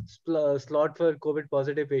slot for COVID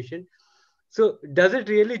positive patient. So does it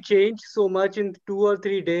really change so much in 2 or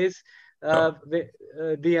 3 days, the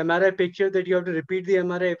MRI picture, that you have to repeat the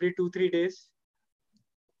MRI every 2-3 days?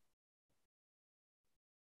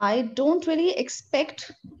 I don't really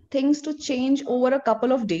expect things to change over a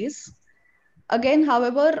couple of days. Again,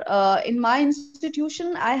 however, in my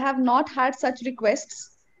institution, I have not had such requests.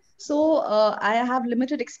 So I have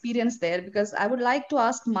limited experience there, because I would like to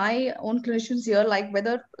ask my own clinicians here, like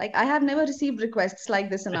whether, like, I have never received requests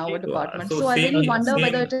like this in our department. So I really wonder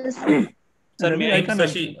whether it is.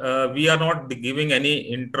 Sashi, we are not giving any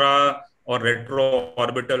intra or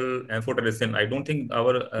retroorbital amphotericin. I don't think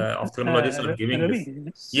our ophthalmologists are giving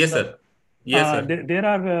this. Yes, sir. Yes, sir. There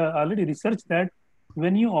are already research that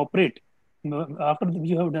when you operate, after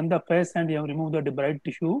you have done the press and you have removed the debrided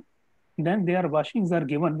tissue, then their washings are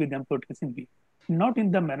given with amphotericin B. Not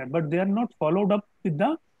in the manner, but they are not followed up with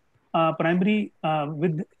the primary,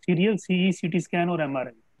 with serial CE, CT scan or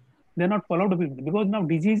MRI. They're not followed up with it, because now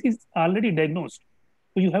disease is already diagnosed.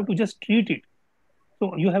 So you have to just treat it.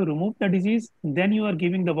 So you have removed the disease, then you are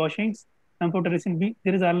giving the washings, amphotericin B.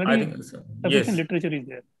 There is already sufficient literature is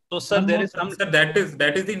there. So, sir, there is some. Sir, that is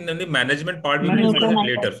the management part. We will discuss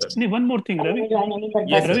later, sir. One more thing, Ravi.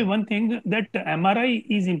 Yes, Ravi, one thing, that MRI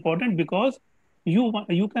is important because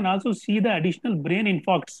you can also see the additional brain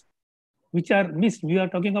infarcts which are missed. We are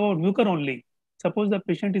talking about mucor only. Suppose the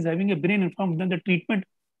patient is having a brain infarct, then the treatment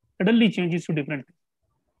suddenly changes to different.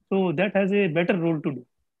 So that has a better role to do.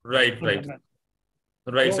 Right.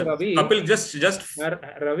 Right, sir. Ravi, Kapil, just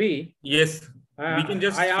Ravi. Yes. We can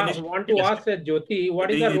just I want to ask Jyoti, what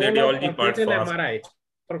is the role of perfusion MRI?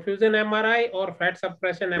 Perfusion MRI or fat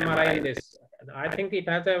suppression MRI in this? I think it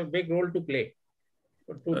has a big role to play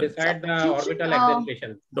to decide the orbital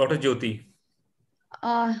exenteration. Dr. Jyoti.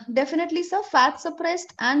 Definitely, sir. Fat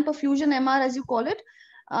suppressed and perfusion MR, as you call it,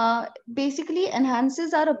 basically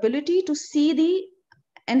enhances our ability to see the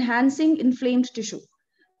enhancing inflamed tissue,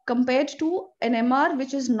 compared to an MR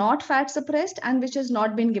which is not fat suppressed and which has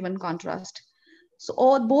not been given contrast. So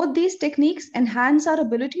both these techniques enhance our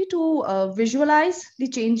ability to visualize the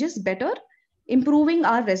changes better, improving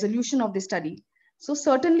our resolution of the study. So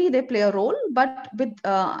certainly they play a role, but with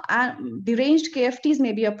deranged KFTs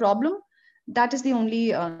may be a problem. That is the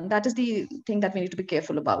only that is the thing that we need to be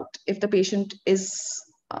careful about if the patient is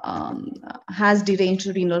has deranged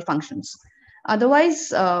renal functions.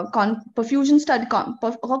 Otherwise, perfusion study,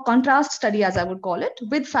 contrast study, as I would call it,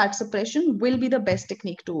 with fat suppression will be the best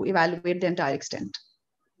technique to evaluate the entire extent.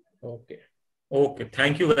 Okay.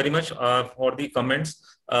 Thank you very much for the comments.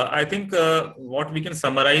 I think what we can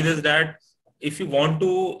summarize is that if you want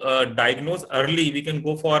to diagnose early, we can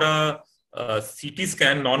go for a CT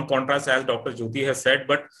scan, non-contrast, as Dr. Jyoti has said.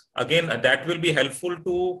 But again, that will be helpful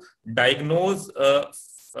to diagnose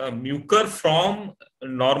mucor from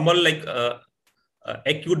normal, like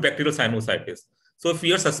acute bacterial sinusitis. So if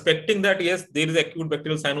we are suspecting that, yes, there is acute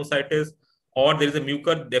bacterial sinusitis or there is a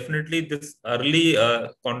mucor, definitely this early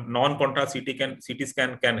non-contrast CT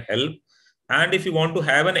scan can help. And if you want to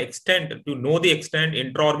have an extent, to know the extent,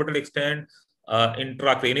 intraorbital extent,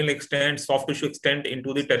 intracranial extent, soft tissue extent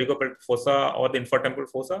into the pterygopalte fossa or the infratemporal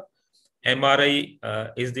fossa, MRI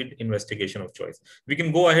is the investigation of choice. We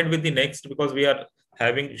can go ahead with the next because we are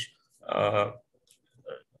having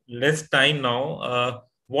less time now.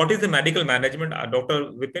 What is the medical management?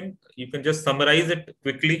 Dr. Vipin, you can just summarize it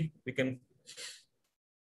quickly. We can.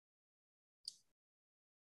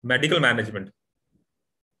 Medical management.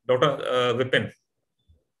 Dr. Vipin.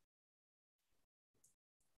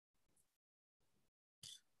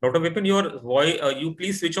 Dr. Vipin, your voice, you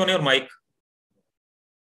please switch on your mic.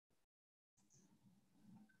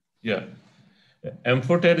 Yeah.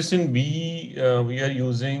 Amphotericin B, we are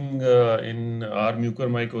using in our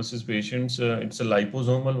mucormycosis patients. It's a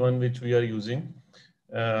liposomal one which we are using.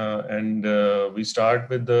 and we start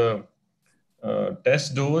with the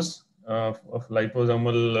test dose of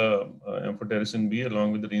liposomal amphotericin B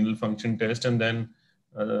along with the renal function test, and then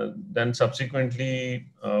subsequently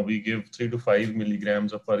we give 3 to 5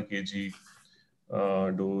 milligrams of per kg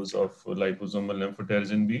dose of liposomal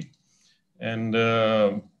amphotericin B, and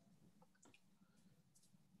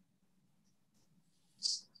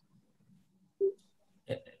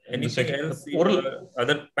anything else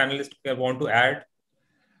other panelists want to add?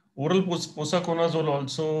 Oral posaconazole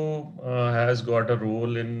also has got a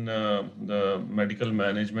role in the medical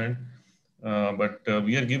management, but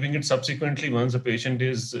we are giving it subsequently once the patient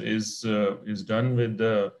is done with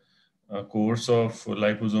the course of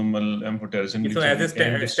liposomal amphotericin B. So as a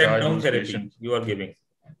step-down therapy, you are giving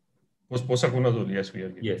posaconazole. Yes, we are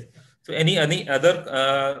giving. Yes. So any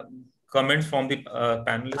other comments from the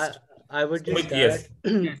panelists? I would just add. Yes.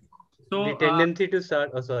 So the tendency to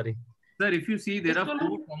start. Oh, sorry. Sir, if you see, there are 4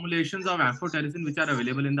 formulations of amphotericin which are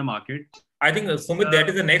available in the market. I think, Sumit, that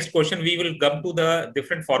is the next question. We will come to the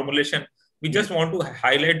different formulation. We just want to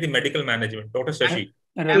highlight the medical management. Dr. Shashi.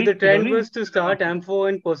 So the trend was to start ampho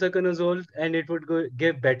and posaconazole, and it would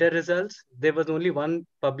give better results. There was only one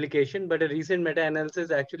publication, but a recent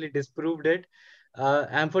meta-analysis actually disproved it.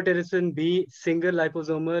 Amphotericin B single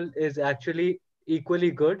liposomal is actually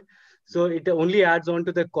equally good. So it only adds on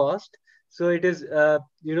to the cost. So it is,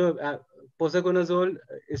 posaconazole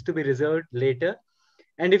is to be reserved later.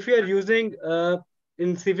 And if you are using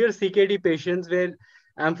in severe CKD patients where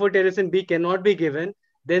amphotericin B cannot be given,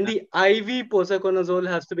 then the IV posaconazole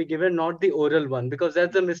has to be given, not the oral one, because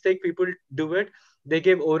that's the mistake people do it. They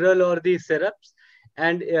give oral or the syrups,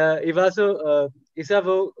 and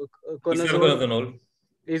isavuconazole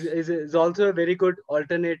is also a very good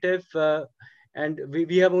alternative. And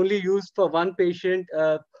we have only used for one patient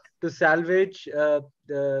to salvage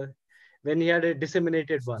when he had a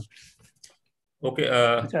disseminated one. Okay.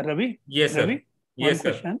 Ravi? Yes, sir. Ravi, yes,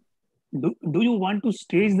 one question. Do you want to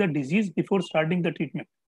stage the disease before starting the treatment?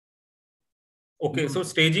 Okay, so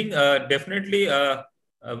staging, definitely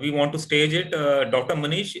we want to stage it. Dr.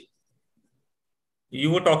 Manish,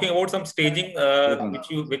 you were talking about some staging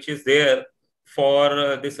which is there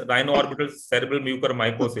for this rhinoorbital cerebral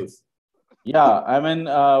mucormycosis. Yeah, I mean,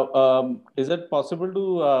 is it possible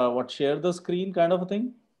to share the screen kind of a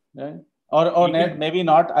thing? Right? Or maybe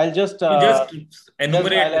not. I'll just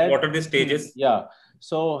enumerate what are the stages. Yeah.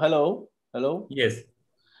 So hello. Yes.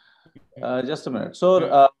 Just a minute.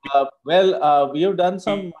 So we have done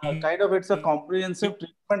some kind of, it's a comprehensive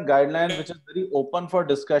treatment guideline which is very open for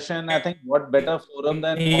discussion. I think what better forum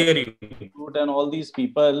than and all these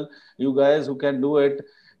people, you guys who can do it.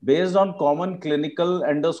 Based on common clinical,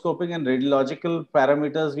 endoscopic and radiological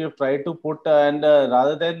parameters, we have tried to put, and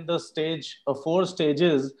rather than the 4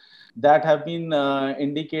 stages that have been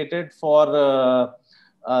indicated for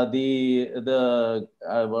what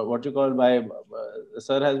you call by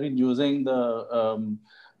sir has been using the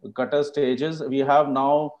cutter stages. We have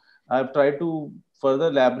now, I've tried to further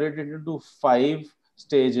elaborate it into 5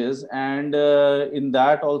 stages, and in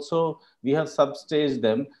that also we have substaged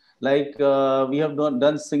them. Like we have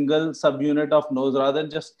done single subunit of nose rather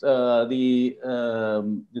than just the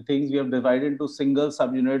things we have divided into single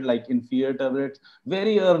subunit like inferior turbinates,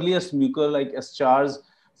 very earliest mucor like eschars,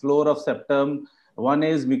 floor of septum. 1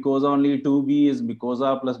 is mucosa only, 2B is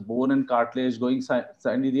mucosa plus bone and cartilage going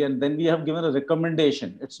sanity, and then we have given a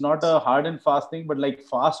recommendation. It's not a hard and fast thing, but like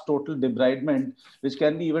fast total debridement, which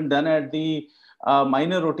can be even done at the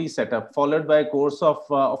minor OT setup, followed by a course of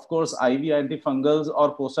course, IV antifungals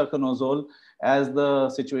or posaconazole as the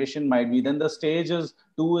situation might be. Then the stage is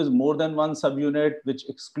 2 is more than 1 subunit, which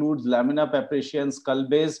excludes lamina papricia and skull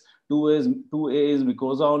base. 2A is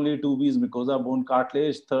mucosa only, 2B is mucosa bone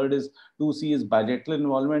cartilage, 3rd is 2C is bilateral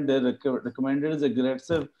involvement. They recommended is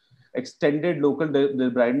aggressive extended local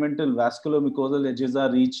debridement till vascular mucosal edges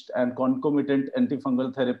are reached and concomitant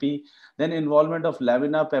antifungal therapy. Then involvement of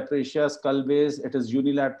lamina papricia, skull base, it is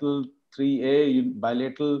unilateral 3A,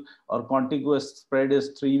 bilateral or contiguous spread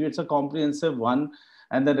is 3B. It's a comprehensive one.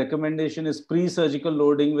 And the recommendation is pre-surgical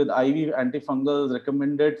loading with IV antifungals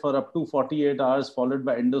recommended for up to 48 hours, followed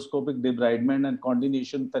by endoscopic debridement and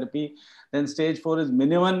continuation therapy. Then stage 4 is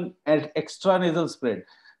minimum and extranasal spread.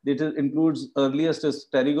 It includes earliest is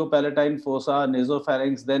pterygopalatine fossa,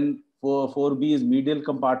 nasopharynx. Then 4B is medial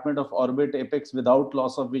compartment of orbit apex without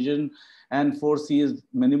loss of vision. And 4C is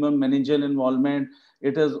minimum meningeal involvement.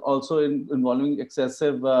 It is also involving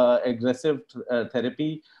excessive aggressive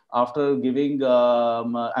therapy after giving,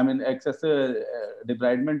 excessive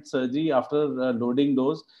debridement surgery after loading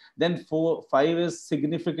dose. Then 5 is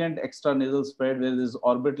significant extranasal spread, where there is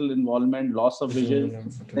orbital involvement, loss of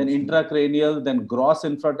vision, then intracranial, then gross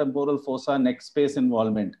infratemporal fossa, neck space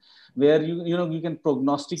involvement, where you can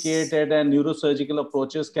prognosticate it, and neurosurgical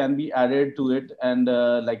approaches can be added to it, and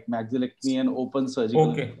like maxillectomy and open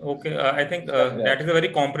surgical. Okay. I think that is a very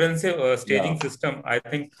comprehensive staging system. I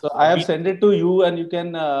think. So I have sent it to you, and you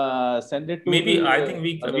can send it to maybe. I think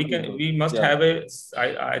we must have a.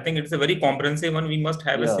 I think it's a very comprehensive one. We must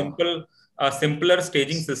have a simpler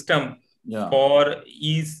staging system for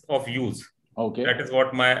ease of use. Okay. That is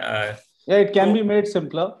what my. It can be made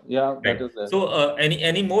simpler. Yeah, right. That is there. So,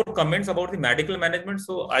 any more comments about the medical management?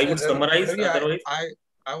 So, I would summarize. Otherwise,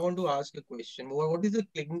 I want to ask a question. What is the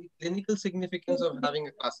clinical significance of having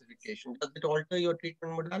a classification? Does it alter your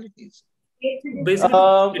treatment modalities?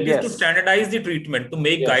 Basically, it is to standardize the treatment, to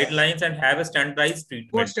make guidelines and have a standardized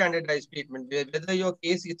treatment. What standardized treatment? Whether your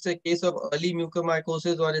case, it's a case of early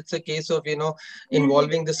mucormycosis, or it's a case of,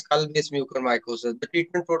 involving the skull-based mucormycosis. The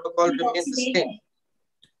treatment protocol remains the same.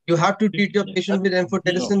 You have to treat your patient with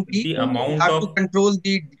amphotericin B. You have to control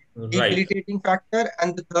the debilitating factor,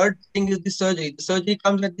 and the third thing is the surgery. The surgery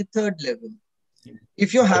comes at the third level.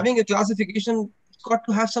 If you're having a classification, it's got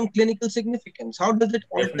to have some clinical significance. How does it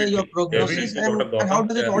alter your prognosis, and how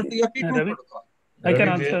does it alter your treatment protocol? I can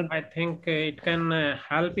answer. I think it can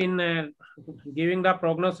help in giving the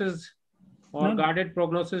prognosis or guarded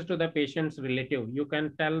prognosis to the patient's relative. You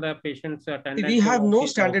can tell the patient's tendency. We have no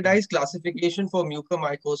standardized classification for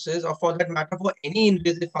mucormycosis, or for that matter for any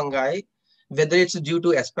invasive fungi, whether it's due to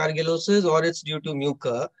aspergillosis or it's due to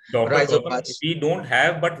mucor. We don't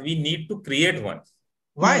have, but we need to create one.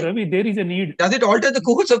 Why? No, Ravi, there is a need. Does it alter the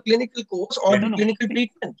course of clinical course or the clinical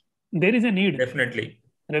treatment? There is a need. Definitely.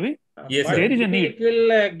 Ravi? Yes, there is a need. It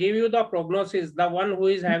will give you the prognosis. The one who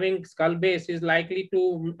is having skull base is likely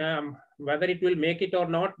to, whether it will make it or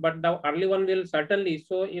not, but the early one will certainly.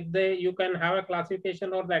 So if you can have a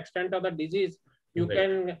classification or the extent of the disease, you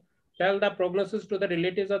can tell the prognosis to the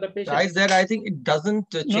relatives of the patient. Right, that I think it doesn't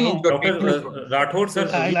change your treatment. Rathod, sir,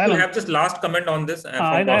 we will have just last comment on this.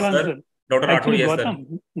 Dr. Actually,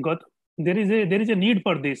 Rathod, Gautam, there is a need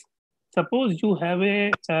for this. Suppose you have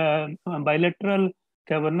a bilateral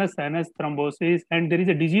cavernous sinus thrombosis, and there is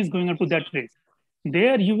a disease going up to that phase.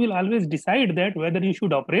 There, you will always decide that whether you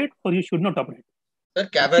should operate or you should not operate. Sir,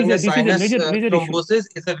 cavernous sinus thrombosis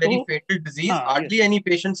is a very fatal disease. Hardly any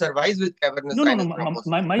patient survives with cavernous sinus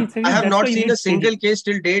thrombosis. I have not seen a single case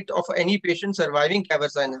till date of any patient surviving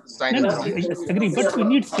cavernous sinus thrombosis. I agree, but we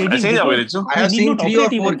need staging. I have seen 3 or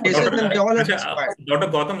 4 cases and they all have expired. Dr.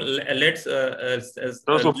 Gautam, let's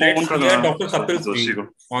hear Dr. Kapil's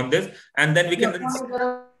view on this, and then we can.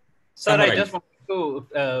 Sir,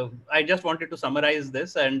 I just wanted to summarize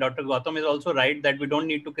this, and Dr. Gautam is also right that we don't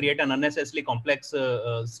need to create an unnecessarily complex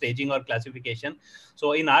staging or classification.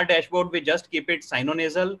 So in our dashboard, we just keep it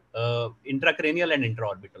sinonasal, intracranial, and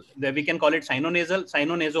intraorbital. We can call it sinonasal,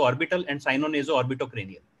 sinonasoorbital, and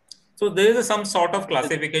sinonasoorbitocranial. So there is some sort of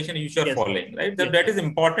classification you are following, right? That is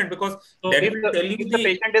important because that will tell you if the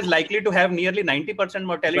patient is likely to have nearly 90%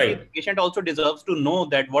 mortality, the patient also deserves to know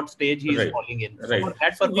that what stage he is falling in. So for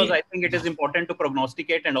that purpose, I think it is important to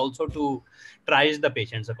prognosticate and also to triage the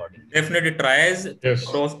patients accordingly. Definitely triage,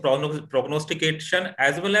 prognostication,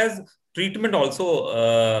 as well as treatment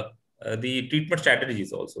also. The treatment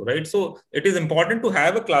strategies also, right? So it is important to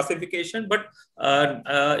have a classification, but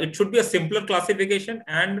it should be a simpler classification,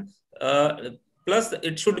 and plus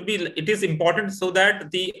it is important so that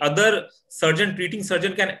the other treating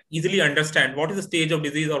surgeon can easily understand what is the stage of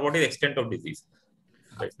disease or what is the extent of disease.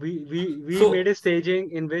 Right. We made a staging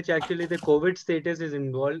in which actually the COVID status is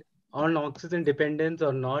involved, on oxygen dependence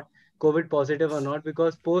or not, COVID positive or not,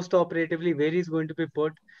 because post-operatively where is going to be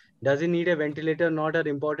put, does he need a ventilator or not, are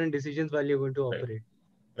important decisions while you're going to operate.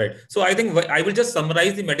 Right. So I think I will just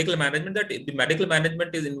summarize the medical management, that the medical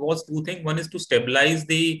management involves 2 things. One is to stabilize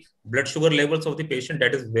the blood sugar levels of the patient.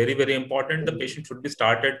 That is very, very important. The patient should be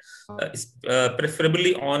started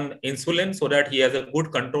preferably on insulin so that he has a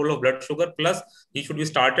good control of blood sugar. Plus, he should be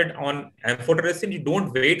started on amphotericin. You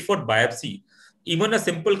don't wait for biopsy. Even a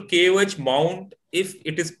simple KOH mount, if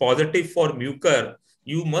it is positive for mucor,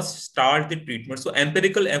 you must start the treatment. So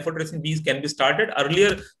empirical amphotericin B can be started.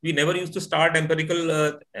 Earlier, we never used to start empirical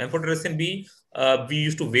amphotericin B. We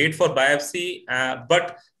used to wait for biopsy.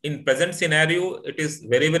 But in present scenario, it is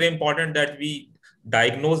very, very important that we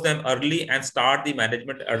diagnose them early and start the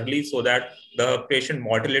management early so that the patient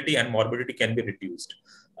mortality and morbidity can be reduced.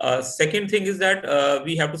 Second thing is that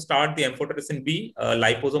we have to start the amphotericin B.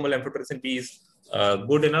 Liposomal amphotericin B is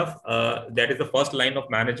good enough. That is the first line of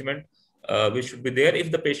management which should be there.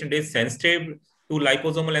 If the patient is sensitive to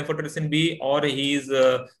liposomal amphotericin B, or he is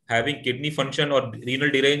having kidney function or renal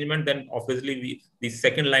derangement, then obviously the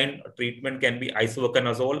second line treatment can be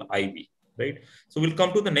isoconazole IV, right? So we'll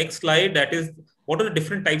come to the next slide. That is, what are the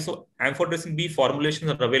different types of amphotericin B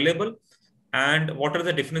formulations are available, and what are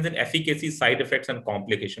the difference in efficacy, side effects, and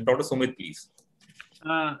complication? Dr. Sumit, please.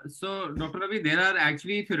 So, Dr. Ravi, there are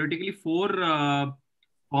actually theoretically 4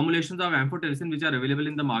 formulations of amphotericin which are available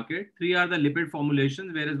in the market. 3 are the lipid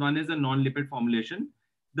formulations, whereas 1 is a non-lipid formulation.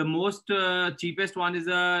 The most cheapest one is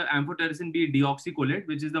a amphotericin B deoxycholate,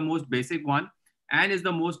 which is the most basic one and is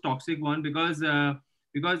the most toxic one because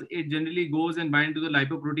it generally goes and binds to the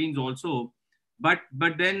lipoproteins also. But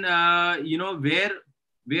then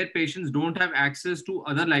where patients don't have access to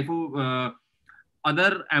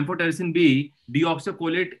other amphotericin B,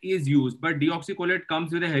 deoxycholate is used, but deoxycholate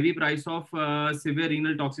comes with a heavy price of severe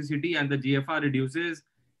renal toxicity, and the GFR reduces.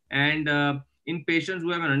 And in patients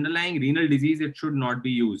who have an underlying renal disease, it should not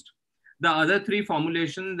be used. The other 3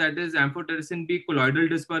 formulations, that is amphotericin B colloidal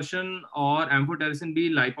dispersion, or amphotericin B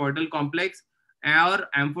lipoidal complex, or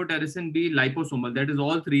amphotericin B liposomal, that is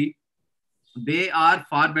all 3. They are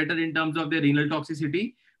far better in terms of their renal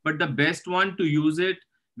toxicity, but the best one to use it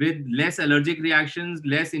with less allergic reactions,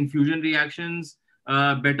 less infusion reactions,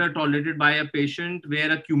 better tolerated by a patient,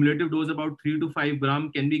 where a cumulative dose about 3 to 5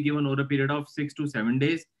 gram can be given over a period of 6 to 7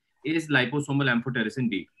 days, is liposomal amphotericin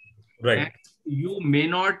B. Right. And you may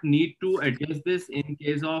not need to adjust this in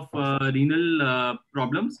case of renal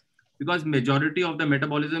problems, because majority of the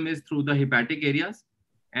metabolism is through the hepatic areas.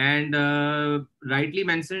 And rightly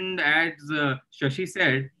mentioned, as Shashi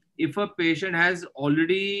said, if a patient has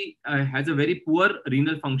already has a very poor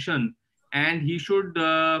renal function, and he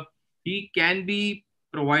can be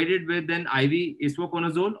provided with an IV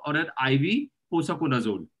isavuconazole or an IV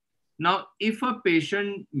posaconazole. Now, if a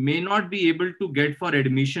patient may not be able to get for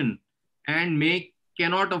admission and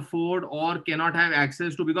cannot afford or cannot have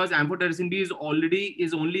access to, because amphotericin B is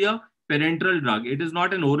only a parenteral drug, it is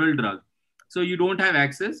not an oral drug, so you don't have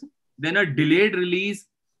access, then a delayed release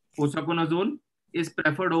posaconazole is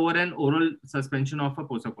preferred over an oral suspension of a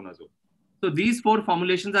posaconazole. So these 4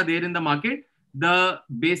 formulations are there in the market. The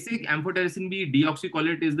basic amphotericin B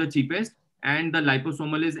deoxycholate is the cheapest, and the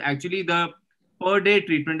liposomal is actually, the per day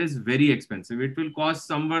treatment is very expensive. It will cost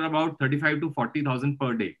somewhere about 35 to 40,000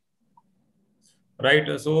 per day.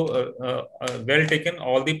 Right. So well taken,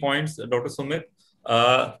 all the points, Dr. Sumit.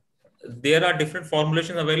 There are different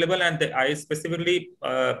formulations available, and I specifically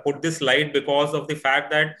put this slide because of the fact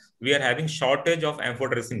that we are having shortage of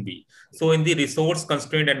amphotericin B. So in the resource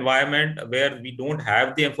constrained environment where we don't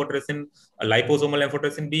have the liposomal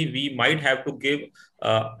amphotericin B, we might have to give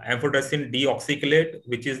amphotericin deoxycholate,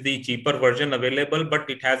 which is the cheaper version available, but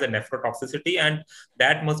it has a nephrotoxicity, and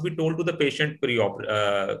that must be told to the patient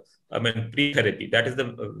pre-therapy. That is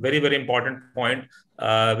the very, very important point.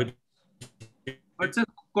 But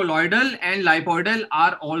colloidal and lipoidal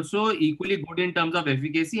are also equally good in terms of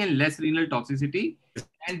efficacy and less renal toxicity,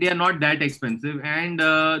 and they are not that expensive, and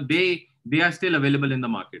they are still available in the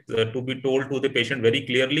market. To be told to the patient very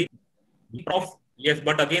clearly. Yes,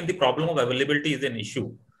 but again, the problem of availability is an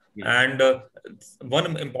issue. Yes. And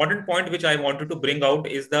one important point which I wanted to bring out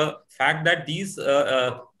is the fact that this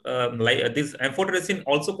amphotericin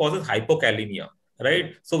also causes hypokalemia.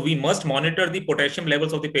 Right. So we must monitor the potassium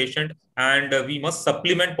levels of the patient, and we must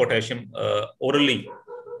supplement potassium orally.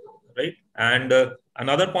 Right. And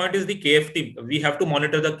another point is the KFT. We have to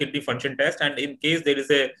monitor the kidney function test. And in case there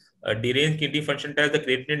is a deranged kidney function test, the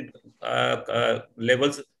creatinine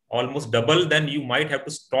levels almost double, then you might have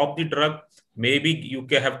to stop the drug. Maybe you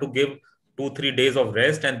have to give 2-3 days of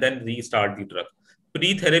rest and then restart the drug.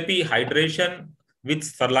 Pre-therapy hydration with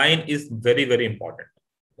saline is very, very important.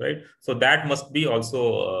 Right. So that must be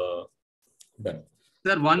also done.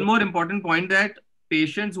 Sir, one more important point, that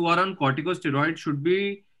patients who are on corticosteroid should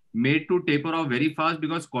be made to taper off very fast,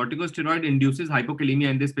 because corticosteroid induces hypokalemia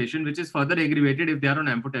in this patient, which is further aggravated if they are on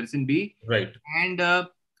amphotericin B. Right. And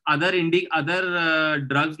other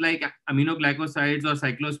drugs like aminoglycosides or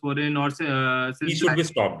cyclosporin or these should be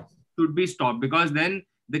stopped. Should be stopped, because then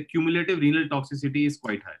the cumulative renal toxicity is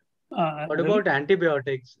quite high. What about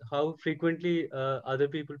antibiotics? How frequently other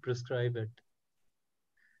people prescribe it?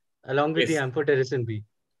 Along with the amphotericin B,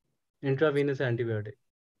 intravenous antibiotic.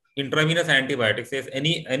 Intravenous antibiotics. Yes.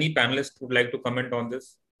 Any panelist would like to comment on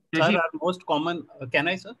this? Sir, our most common. Can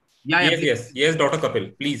I, sir? Yeah, yes, Dr.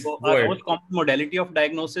 Kapil, please. So our most common modality of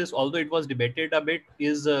diagnosis, although it was debated a bit,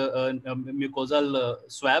 is mucosal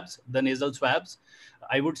swabs, the nasal swabs.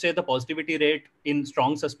 I would say the positivity rate in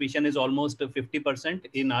strong suspicion is almost 50%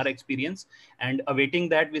 in our experience. And awaiting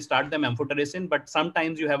that, we start them amphotericin. But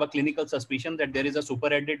sometimes you have a clinical suspicion that there is a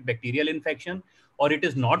superadded bacterial infection, or it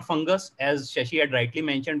is not fungus. As Shashi had rightly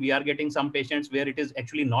mentioned, we are getting some patients where it is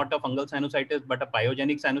actually not a fungal sinusitis, but a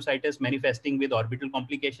pyogenic sinusitis manifesting with orbital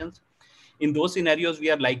complications. In those scenarios, we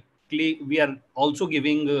are also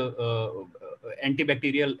giving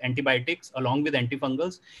antibacterial antibiotics along with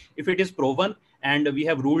antifungals. If it is proven and we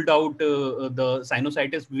have ruled out the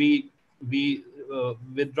sinusitis, we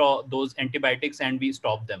withdraw those antibiotics and we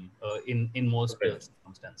stop them in most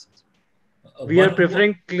circumstances. We are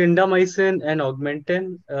preferring clindamycin and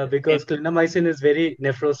augmentin because clindamycin is very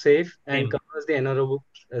nephrosafe and covers the anaerobic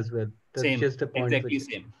as well. That's Same, just a point. exactly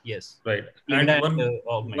same. Yes. Right. And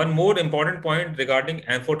one more important point regarding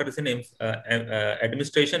amphotericin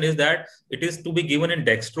administration is that it is to be given in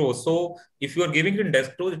dextrose. So if you are giving it in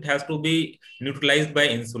dextrose, it has to be neutralized by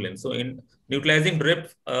insulin. So in neutralizing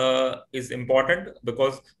drip is important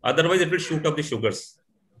because otherwise it will shoot up the sugars.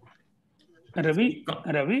 Ravi?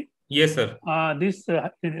 Yes, sir. This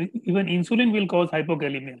even insulin will cause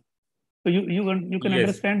hypokalemia. So you can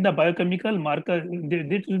understand the biochemical marker.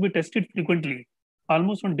 This will be tested frequently,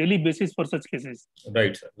 almost on daily basis for such cases.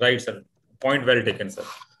 Right, sir. Right, sir. Point well taken, sir.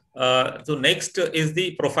 So next is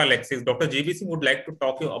the prophylaxis. Dr. G.B. Singh would like to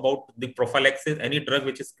talk about the prophylaxis, any drug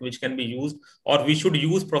which can be used, or we should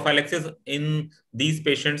use prophylaxis in these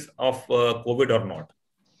patients of COVID or not.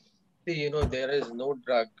 See, there is no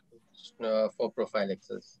drug for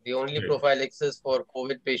prophylaxis. The only prophylaxis for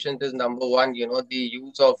COVID patients is number one, the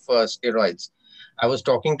use of steroids. I was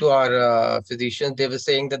talking to our physicians. They were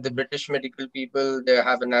saying that the British medical people, they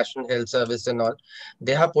have a National Health Service and all.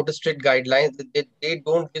 They have put a strict guidelines that they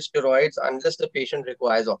don't give steroids unless the patient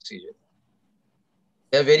requires oxygen.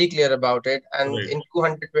 They're very clear about it. And in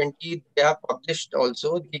 220, they have published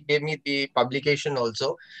also, he gave me the publication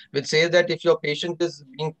also, which says that if your patient is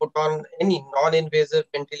being put on any non-invasive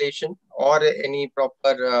ventilation or any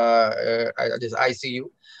proper this ICU,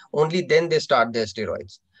 only then they start their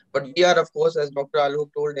steroids. But we are, of course, as Dr.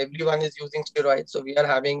 Alok told, everyone is using steroids. So we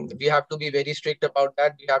have to be very strict about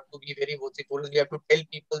that. We have to be very vociferous. We have to tell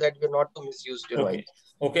people that we're not to misuse steroids.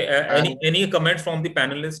 Okay. Any comments from the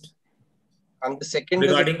panelists? And the second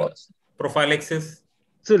regarding prophylaxis.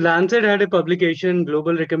 So Lancet had a publication,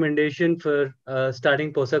 global recommendation for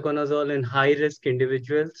starting posaconazole in high-risk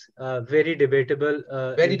individuals. Very debatable.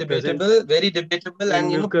 Very debatable.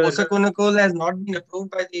 And posaconazole has not been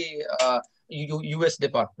approved by the US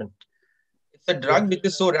department. It's a drug which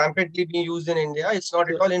is so rampantly being used in India. It's not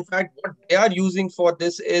at all. In fact, what they are using for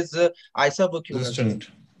this is isobucunazole.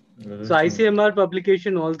 So ICMR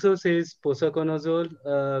publication also says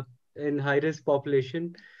posaconazole in high-risk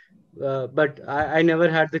population. But I never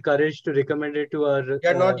had the courage to recommend it to our We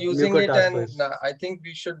are not using it, and I think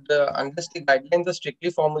we should, unless the guidelines are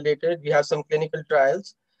strictly formulated, we have some clinical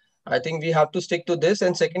trials. I think we have to stick to this.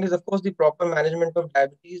 And second is, of course, the proper management of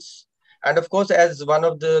diabetes. And of course, as one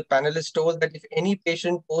of the panelists told, that if any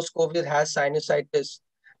patient post-COVID has sinusitis,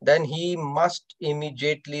 then he must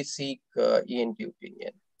immediately seek ENT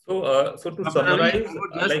opinion. So to summarize,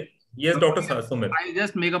 yes, Dr. Sumit. I'll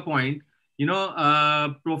just make a point.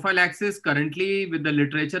 Prophylaxis currently with the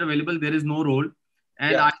literature available, there is no role.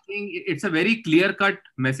 And I think it's a very clear-cut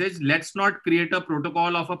message. Let's not create a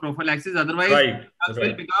protocol of a prophylaxis. Otherwise, it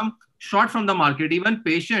will become short from the market. Even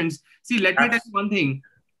patients, see, let me tell you one thing.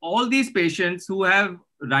 All these patients who have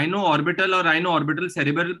rhino-orbital or rhino-orbital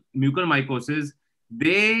cerebral mucormycosis,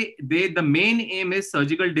 the main aim is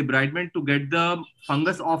surgical debridement to get the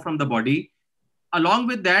fungus off from the body. Along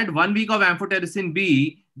with that, 1 week of amphotericin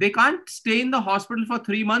B, they can't stay in the hospital for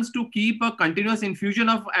 3 months to keep a continuous infusion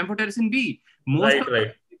of amphotericin B.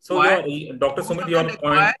 So, Dr. Sumit, your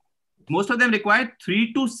point. Most of them require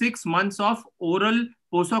 3 to 6 months of oral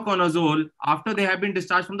posaconazole after they have been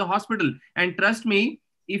discharged from the hospital. And trust me,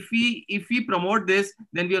 if we promote this,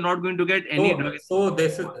 then we are not going to get any drug. So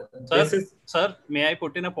this is Sir, may I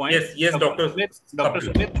put in a point? Yes, Dr.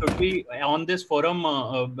 Smith, should we on this forum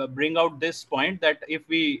bring out this point that if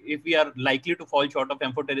we are likely to fall short of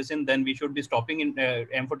amphotericin, then we should be stopping in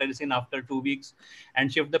amphotericin after 2 weeks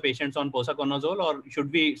and shift the patients on posaconazole, or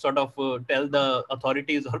should we sort of tell the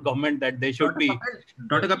authorities or government that they should be?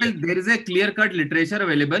 Dr. Kapil, there is a clear-cut literature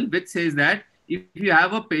available which says that if you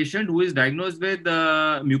have a patient who is diagnosed with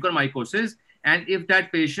mucormycosis, and if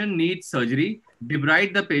that patient needs surgery,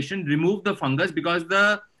 debride the patient, remove the fungus, because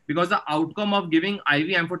the outcome of giving IV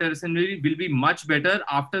amphotericin will be much better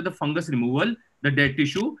after the fungus removal, the dead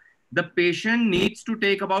tissue. the patient needs to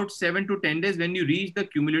take about 7 to 10 days when you reach the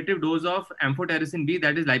cumulative dose of amphotericin B,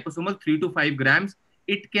 that is liposomal 3 to 5 grams.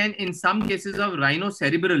 It can, in some cases of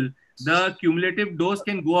rhinocerebral, the cumulative dose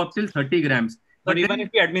can go up till 30 grams. But even if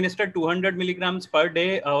we administer 200 milligrams per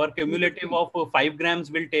day, our cumulative of 5 grams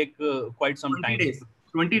will take quite some 20 time. days.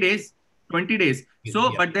 20 days. 20 days.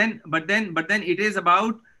 So, Yeah. but then it is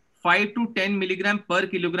about 5 to 10 milligram per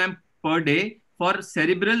kilogram per day. For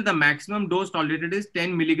cerebral, the maximum dose tolerated is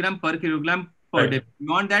 10 milligram per kilogram per day.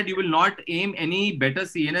 Beyond that, you will not aim any better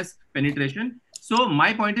CNS penetration. So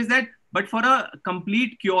my point is that, but for a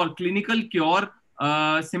complete cure, clinical cure,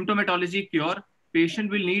 symptomatology cure, patient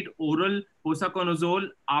will need oral posaconazole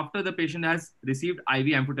after the patient has received IV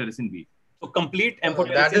amphotericin B. So complete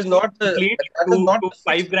amphotericin that is not complete to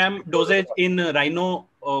 5 gram dosage in rhino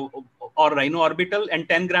or rhino orbital and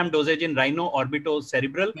 10 gram dosage in rhino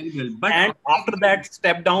orbitocerebral. But and after that,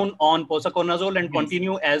 step down on posaconazole and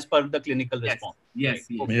continue as per the clinical response. Yes.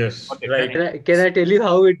 Right. Can I tell you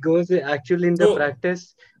how it goes actually in the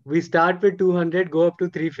practice? We start with 200, go up to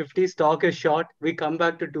 350, stock is short, we come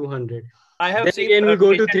back to 200. I have then seen again we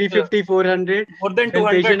go to patients, 350, 400. more than When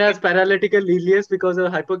 200 patient has paralytic ileus because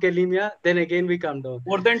of hypokalemia, then again we come down.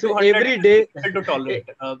 More than so 200 every day, to tolerate.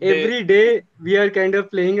 Every day we are kind of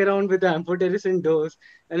playing around with the amphotericin dose,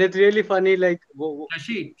 and it's really funny. Like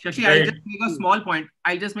Shashi, I'll just make a small point.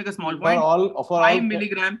 For all 5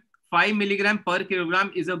 milligram per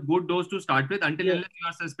kilogram is a good dose to start with until unless you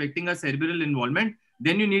are suspecting a cerebral involvement.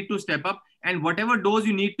 Then you need to step up, and whatever dose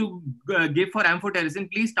you need to give for amphotericin,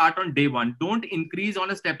 please start on day 1. Don't increase on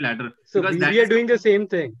a step ladder. So we are doing the same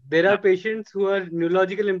thing. There are patients who are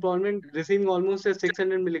neurological impairment receiving almost a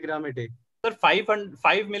 600 milligram a day. Sir, 5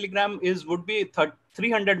 milligram would be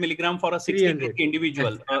 300 milligram for a 60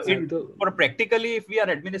 individual. For practically, if we are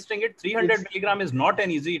administering it, 300 milligram is not an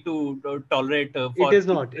easy to tolerate. It is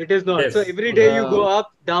not. Yes. So every day you go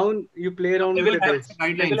up, down, you play around with the dose.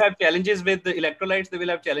 They will have challenges with the electrolytes. They will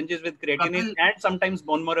have challenges with creatinine and sometimes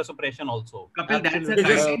bone marrow suppression also. We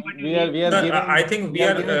are giving, I think we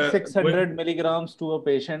are giving 600 milligrams to a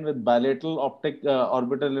patient with bilateral optic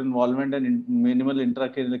orbital involvement and minimal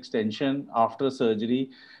intracranial extension after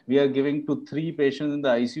surgery. We are giving to 3 patients in the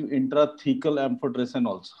ICU intrathecal amphotericin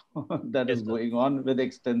also. That is going on with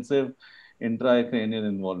extensive intracranial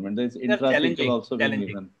involvement. There is intrathecal also being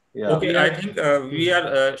given. Yeah. Okay, I think we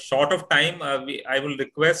are short of time. I will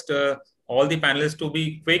request all the panelists to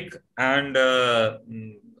be quick and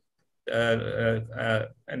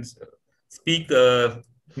speak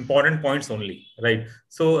important points only, right?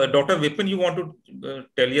 So, Dr. Vipin, you want to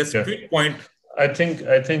tell us a quick point? I think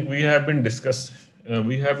we have been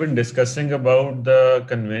discussing about the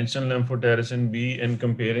conventional amphotericin B and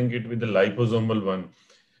comparing it with the liposomal one.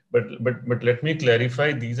 But let me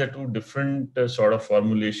clarify, these are 2 different sort of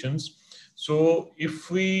formulations. So if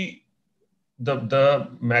the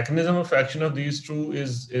mechanism of action of these 2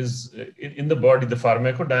 is in the body, the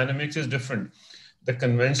pharmacodynamics is different. The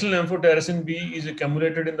conventional amphotericin B is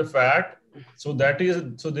accumulated in the fat. So there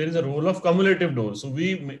is a role of cumulative dose. So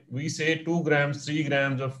we say 2 grams, 3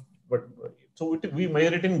 grams of, we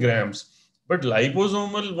measure it in grams. But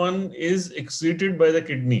liposomal one is excreted by the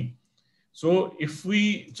kidney. So if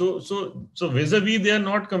we so vis-a-vis, they are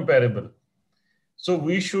not comparable. So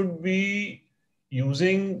we should be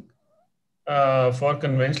using for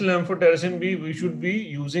conventional amphotericin B, we should be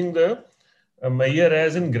using the measure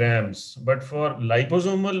as in grams, but for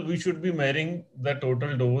liposomal, we should be measuring the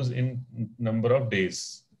total dose in number of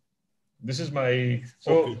days. This is my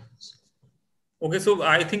Okay, so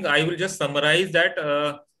I think I will just summarize that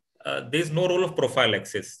there is no role of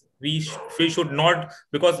prophylaxis. We should not,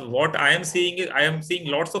 because what I am seeing is I am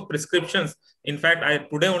seeing lots of prescriptions. In fact,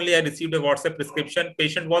 today only I received a WhatsApp prescription.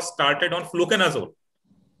 Patient was started on fluconazole.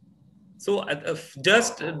 So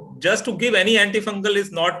just to give any antifungal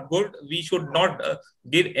is not good. We should not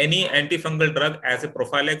give any antifungal drug as a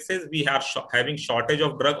prophylaxis. We are having shortage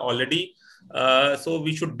of drug already. So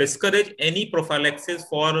we should discourage any prophylaxis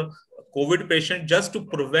for COVID patient just to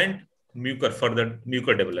prevent further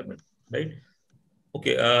mucor development, right?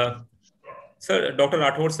 Okay, sir, Dr.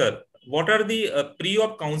 Rathod, sir, what are the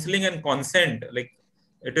pre-op counseling and consent? Like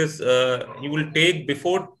it is, you will take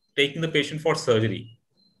before taking the patient for surgery.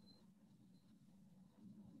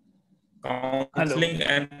 Counseling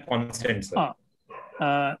and consent, sir.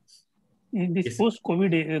 In this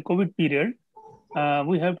post-COVID period,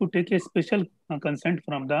 we have to take a special consent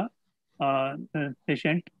from the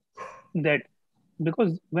patient, that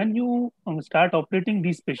because when you start operating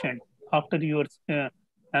this patient after your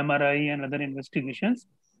MRI and other investigations,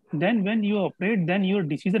 then when you operate, then your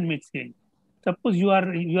decision makes change. Suppose you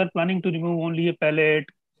are planning to remove only a palate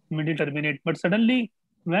immediately terminate. But suddenly,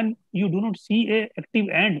 when you do not see a active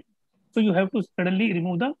end, so you have to suddenly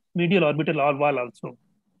remove the medial orbital wall also.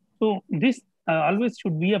 So this always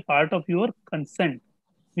should be a part of your consent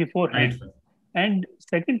beforehand. Right. And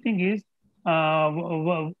second thing is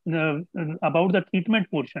about the treatment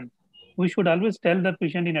portion. We should always tell the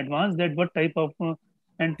patient in advance that what type of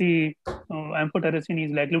amphotericin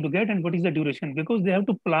is likely to get and what is the duration, because they have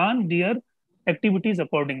to plan their activities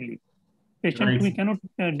accordingly. Patient, Right. we cannot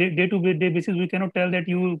day to day basis, we cannot tell that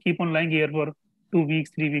you keep on lying here for 2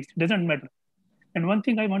 weeks, 3 weeks. It doesn't matter. And one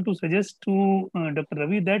thing I want to suggest to Dr.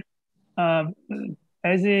 Ravi, that uh,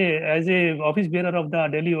 as a office bearer of the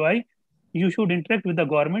Delhi OI, you should interact with the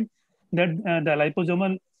government that the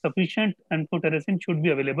liposomal sufficient amphotericin should be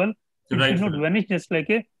available. It Right, should not sir. vanish just like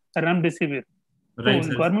a remdesivir. Right, So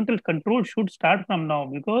sir. governmental control should start from now,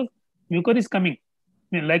 because mucor is coming,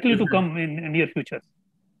 likely to come in near future.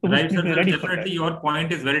 So we Right, should sir. be ready for that. Definitely, your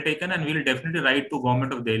point is well taken, and we'll definitely write to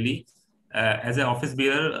Government of Delhi. As an office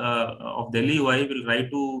bearer of Delhi UI, will write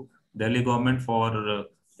to Delhi government for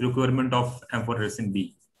requirement of amphotericin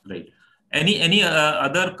B. Right. Any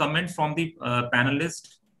other comments from the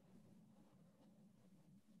panelists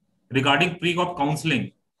regarding pre-op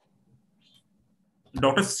counseling?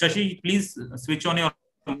 Dr. Shashi, please switch on your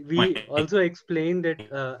We mic. also explained that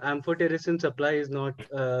amphotericin supply is not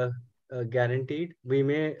guaranteed.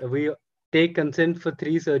 We take consent for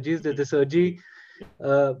 3 surgeries, that the surgery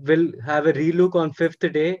will have a relook on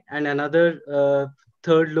 5th day and another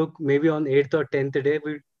third look maybe on 8th or 10th day.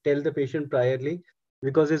 We tell the patient priorly,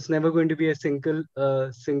 because it's never going to be a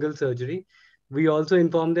single surgery. We also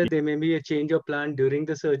inform that there may be a change of plan during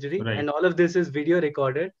the surgery, Right. and all of this is video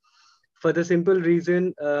recorded for the simple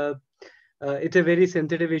reason it's a very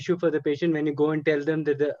sensitive issue for the patient when you go and tell them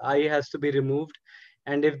that the eye has to be removed.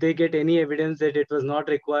 And if they get any evidence that it was not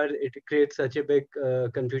required, it creates such a big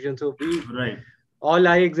confusion. So Right. all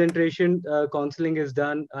eye exenteration counseling is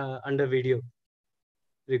done under video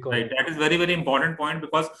recording. Right, that is very important point,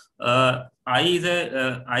 because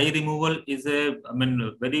eye removal is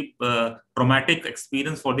very traumatic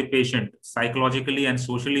experience for the patient, psychologically and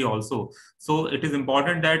socially also. So it is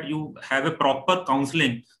important that you have a proper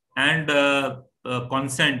counseling and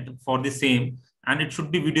consent for the same, and it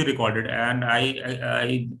should be video recorded. And I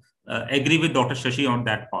agree with Dr. Shashi on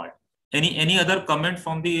that part. Any other comment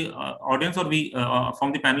from the audience, or we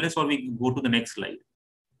from the panelists, or we go to the next slide?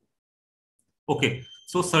 Okay.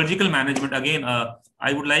 So surgical management, again,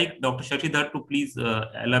 I would like Dr. Shashidhar to please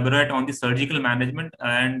elaborate on the surgical management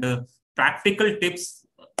and practical tips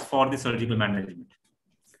for the surgical management.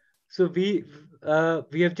 So we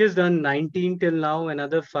have just done 19 till now.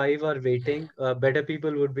 Another 5 are waiting. Better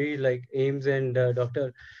people would be like Ames and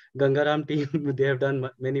Dr. Gangaram team. They have done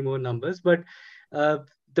many more numbers. But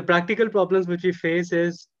the practical problems which we face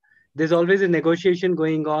is there's always a negotiation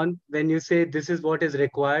going on when you say this is what is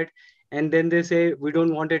required. And then they say, we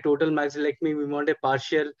don't want a total maxillectomy, we want a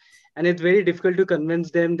partial. And it's very difficult to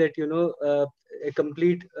convince them that, a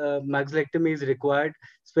complete maxillectomy is required,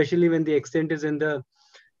 especially when the extent is in the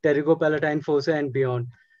pterygopalatine fossa and beyond.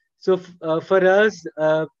 So for us,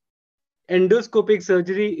 endoscopic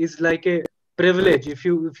surgery is like a privilege. If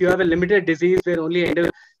you have a limited disease where only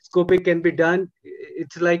endoscopic can be done,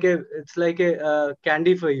 it's like a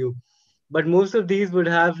candy for you. But most of these would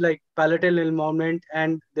have like palatal involvement,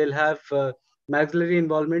 and they'll have maxillary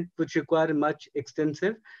involvement, which require much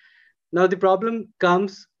extensive. Now the problem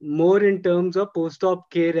comes more in terms of post-op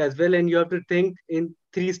care as well, and you have to think in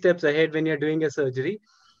 3 steps ahead when you're doing a surgery,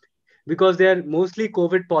 because they are mostly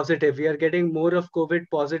COVID positive. We are getting more of COVID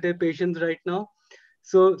positive patients right now.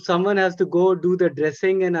 So someone has to go do the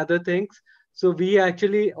dressing and other things. So we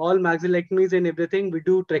actually, all maxillectomies and everything, we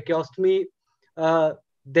do tracheostomy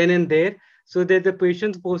then and there, so that the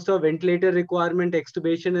patient's post-op ventilator requirement,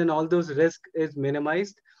 extubation, and all those risks is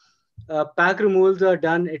minimized. Pack removals are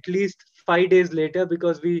done at least 5 days later,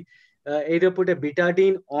 because we either put a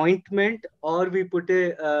betadine ointment or we put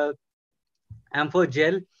a amphor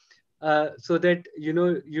gel, so that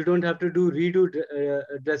you don't have to redo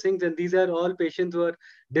dressings. And these are all patients who are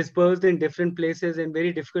dispersed in different places and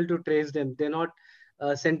very difficult to trace them. They're not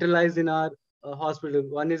centralized in our hospital.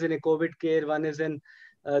 One is in a COVID care, one is in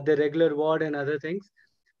the regular ward and other things.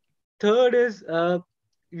 Third is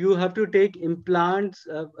you have to take implants,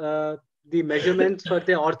 the measurements for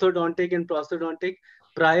the orthodontic and prosthodontic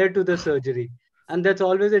prior to the surgery. And that's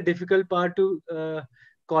always a difficult part to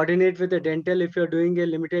coordinate with the dental if you're doing a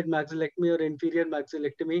limited maxillectomy or inferior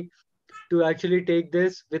maxillectomy, to actually take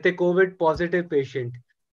this with a COVID positive patient.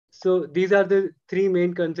 So these are the 3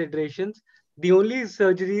 main considerations. The only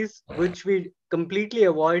surgeries which we completely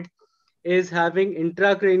avoid is having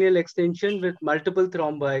intracranial extension with multiple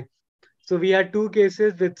thrombi. So we had 2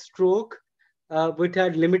 cases with stroke, which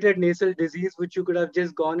had limited nasal disease, which you could have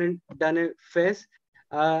just gone and done a FES.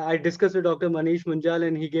 I discussed with Dr. Manish Munjal,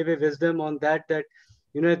 and he gave a wisdom on that,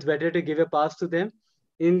 it's better to give a pass to them.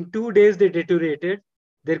 In 2 days, they deteriorated.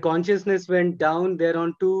 Their consciousness went down. They're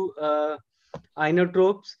on 2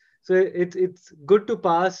 inotropes. So it's good to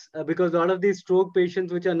pass because a lot of these stroke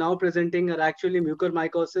patients which are now presenting are actually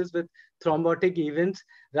mucormycosis with thrombotic events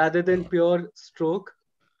rather than pure stroke.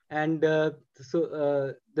 And the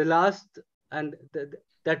last, and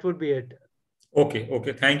that would be it.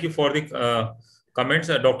 Okay. Thank you for the comments.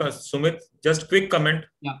 Dr. Sumit, just quick comment.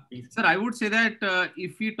 Yeah, sir, I would say that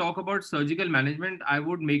if we talk about surgical management, I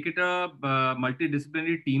would make it a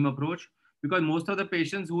multidisciplinary team approach, because most of the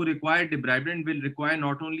patients who require debridement will require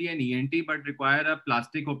not only an ENT, but require a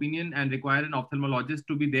plastic opinion and require an ophthalmologist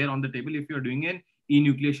to be there on the table if you're doing an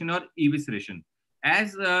enucleation or evisceration.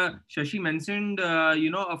 As Shashi mentioned,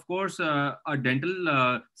 of course, a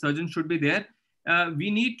dental surgeon should be there. We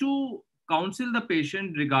need to counsel the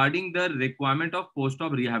patient regarding the requirement of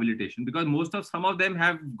post-op rehabilitation, because some of them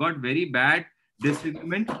have got very bad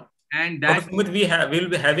disfigurement, and that we'll be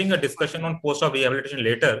having a discussion on post-op rehabilitation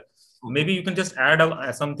later. Maybe you can just add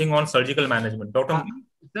something on surgical management, Doctor.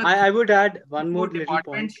 I would add one more little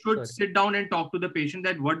point. Should sit down and talk to the patient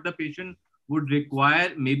that what the patient would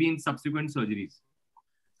require maybe in subsequent surgeries.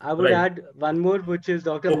 I would add one more, which is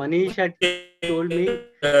Dr. Manish had told me.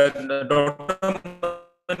 Dr.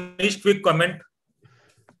 Manish, quick comment.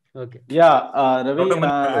 Okay. Yeah, Ravi,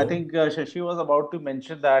 I think Shashi was about to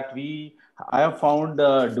mention that I have found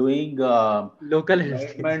doing local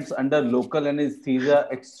treatments under local anesthesia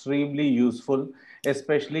extremely useful.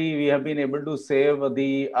 Especially, we have been able to save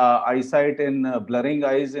the eyesight in blurring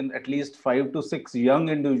eyes in at least 5 to 6 young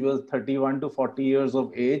individuals, 31 to 40 years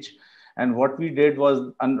of age. And what we did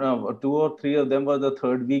was 2 or 3 of them were the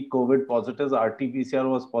 3rd week COVID positives. RT-PCR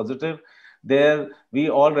was positive. There, we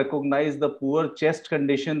all recognize the poor chest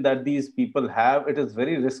condition that these people have. It is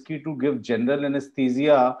very risky to give general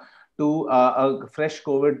anesthesia to a fresh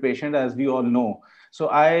COVID patient, as we all know. So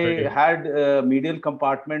I had medial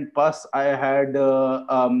compartment pus. I had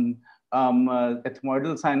ethmoidal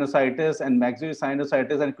sinusitis and maxillary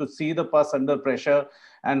sinusitis, and could see the pus under pressure.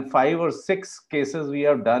 And 5 or 6 cases we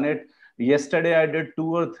have done it. Yesterday, I did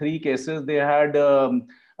 2 or 3 cases. They had a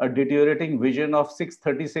deteriorating vision of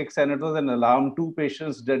 636, and it was an alarm. 2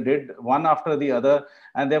 patients did one after the other,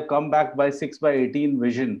 and they've come back by 6/18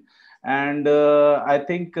 vision. And I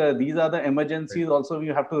think these are the emergencies also we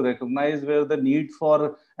have to recognize, where the need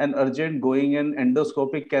for an urgent going in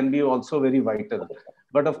endoscopic can be also very vital.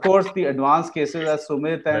 But of course, the advanced cases, as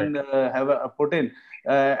Sumit and have put in,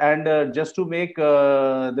 and just to make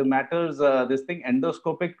the matters, this thing,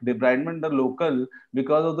 endoscopic debridement, the local,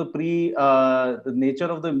 because of the nature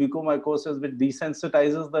of the mucormycosis, which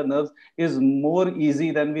desensitizes the nerves, is more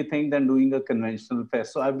easy than we think than doing a conventional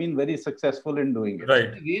FES. So I've been very successful in doing it.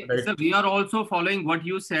 Right. So we are also following what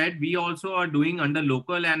you said. We also are doing under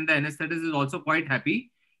local, and the anesthetist is also quite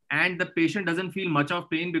happy. And the patient doesn't feel much of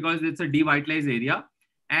pain because it's a devitalized area.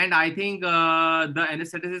 And I think the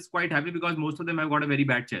anesthetist is quite happy because most of them have got a very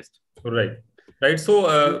bad chest. Right. So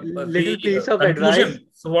little piece of advice.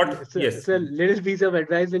 So what? It's a little piece of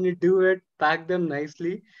advice. When you do it, pack them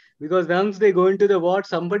nicely, because once they go into the ward,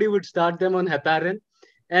 somebody would start them on heparin,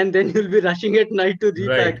 and then you'll be rushing at night to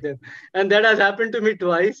repack them. And that has happened to me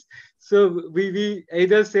twice. So we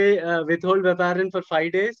either say withhold heparin for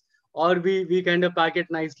 5 days, or we kind of pack it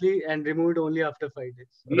nicely and remove it only after 5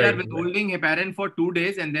 days. We are withholding heparin for 2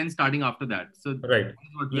 days and then starting after that. So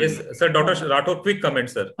Yes, sir. Dr. Rathore, quick comment,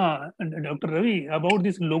 sir. Dr. Ravi, about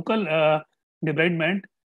this local debridement,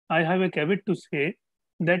 I have a caveat to say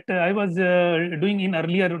that I was doing in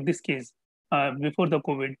earlier this case before the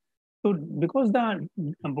COVID. So because the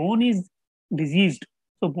bone is diseased,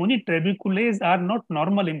 so bony trabeculae are not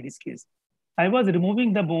normal in this case. I was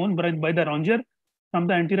removing the bone by the ronger from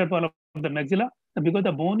the anterior wall of the maxilla, because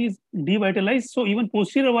the bone is devitalized, so even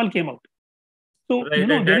posterior wall came out. So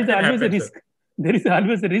there is always a risk. There is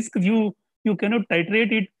always a risk. You cannot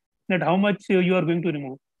titrate it, that how much you are going to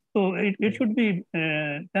remove. So it should be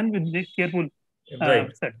done with this careful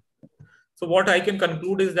set. So what I can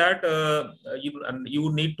conclude is that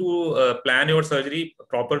you need to plan your surgery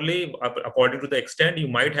properly according to the extent. You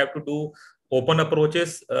might have to do open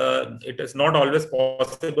approaches. It is not always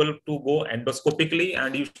possible to go endoscopically,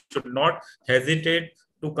 and you should not hesitate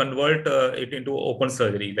to convert it into open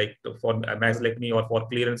surgery, like for maxillectomy or for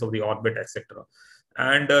clearance of the orbit, etc.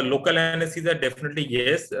 And local anesthesia, definitely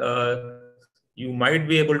yes. you might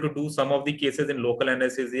be able to do some of the cases in local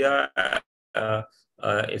anesthesia,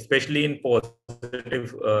 especially in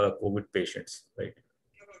positive COVID patients, right?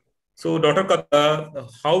 So, Dr.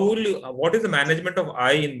 What is the management of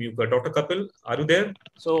eye in mucor? Dr. Kapil, are you there?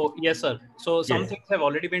 So, yes, sir. So, some Yes. things have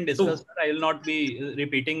already been discussed. So, I will not be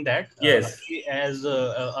repeating that. Yes. As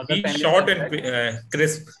other Be panelists short have and said.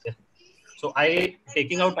 crisp. Yes. So,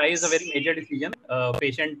 taking out eye is a very major decision.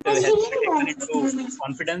 Patient has to be taken into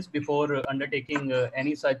confidence before undertaking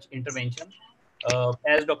any such intervention.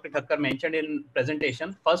 As Dr. Thakkar mentioned in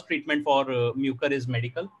presentation, first treatment for mucor is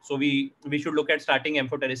medical. So we should look at starting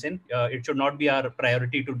amphotericin. It should not be our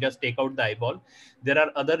priority to just take out the eyeball. There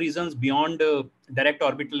are other reasons beyond direct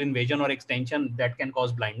orbital invasion or extension that can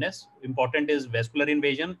cause blindness. Important is vascular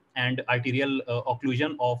invasion and arterial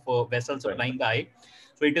occlusion of vessels supplying the eye.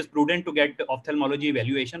 So it is prudent to get ophthalmology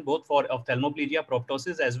evaluation, both for ophthalmoplegia,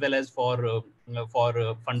 proptosis, as well as for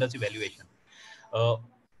fundus evaluation.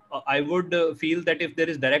 I would feel that if there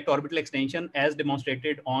is direct orbital extension as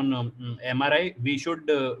demonstrated on MRI, we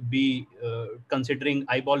should be considering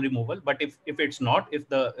eyeball removal. But if it's not, if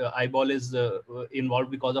the eyeball is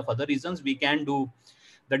involved because of other reasons, we can do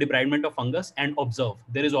the debridement of fungus and observe.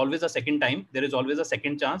 There is always a second time. There is always a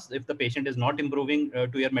second chance. If the patient is not improving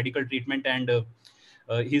to your medical treatment and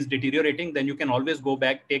he's deteriorating, then you can always go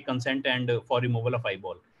back, take consent and for removal of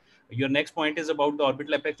eyeball. Your next point is about the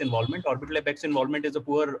orbital apex involvement. Orbital apex involvement is a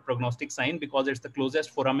poor prognostic sign because it's the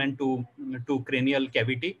closest foramen to cranial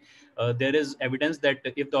cavity. There is evidence that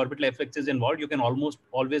if the orbital apex is involved, you can almost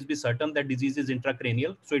always be certain that disease is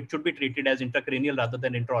intracranial. So it should be treated as intracranial rather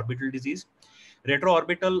than intraorbital disease.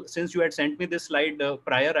 Retroorbital, since you had sent me this slide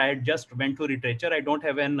prior, I had just went to literature. I don't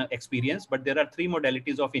have an experience, but there are three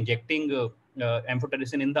modalities of injecting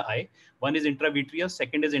amphotericin in the eye. One is intravitreous,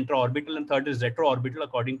 second is intraorbital, and third is retroorbital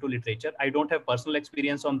according to literature. I don't have personal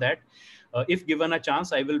experience on that. If given a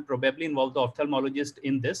chance, I will probably involve the ophthalmologist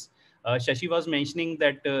in this. Shashi was mentioning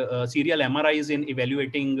that serial MRIs in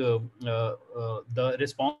evaluating the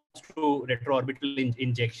response to retroorbital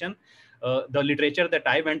injection. The literature that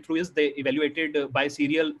I went through is they evaluated by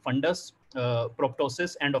serial fundus,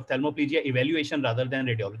 proptosis, and ophthalmoplegia evaluation rather than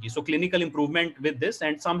radiology. So clinical improvement with this,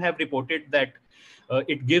 and some have reported that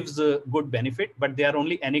it gives good benefit, but they are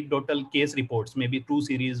only anecdotal case reports, maybe 2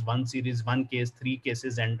 series, 1 series, 1 case, 3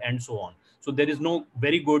 cases, and so on. So there is no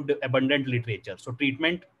very good abundant literature. So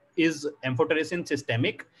treatment is amphotericin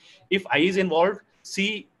systemic. If eye is involved,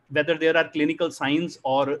 see whether there are clinical signs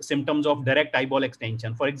or symptoms of direct eyeball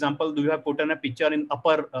extension. For example, you have put on a picture in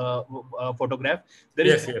upper photograph. There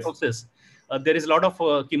is proptosis. There is a lot of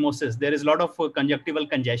chemosis. There is a lot of conjunctival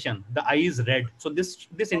congestion. The eye is red. So this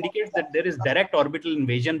indicates that there is direct orbital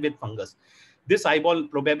invasion with fungus. This eyeball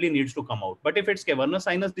probably needs to come out. But if it's cavernous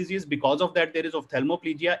sinus disease, because of that, there is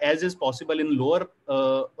ophthalmoplegia, as is possible in lower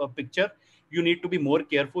picture. You need to be more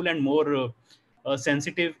careful and more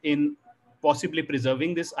sensitive in possibly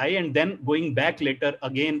preserving this eye and then going back later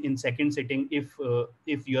again in second sitting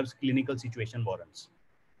if your clinical situation warrants.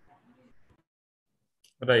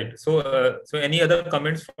 Right. So, so any other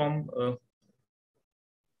comments from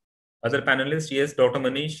other panelists? Yes, Dr.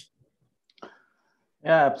 Manish.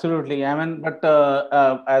 Yeah, absolutely. I mean, but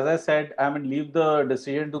as I said, I mean, leave the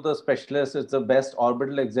decision to the specialist. It's the best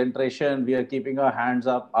orbital exentration. We are keeping our hands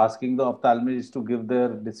up, asking the ophthalmologist to give their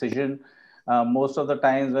decision. Most of the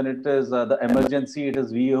times when it is the emergency, it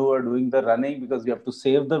is we who are doing the running because we have to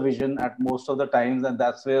save the vision at most of the times. And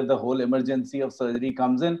that's where the whole emergency of surgery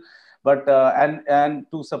comes in. But and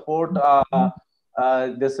to support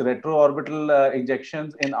this retroorbital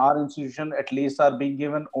injections in our institution at least are being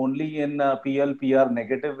given only in PL, PR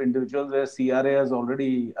negative individuals where CRA has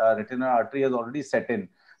already, retinal artery has already set in.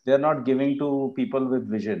 They're not giving to people with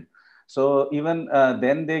vision. So even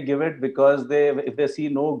then they give it because if they see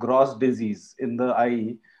no gross disease in the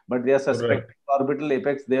eye, but they are suspecting orbital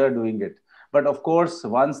apex, they are doing it. But of course,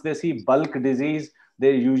 once they see bulk disease,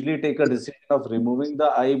 they usually take a decision of removing the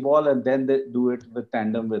eyeball and then they do it with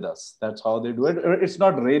tandem with us. That's how they do it. It's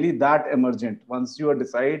not really that emergent. Once you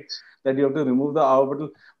decide that you have to remove the orbital,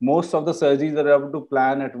 most of the surgeries are able to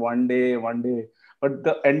plan at one day. But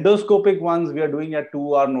the endoscopic ones, we are doing at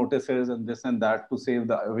 2-hour notices and this and that to save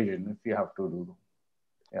the vision if you have to do.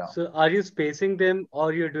 Yeah. So are you spacing them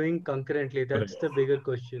or you're doing concurrently? That's the bigger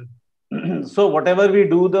question. So whatever we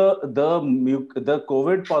do, the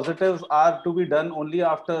COVID positives are to be done only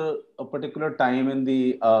after a particular time in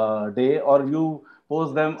the day, or you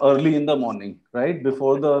post them early in the morning, right?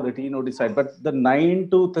 Before the retinodicide. But the 9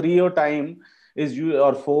 to 3 or time is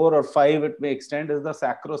or 4 or 5, it may extend, is the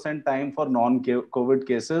sacrosanct time for non-COVID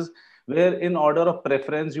cases. where in order of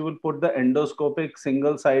preference, you will put the endoscopic,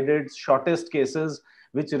 single-sided, shortest cases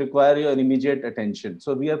which require your immediate attention.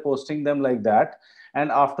 So we are posting them like that.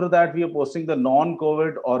 And after that, we are posting the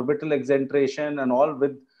non-COVID orbital exenteration and all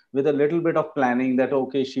with a little bit of planning that,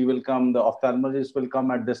 okay, she will come, the ophthalmologist will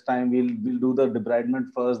come at this time, we'll do the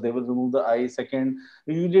debridement first, they will remove the eye second.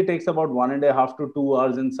 It usually takes about 1.5 to 2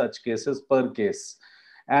 hours in such cases per case.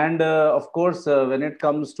 And of course, when it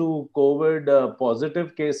comes to COVID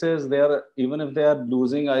positive cases, even if they are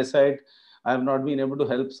losing eyesight, I have not been able to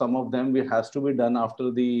help some of them. It has to be done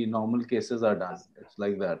after the normal cases are done. It's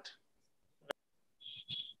like that.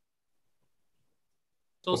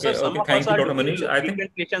 So, sir, some of us are doing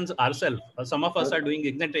exentations ourselves. Some of us are doing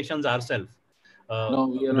exentations ourselves. No,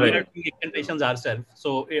 we are doing exentations ourselves.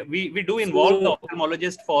 So we do involve the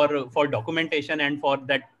ophthalmologist for documentation and for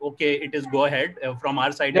that. Okay, it is go ahead from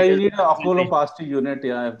our side. Yeah, you need an oculoplastic unit.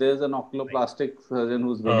 Yeah, if there's an oculoplastic surgeon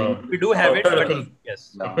who's willing, we do have it. But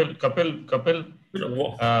yes, Kapil.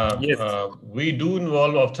 Yes. We do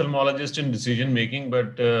involve ophthalmologists in decision making,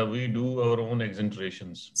 but we do our own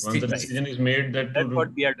exenterations. Once the decision is made, that's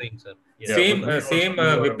what we are doing, sir. Yes. Same,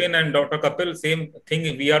 Vipin and Dr. Kapil, same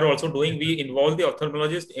thing we are also doing. We involve the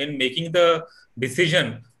ophthalmologist in making the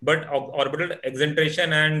decision, but orbital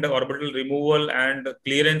exenteration and orbital removal and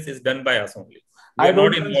clearance is done by us only. I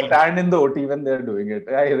don't even stand in the OT when they're doing it.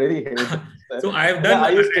 I really hate it. So I have done.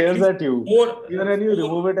 The eye stares at you. Even when you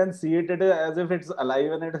remove it and see it, it is as if it's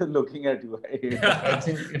alive and it is looking at you. I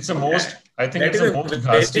think it's the most. I think it's the most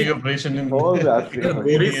ghastly operation in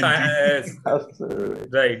very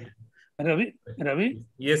right. Ravi.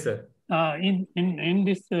 Yes, sir. In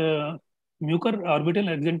this mucor orbital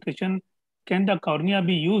exenteration, can the cornea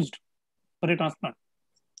be used for a transplant?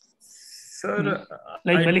 Sir,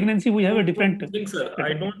 like malignancy, we have a different. Sir,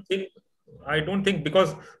 I don't think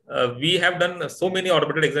because we have done so many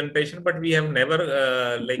orbital exenteration, but we have never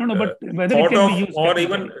but whether thought it can of be used or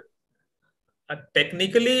even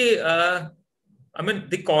technically. I mean,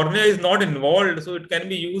 the cornea is not involved, so it can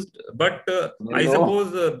be used. But I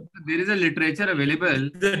suppose there is a literature available.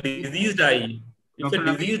 The diseased eye. It's a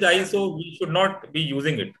diseased eye, so we should not be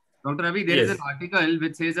using it. Dr. Ravi, there is an article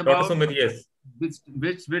which says about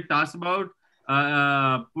which talks about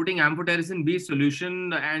putting amphotericin B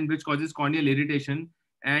solution and which causes corneal irritation,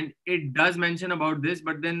 and it does mention about this,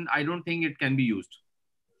 but then I don't think it can be used.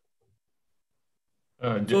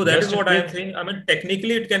 So that is what I am saying. I mean,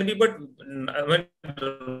 technically it can be, but I mean,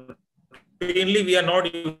 routinely we are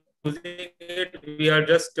not using it. We are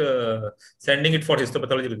just sending it for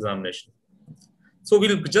histopathology examination. So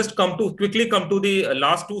we'll just quickly come to the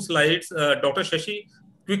last two slides. Dr. Shashi,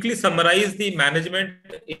 quickly summarize the management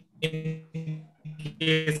in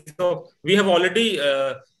case of, we have already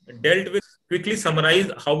dealt with. Quickly summarize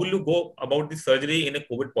how will you go about the surgery in a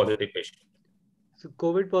COVID positive patient. So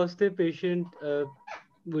COVID positive patient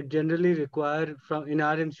would generally require in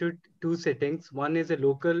our institute 2 settings. One is a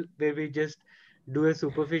local where we just do a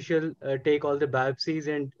superficial, take all the biopsies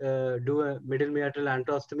and do a middle meatal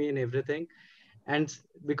antrostomy and everything. And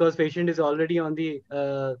because patient is already on the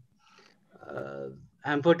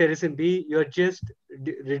amphotericin B, you're just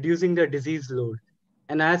reducing the disease load.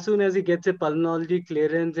 And as soon as he gets a pulmonology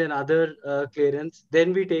clearance and other clearance,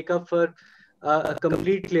 then we take up for a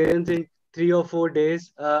complete clearance in 3 or 4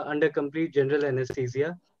 days under complete general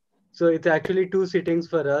anesthesia. So it's actually 2 sittings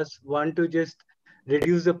for us. One to just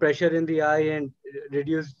reduce the pressure in the eye and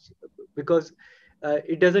reduce, because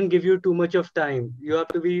it doesn't give you too much of time. You have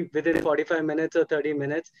to be within 45 minutes or 30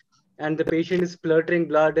 minutes, and the patient is splurting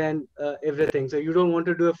blood and everything. So you don't want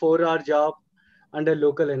to do a 4-hour job under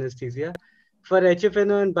local anesthesia. For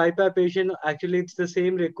HFNO and BiPAP patient, actually it's the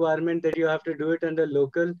same requirement that you have to do it under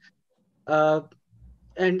local.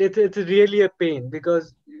 And it's really a pain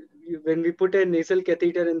because when we put a nasal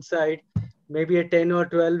catheter inside, maybe a 10 or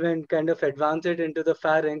 12 and kind of advance it into the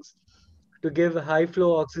pharynx to give high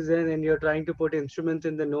flow oxygen, and you're trying to put instruments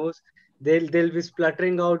in the nose, they'll be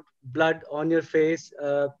spluttering out blood on your face.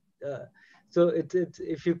 So it's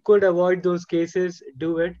if you could avoid those cases,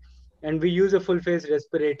 do it. And we use a full face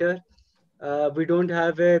respirator. We don't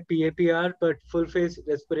have a PAPR, but full face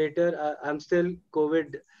respirator. I'm still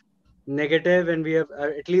COVID negative, and we have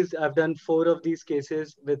at least I've done 4 of these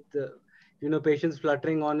cases with patients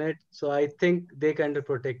fluttering on it. So I think they kind of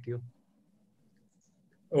protect you.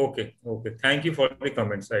 Okay. Thank you for the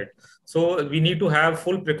comment side. So we need to have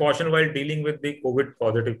full precaution while dealing with the COVID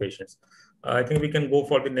positive patients. I think we can go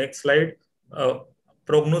for the next slide.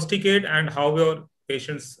 Prognosticate and how your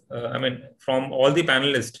patients, from all the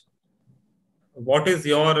panelists, what is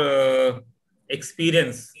your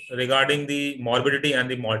experience regarding the morbidity and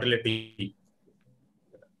the mortality?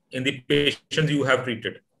 in the patients you have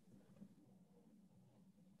treated?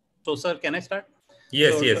 So, sir, can I start?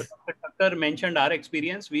 Yes, so, yes. Dr. mentioned our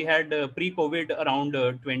experience. We had pre-COVID around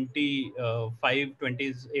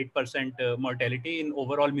 28% mortality in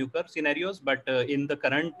overall mucor scenarios. But in the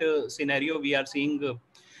current scenario, we are seeing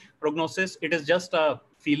prognosis. It is just a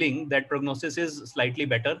feeling that prognosis is slightly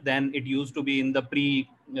better than it used to be in the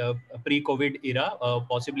pre-COVID era,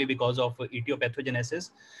 possibly because of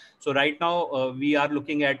etiopathogenesis. So right now we are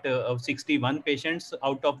looking at 61 patients.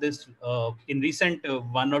 Out of this, in recent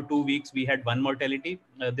 1 or 2 weeks, we had one mortality.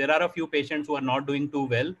 There are a few patients who are not doing too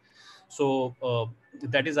well. So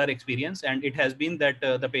that is our experience, and it has been that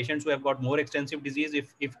the patients who have got more extensive disease,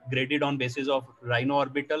 if graded on basis of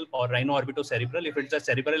rhino-orbital or rhino-orbitocerebral, if it's a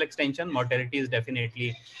cerebral extension, mortality is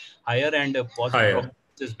definitely higher, and prognosis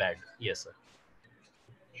is bad. Yes, sir.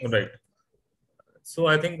 All right. So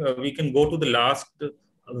I think we can go to the last,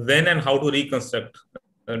 when and how to reconstruct.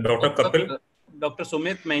 Dr. Kapil? Dr.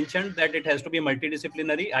 Sumit mentioned that it has to be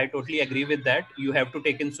multidisciplinary. I totally agree with that. You have to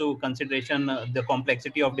take into consideration the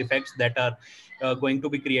complexity of defects that are going to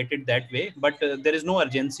be created that way. But there is no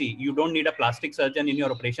urgency. You don't need a plastic surgeon in your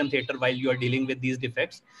operation theater while you are dealing with these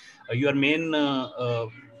defects. Your main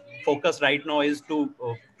focus right now is to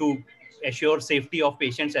assure safety of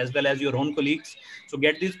patients as well as your own colleagues. So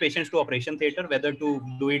get these patients to operation theater, whether to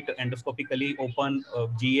do it endoscopically, open,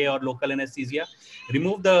 GA or local anesthesia.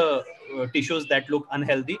 Remove the tissues that look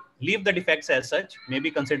unhealthy, leave the defects as such,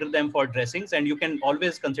 maybe consider them for dressings, and you can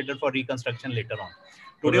always consider for reconstruction later on.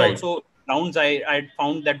 Today also rounds, I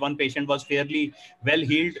found that one patient was fairly well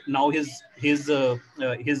healed. Now his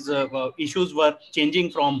issues were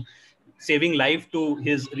changing from saving life to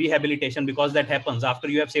his rehabilitation, because that happens after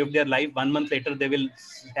you have saved their life. 1 month later they will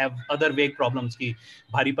have other vague problems ki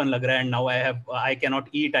bharipan lag raha hai, and now I cannot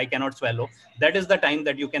eat, I cannot swallow. That is the time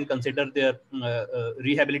that you can consider their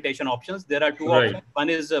rehabilitation options. There are two options.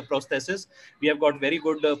 One is prosthesis. We have got very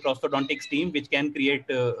good prosthodontics team which can create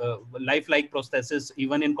lifelike prosthesis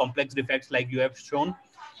even in complex defects like you have shown.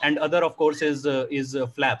 And other, of course, is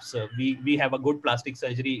flaps. We have a good plastic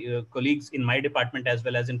surgery colleagues in my department as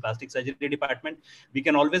well as in plastic surgery department. We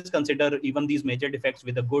can always consider even these major defects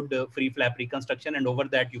with a good free flap reconstruction, and over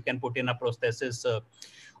that you can put in a prosthesis,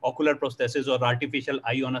 ocular prosthesis or artificial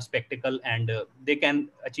eye on a spectacle, and they can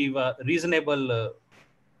achieve a reasonable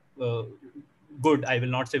good. I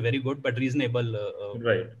will not say very good, but reasonable.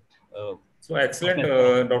 So excellent,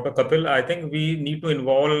 Dr. Kapil. I think we need to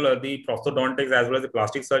involve the prosthodontics as well as the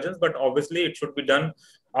plastic surgeons, but obviously it should be done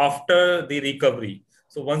after the recovery.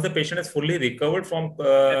 So once the patient is fully recovered from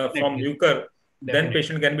mucor, then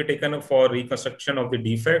patient can be taken up for reconstruction of the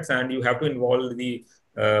defects, and you have to involve the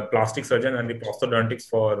plastic surgeon and the prosthodontics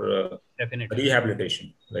for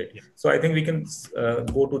rehabilitation, right? So I think we can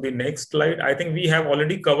go to the next slide. I think we have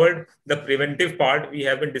already covered the preventive part. We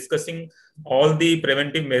have been discussing all the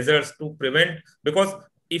preventive measures to prevent, because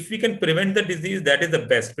if we can prevent the disease, that is the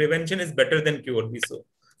best. Prevention is better than cure.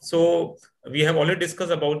 So we have already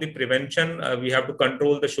discussed about the prevention. We have to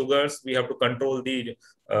control the sugars. We have to control the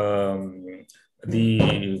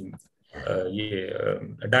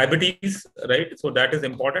diabetes, right? So that is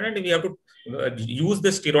important, and we have to use the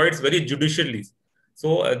steroids very judiciously.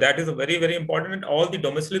 So that is a very, very important. And all the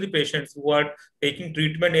domiciliary patients who are taking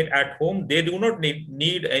treatment at home, they do not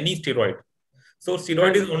need any steroid. So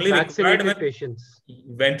steroid is only required when patients,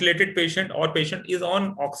 ventilated patient or patient is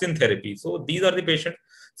on oxygen therapy. So these are the patients.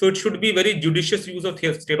 So it should be very judicious use of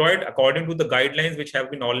steroid according to the guidelines which have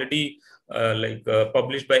been already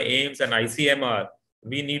published by AIMS and ICMR.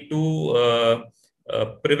 We need to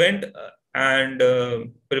prevent the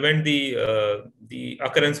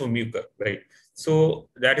occurrence of mucor, right? So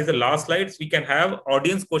that is the last slides. We can have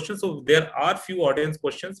audience questions. So there are few audience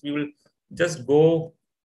questions. We will just go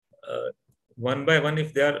one by one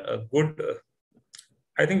if they are good.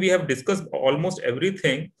 I think we have discussed almost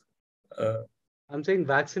everything. I'm saying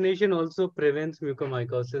vaccination also prevents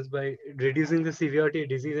mucormycosis by reducing the severity of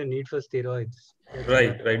disease and need for steroids.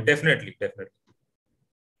 Right, definitely.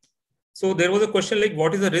 So there was a question like,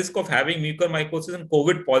 what is the risk of having mucormycosis and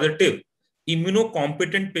COVID positive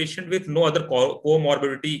immunocompetent patient with no other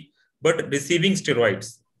comorbidity but receiving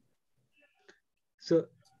steroids? So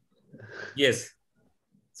yes.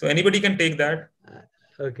 So anybody can take that.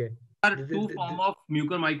 Okay. There are two forms of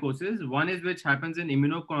mucormycosis. One is which happens in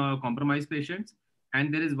immunocompromised patients,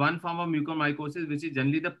 and there is one form of mucormycosis which is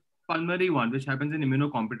generally the pulmonary one, which happens in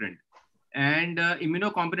immunocompetent. And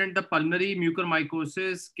immunocompetent, the pulmonary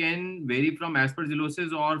mucormycosis can vary from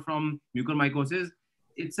aspergillosis or from mucormycosis.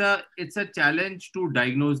 It's a challenge to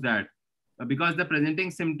diagnose that because the presenting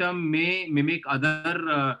symptom may mimic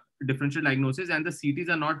other differential diagnosis, and the CTs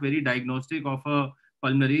are not very diagnostic of a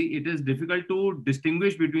pulmonary. It is difficult to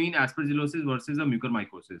distinguish between aspergillosis versus a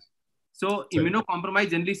mucormycosis. So immunocompromised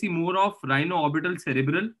generally see more of rhino-orbital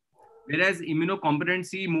cerebral, whereas immunocompetent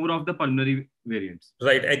see more of the pulmonary variants.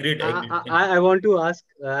 Right, agreed. I want to ask,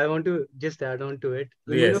 I want to just add on to it.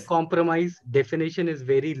 Yes. Immunocompromised definition is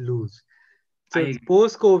very loose. So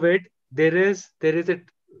post-COVID, there is a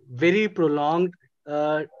very prolonged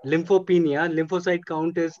lymphopenia. Lymphocyte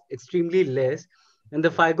count is extremely less, and the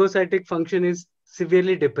phagocytic function is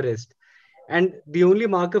severely depressed. And the only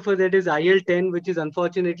marker for that is IL-10, which is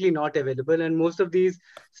unfortunately not available. And most of these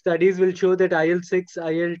studies will show that IL-6,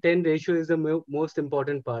 IL-10 ratio is the most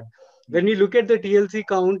important part. When we look at the TLC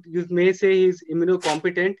count, you may say he's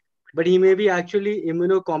immunocompetent, but he may be actually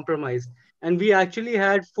immunocompromised. And we actually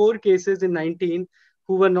had 4 cases in 19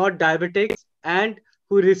 who were not diabetics and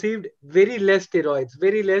who received very less steroids,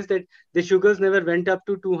 very less, that the sugars never went up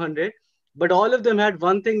to 200. But all of them had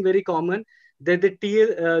one thing very common, that the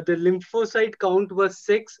lymphocyte count was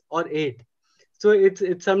 6 or 8. So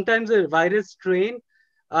it's sometimes a virus strain.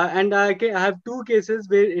 And I have 2 cases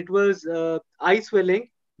where it was eye swelling,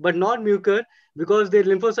 but not mucor, because their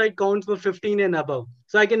lymphocyte counts were 15 and above.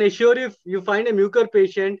 So I can assure you, if you find a mucor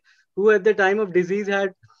patient who at the time of disease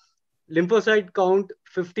had lymphocyte count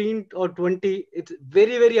 15 or 20, it's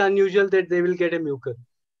very, very unusual that they will get a mucor.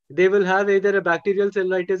 They will have either a bacterial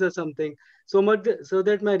cellulitis or something. So much so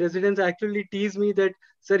that my residents actually tease me that,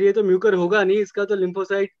 sir, ye to mucor hoga nahi, iska to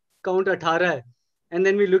lymphocyte count 18 hai. And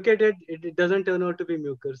then we look at it, it doesn't turn out to be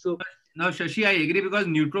mucor. So now, Shashi, I agree, because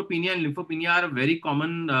neutropenia and lymphopenia are very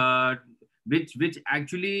common, which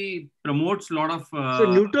actually promotes a lot of. So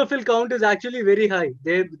neutrophil count is actually very high.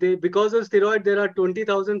 They because of steroid, there are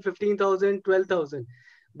 20,000, 15,000, 12,000.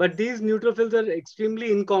 But these neutrophils are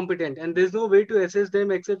extremely incompetent, and there's no way to assess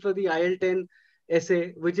them except for the IL-10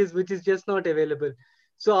 assay, which is just not available.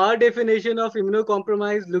 So our definition of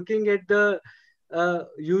immunocompromised, looking at the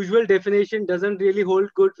usual definition, doesn't really hold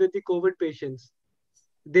good with the COVID patients.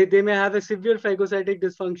 They may have a severe phagocytic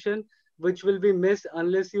dysfunction, which will be missed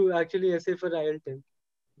unless you actually assay for IL-10.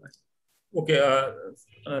 Okay,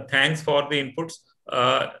 thanks for the inputs.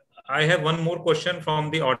 I have one more question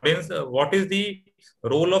from the audience. What is the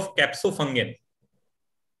role of capsofungin?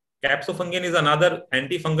 Capsofungin is another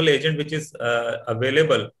antifungal agent which is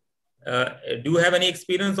available. Do you have any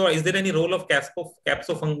experience, or is there any role of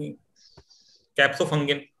capsofungin?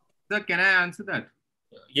 Sir, can I answer that?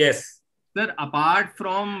 Yes. Sir, apart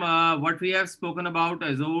from what we have spoken about,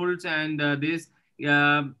 azoles and this,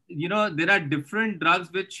 there are different drugs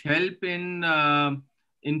which help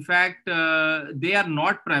in fact, they are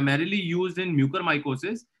not primarily used in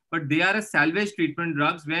mucormycosis, but they are a salvage treatment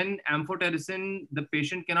drugs when amphotericin the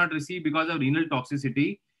patient cannot receive because of renal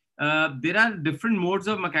toxicity. There are different modes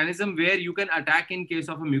of mechanism where you can attack in case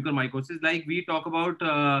of a mucormycosis. Like we talk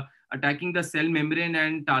about attacking the cell membrane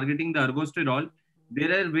and targeting the ergosterol.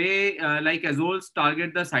 There are way like azoles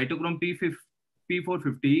target the cytochrome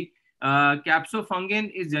P450.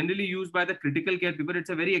 Capsofungin is generally used by the critical care people. It's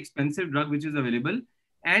a very expensive drug which is available.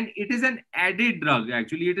 And it is an added drug,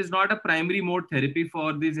 actually. It is not a primary mode therapy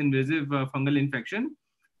for this invasive fungal infection.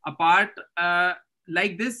 Apart,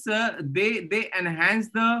 like this, they enhance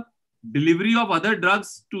the delivery of other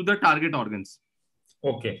drugs to the target organs.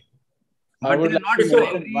 Okay. I would like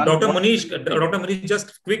to Dr. Manish,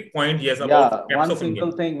 just quick point, yes, about capsofungin. One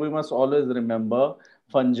single thing we must always remember,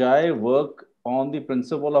 fungi work on the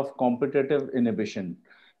principle of competitive inhibition.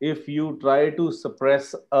 If you try to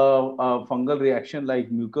suppress a fungal reaction like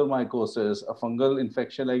mucormycosis, a fungal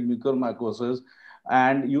infection like mucormycosis,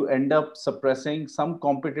 and you end up suppressing some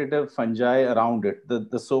competitive fungi around it,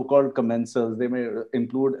 the so-called commensals, they may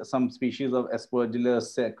include some species of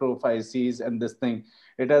Aspergillus, Saprophyces, and this thing.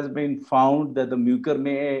 It has been found that the mucor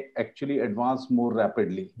may actually advance more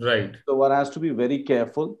rapidly. Right. So one has to be very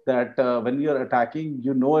careful that when you are attacking,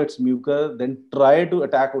 it's mucor, then try to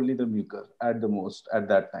attack only the mucor at the most at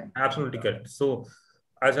that time. Absolutely correct. So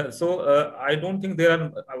I don't think there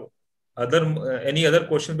are any other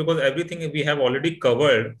questions, because everything we have already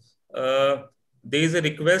covered. There is a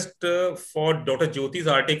request for Dr. Jyoti's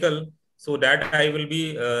article, so that I will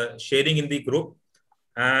be sharing in the group.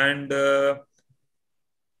 And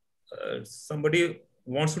somebody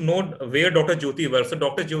wants to know where Dr. Jyoti works. So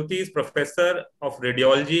Dr. Jyoti is professor of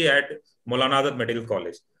radiology at Maulana Azad Medical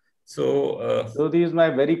College. So Jyoti is my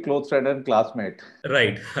very close friend and classmate.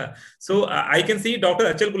 Right. So I can see Dr.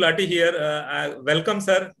 Achal Gulati here. Welcome,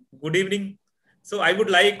 sir. Good evening. So I would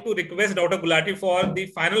like to request Dr. Gulati for the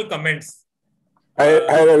final comments.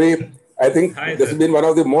 Hi, Ravi. I think this has been one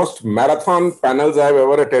of the most marathon panels I've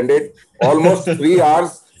ever attended. Almost 3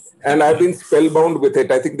 hours. and I've been spellbound with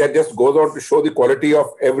it. I think that just goes on to show the quality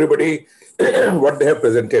of everybody, what they have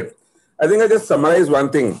presented. I think I just summarize one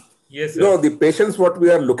thing. Yes, sir. The patients what we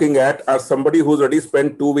are looking at are somebody who's already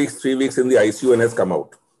spent 2 weeks, 3 weeks in the ICU and has come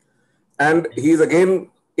out. And he's again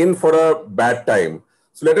in for a bad time.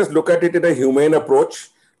 So let us look at it in a humane approach.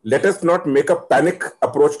 Let us not make a panic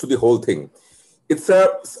approach to the whole thing. It's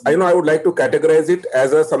I would like to categorize it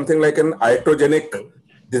as something like an iatrogenic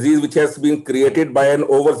disease which has been created by an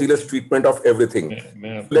overzealous treatment of everything.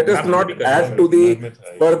 Let us not add to the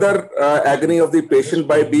further agony of the patient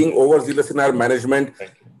by being overzealous in our management.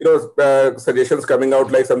 Suggestions coming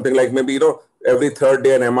out like something like maybe, every third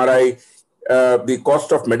day an MRI, the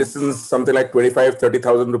cost of medicines, something like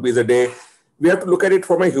 25,000-30,000 rupees a day. We have to look at it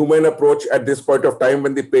from a humane approach at this point of time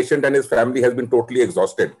when the patient and his family has been totally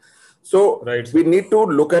exhausted. So we need to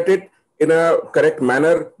look at it in a correct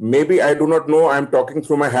manner. Maybe I do not know, I'm talking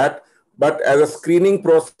through my hat, but as a screening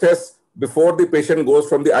process before the patient goes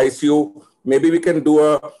from the ICU, maybe we can do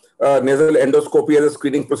a nasal endoscopy as a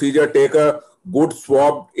screening procedure, take a good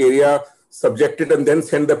swab area, subject it, and then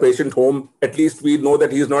send the patient home. At least we know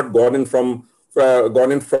that he's not gone in from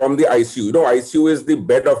the ICU. ICU is the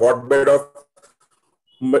hotbed of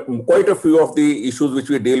quite a few of the issues which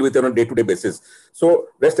we deal with on a day-to-day basis. So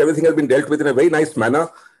rest everything has been dealt with in a very nice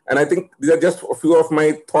manner. And I think these are just a few of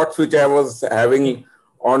my thoughts which I was having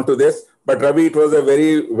onto this. But Ravi, it was a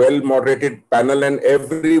very well-moderated panel, and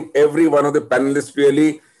every one of the panelists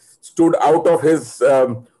really stood out of his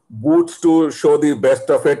boots to show the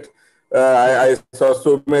best of it. I saw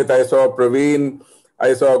Sumit, I saw Praveen,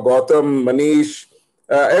 I saw Gautam, Manish,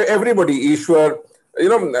 everybody, Ishwar,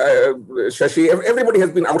 Shashi, everybody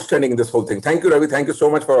has been outstanding in this whole thing. Thank you, Ravi. Thank you so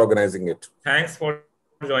much for organizing it. Thanks for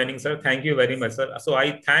joining, sir. Thank you very much, sir. So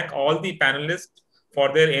I thank all the panelists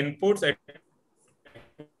for their inputs. It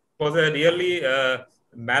was a really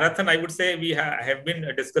marathon, I would say. We have been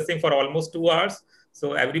discussing for almost 2 hours.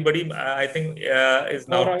 So everybody, I think, is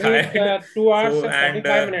now tired. 2 hours and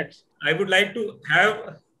 45 minutes. I would like to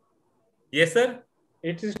have... Yes, sir?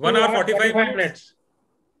 It is 1 hour 45 minutes.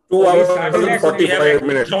 2 hours and 45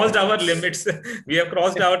 minutes. We have crossed our limits. We have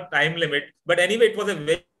crossed our time limit. But anyway, it was a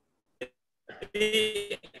very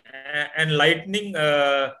enlightening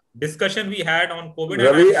discussion we had on COVID.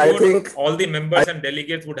 Ravi, and I'm sure I think all the members and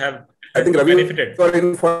delegates would have benefited. Ravi,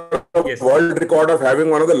 in for a world record of having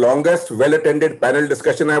one of the longest well-attended panel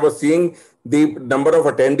discussion I was seeing. The number of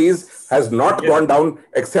attendees has not gone down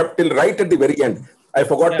except till right at the very end. I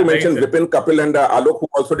forgot to mention Vipin, Kapil, and Alok, who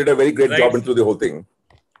also did a very great job into the whole thing.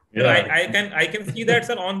 Yeah. I can see that,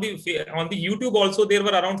 sir. On the YouTube also there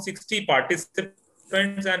were around 60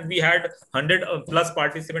 participants, and we had 100 plus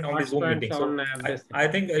participants on the Zoom meeting. So I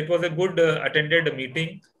think it was a good attended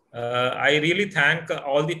meeting. I really thank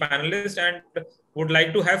all the panelists and would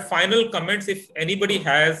like to have final comments if anybody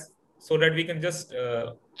has, so that we can just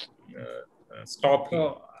stop here.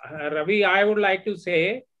 So, Ravi, I would like to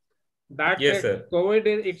say that COVID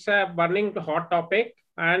it's a burning hot topic,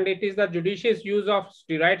 and it is the judicious use of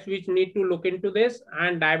steroids which need to look into this,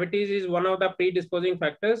 and diabetes is one of the predisposing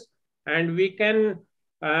factors, and we can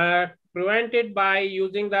prevent it by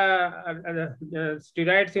using the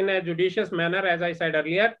steroids in a judicious manner, as I said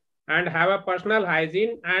earlier, and have a personal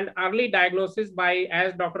hygiene and early diagnosis by,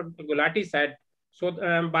 as Dr. Gulati said, so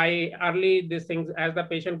by early these things as the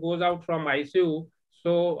patient goes out from ICU,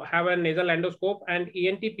 so have a nasal endoscope, and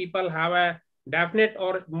ENT people have a definite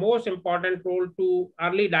or most important role to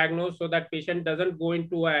early diagnose, so that patient doesn't go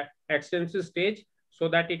into a extensive stage, so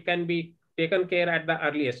that it can be taken care at the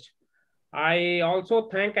earliest. I also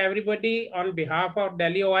thank everybody on behalf of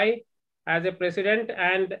Delhi OI as a president,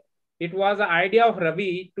 and it was the idea of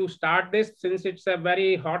Ravi to start this, since it's a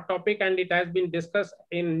very hot topic and it has been discussed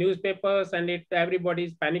in newspapers, and everybody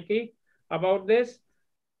is panicky about this.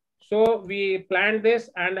 So we planned this,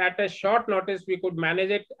 and at a short notice we could manage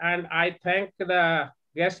it. And I thank the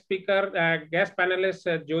guest speaker, guest panelist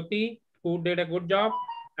Jyoti, who did a good job,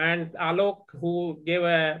 and Alok, who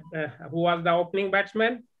was the opening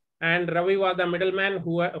batsman, and Ravi was the middleman,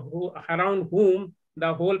 who around whom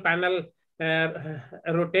the whole panel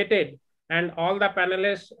rotated, and all the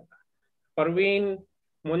panelists, Parveen,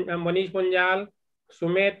 Manish Punjal,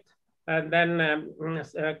 Sumit, and then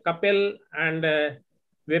Kapil and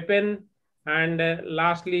Vipin, and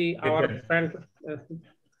lastly our friend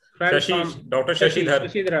Shashi, Dr.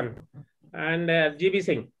 Shashidharan, and GB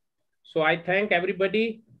Singh. So I thank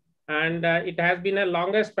everybody, and it has been a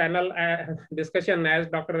longest panel discussion, as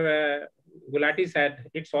Dr. Gulati said.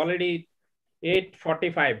 It's already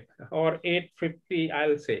 8:45 or 8:50,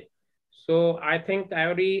 I'll say. So I think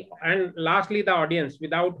and lastly, the audience,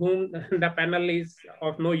 without whom the panel is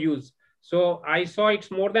of no use. So I saw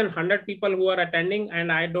it's more than 100 people who are attending,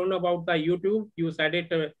 and I don't know about the YouTube. You said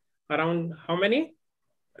it around how many?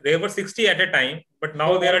 There were 60 at a time, but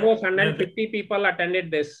now so there almost are 150 people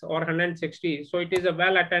attended this, or 160. So it is a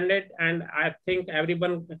well attended, and I think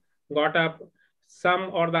everyone got up some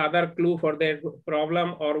or the other clue for their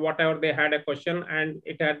problem or whatever they had a question, and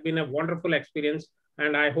it has been a wonderful experience,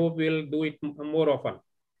 and I hope we'll do it more often.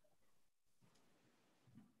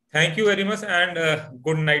 Thank you very much, and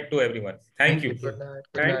good night to everyone. Thank you.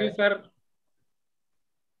 Thank you, sir.